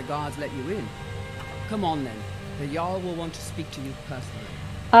explains why the guards let you in. Come on then. The Jarl will want to speak to you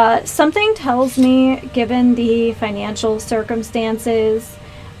personally. Something tells me, given the financial circumstances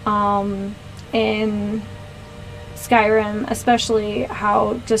in Skyrim, especially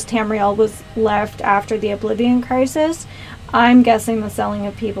how just Tamriel was left after the Oblivion crisis, I'm guessing the selling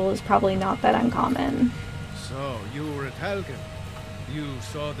of people is probably not that uncommon. So, you were at Helgen. You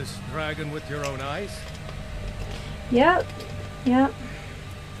saw this dragon with your own eyes? Yep.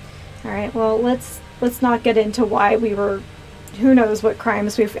 Alright, well, let's not get into why we were... Who knows what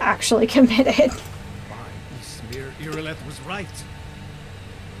crimes we've actually committed. Fine, Smear Irileth was right.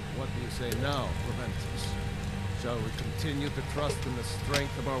 What do you say now, Proventus? Shall we continue to trust in the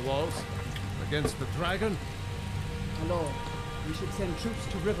strength of our walls against the dragon? My lord, we should send troops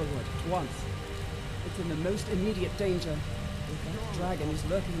to Riverwood at once. It's in the most immediate danger. If that dragon is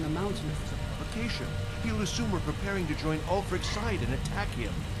lurking in the mountains. Vacation. He'll assume we're preparing to join Ulfric's side and attack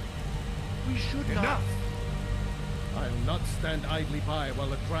him. We should not. Enough! I'll not stand idly by while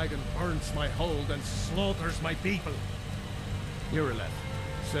the dragon burns my hold and slaughters my people. Irileth,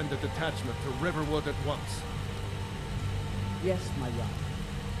 send a detachment to Riverwood at once. Yes, my Jarl.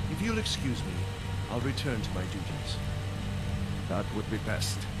 If you'll excuse me, I'll return to my duties. That would be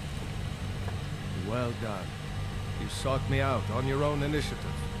best. Well done. You sought me out on your own initiative.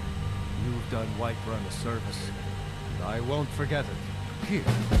 You've done Whiterun a service, and I won't forget it. Here,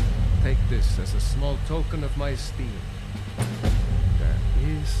 take this as a small token of my esteem. There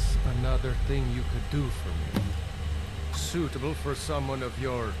is another thing you could do for me. Suitable for someone of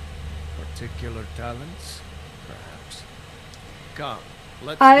your particular talents, perhaps. Come,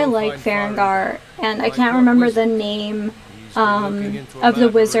 let's I go like find Farengar, and I can't remember the name of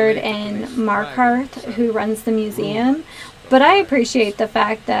the wizard in Markarth who runs the museum, but I appreciate the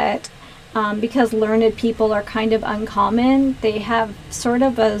fact that because learned people are kind of uncommon, they have sort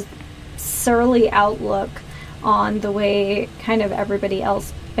of a surly outlook on the way kind of everybody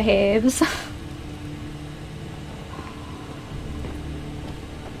else behaves.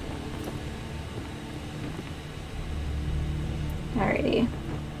 Alrighty.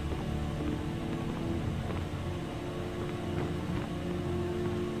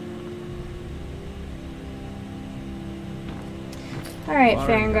 Alright,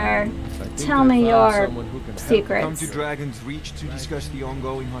 Farengar, tell me your secrets. Come to Dragon's Reach to discuss the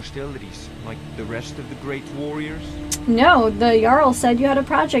ongoing hostilities, like the rest of the great warriors? No, the Jarl said you had a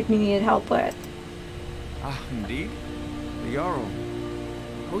project you needed help with. Ah, indeed? The Jarl?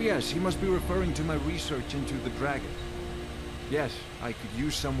 Oh yes, he must be referring to my research into the dragon. Yes, I could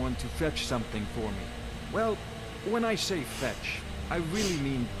use someone to fetch something for me. Well, when I say fetch, I really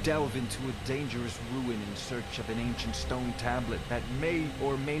mean delve into a dangerous ruin in search of an ancient stone tablet that may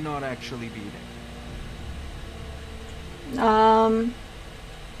or may not actually be there.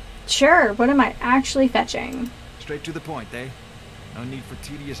 Sure, what am I actually fetching? Straight to the point, eh? No need for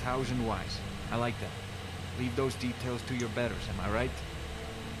tedious hows and whys. I like that. Leave those details to your betters, am I right?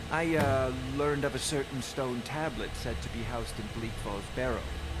 I, learned of a certain stone tablet said to be housed in Bleakfall's Barrow.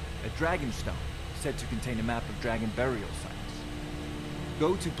 A dragon stone, said to contain a map of dragon burial sites.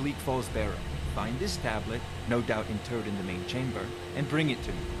 Go to Bleakfall's Barrow, find this tablet, no doubt interred in the main chamber, and bring it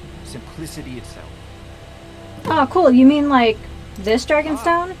to me. Simplicity itself. Oh, cool. You mean like this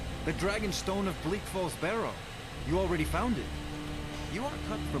Dragonstone? The Dragonstone of Bleakfall's Barrow. You already found it. You are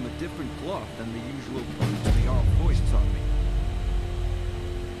cut from a different cloth than the usual brutes the all foists on me.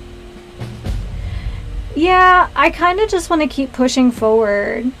 Yeah, I kind of just want to keep pushing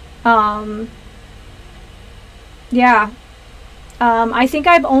forward. Yeah. I think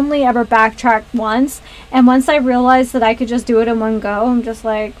I've only ever backtracked once, and once I realized that I could just do it in one go, I'm just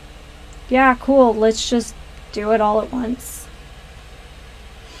like, yeah, cool, let's just do it all at once.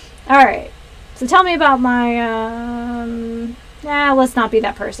 Alright, so tell me about my, let's not be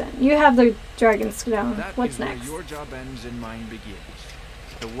that person. You have the Dragon Stone. What's next? Where your job ends and mine begins.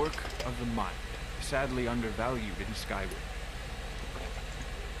 The work of the mind, sadly undervalued in Skyrim.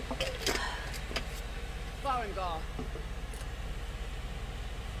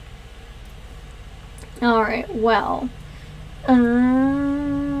 Alright, well,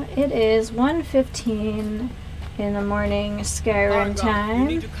 it is 1:15 in the morning Skyrim time. You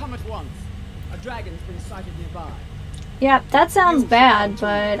need to come at once. A dragon's been sighted nearby. Yeah, that sounds bad,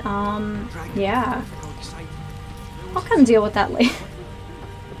 but, yeah. I'll come deal with that later.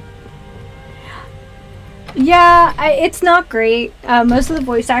 Yeah, it's not great. Most of the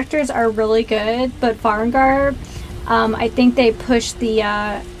voice actors are really good, but Farengar, I think they push the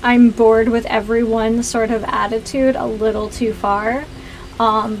I'm bored with everyone sort of attitude a little too far.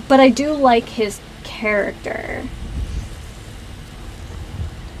 But I do like his character.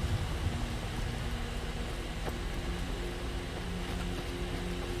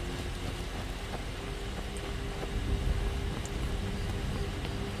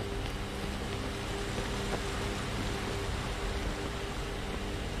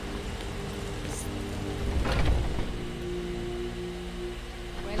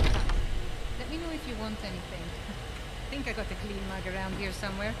 I got a clean mug around here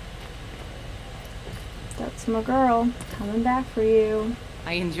somewhere. That's my girl. Coming back for you.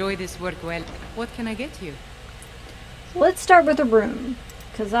 I enjoy this work well. What can I get you? Let's start with a room,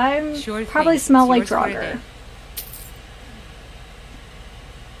 because I'm probably smell like Draugr.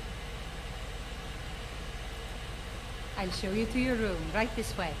 I'll show you to your room, right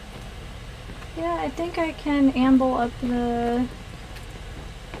this way. Yeah, I think I can amble up the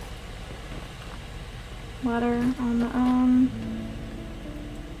ladder on my own.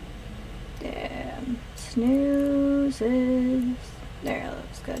 Damn. Snoozes. There, that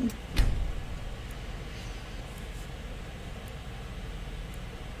looks good.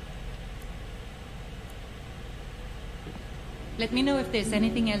 Let me know if there's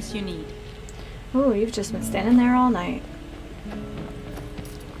anything else you need. Oh, you've just been standing there all night.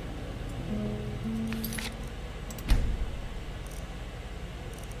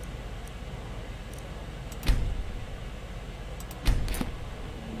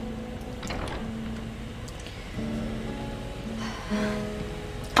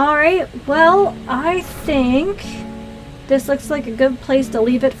 Alright, well, I think this looks like a good place to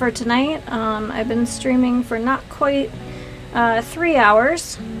leave it for tonight. I've been streaming for not quite 3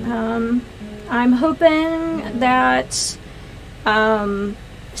 hours. I'm hoping that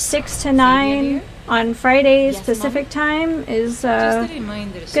 6 to 9 on Fridays Pacific time is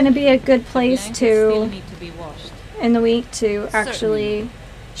going to be a good place to, in the week, to actually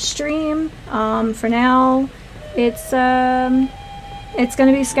stream. For now, it's going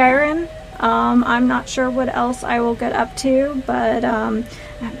to be Skyrim. I'm not sure what else I will get up to, but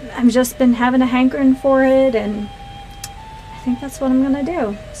I've just been having a hankering for it, and I think that's what I'm gonna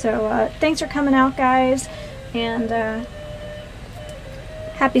do. So thanks for coming out, guys, and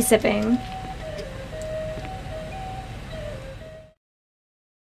happy sipping.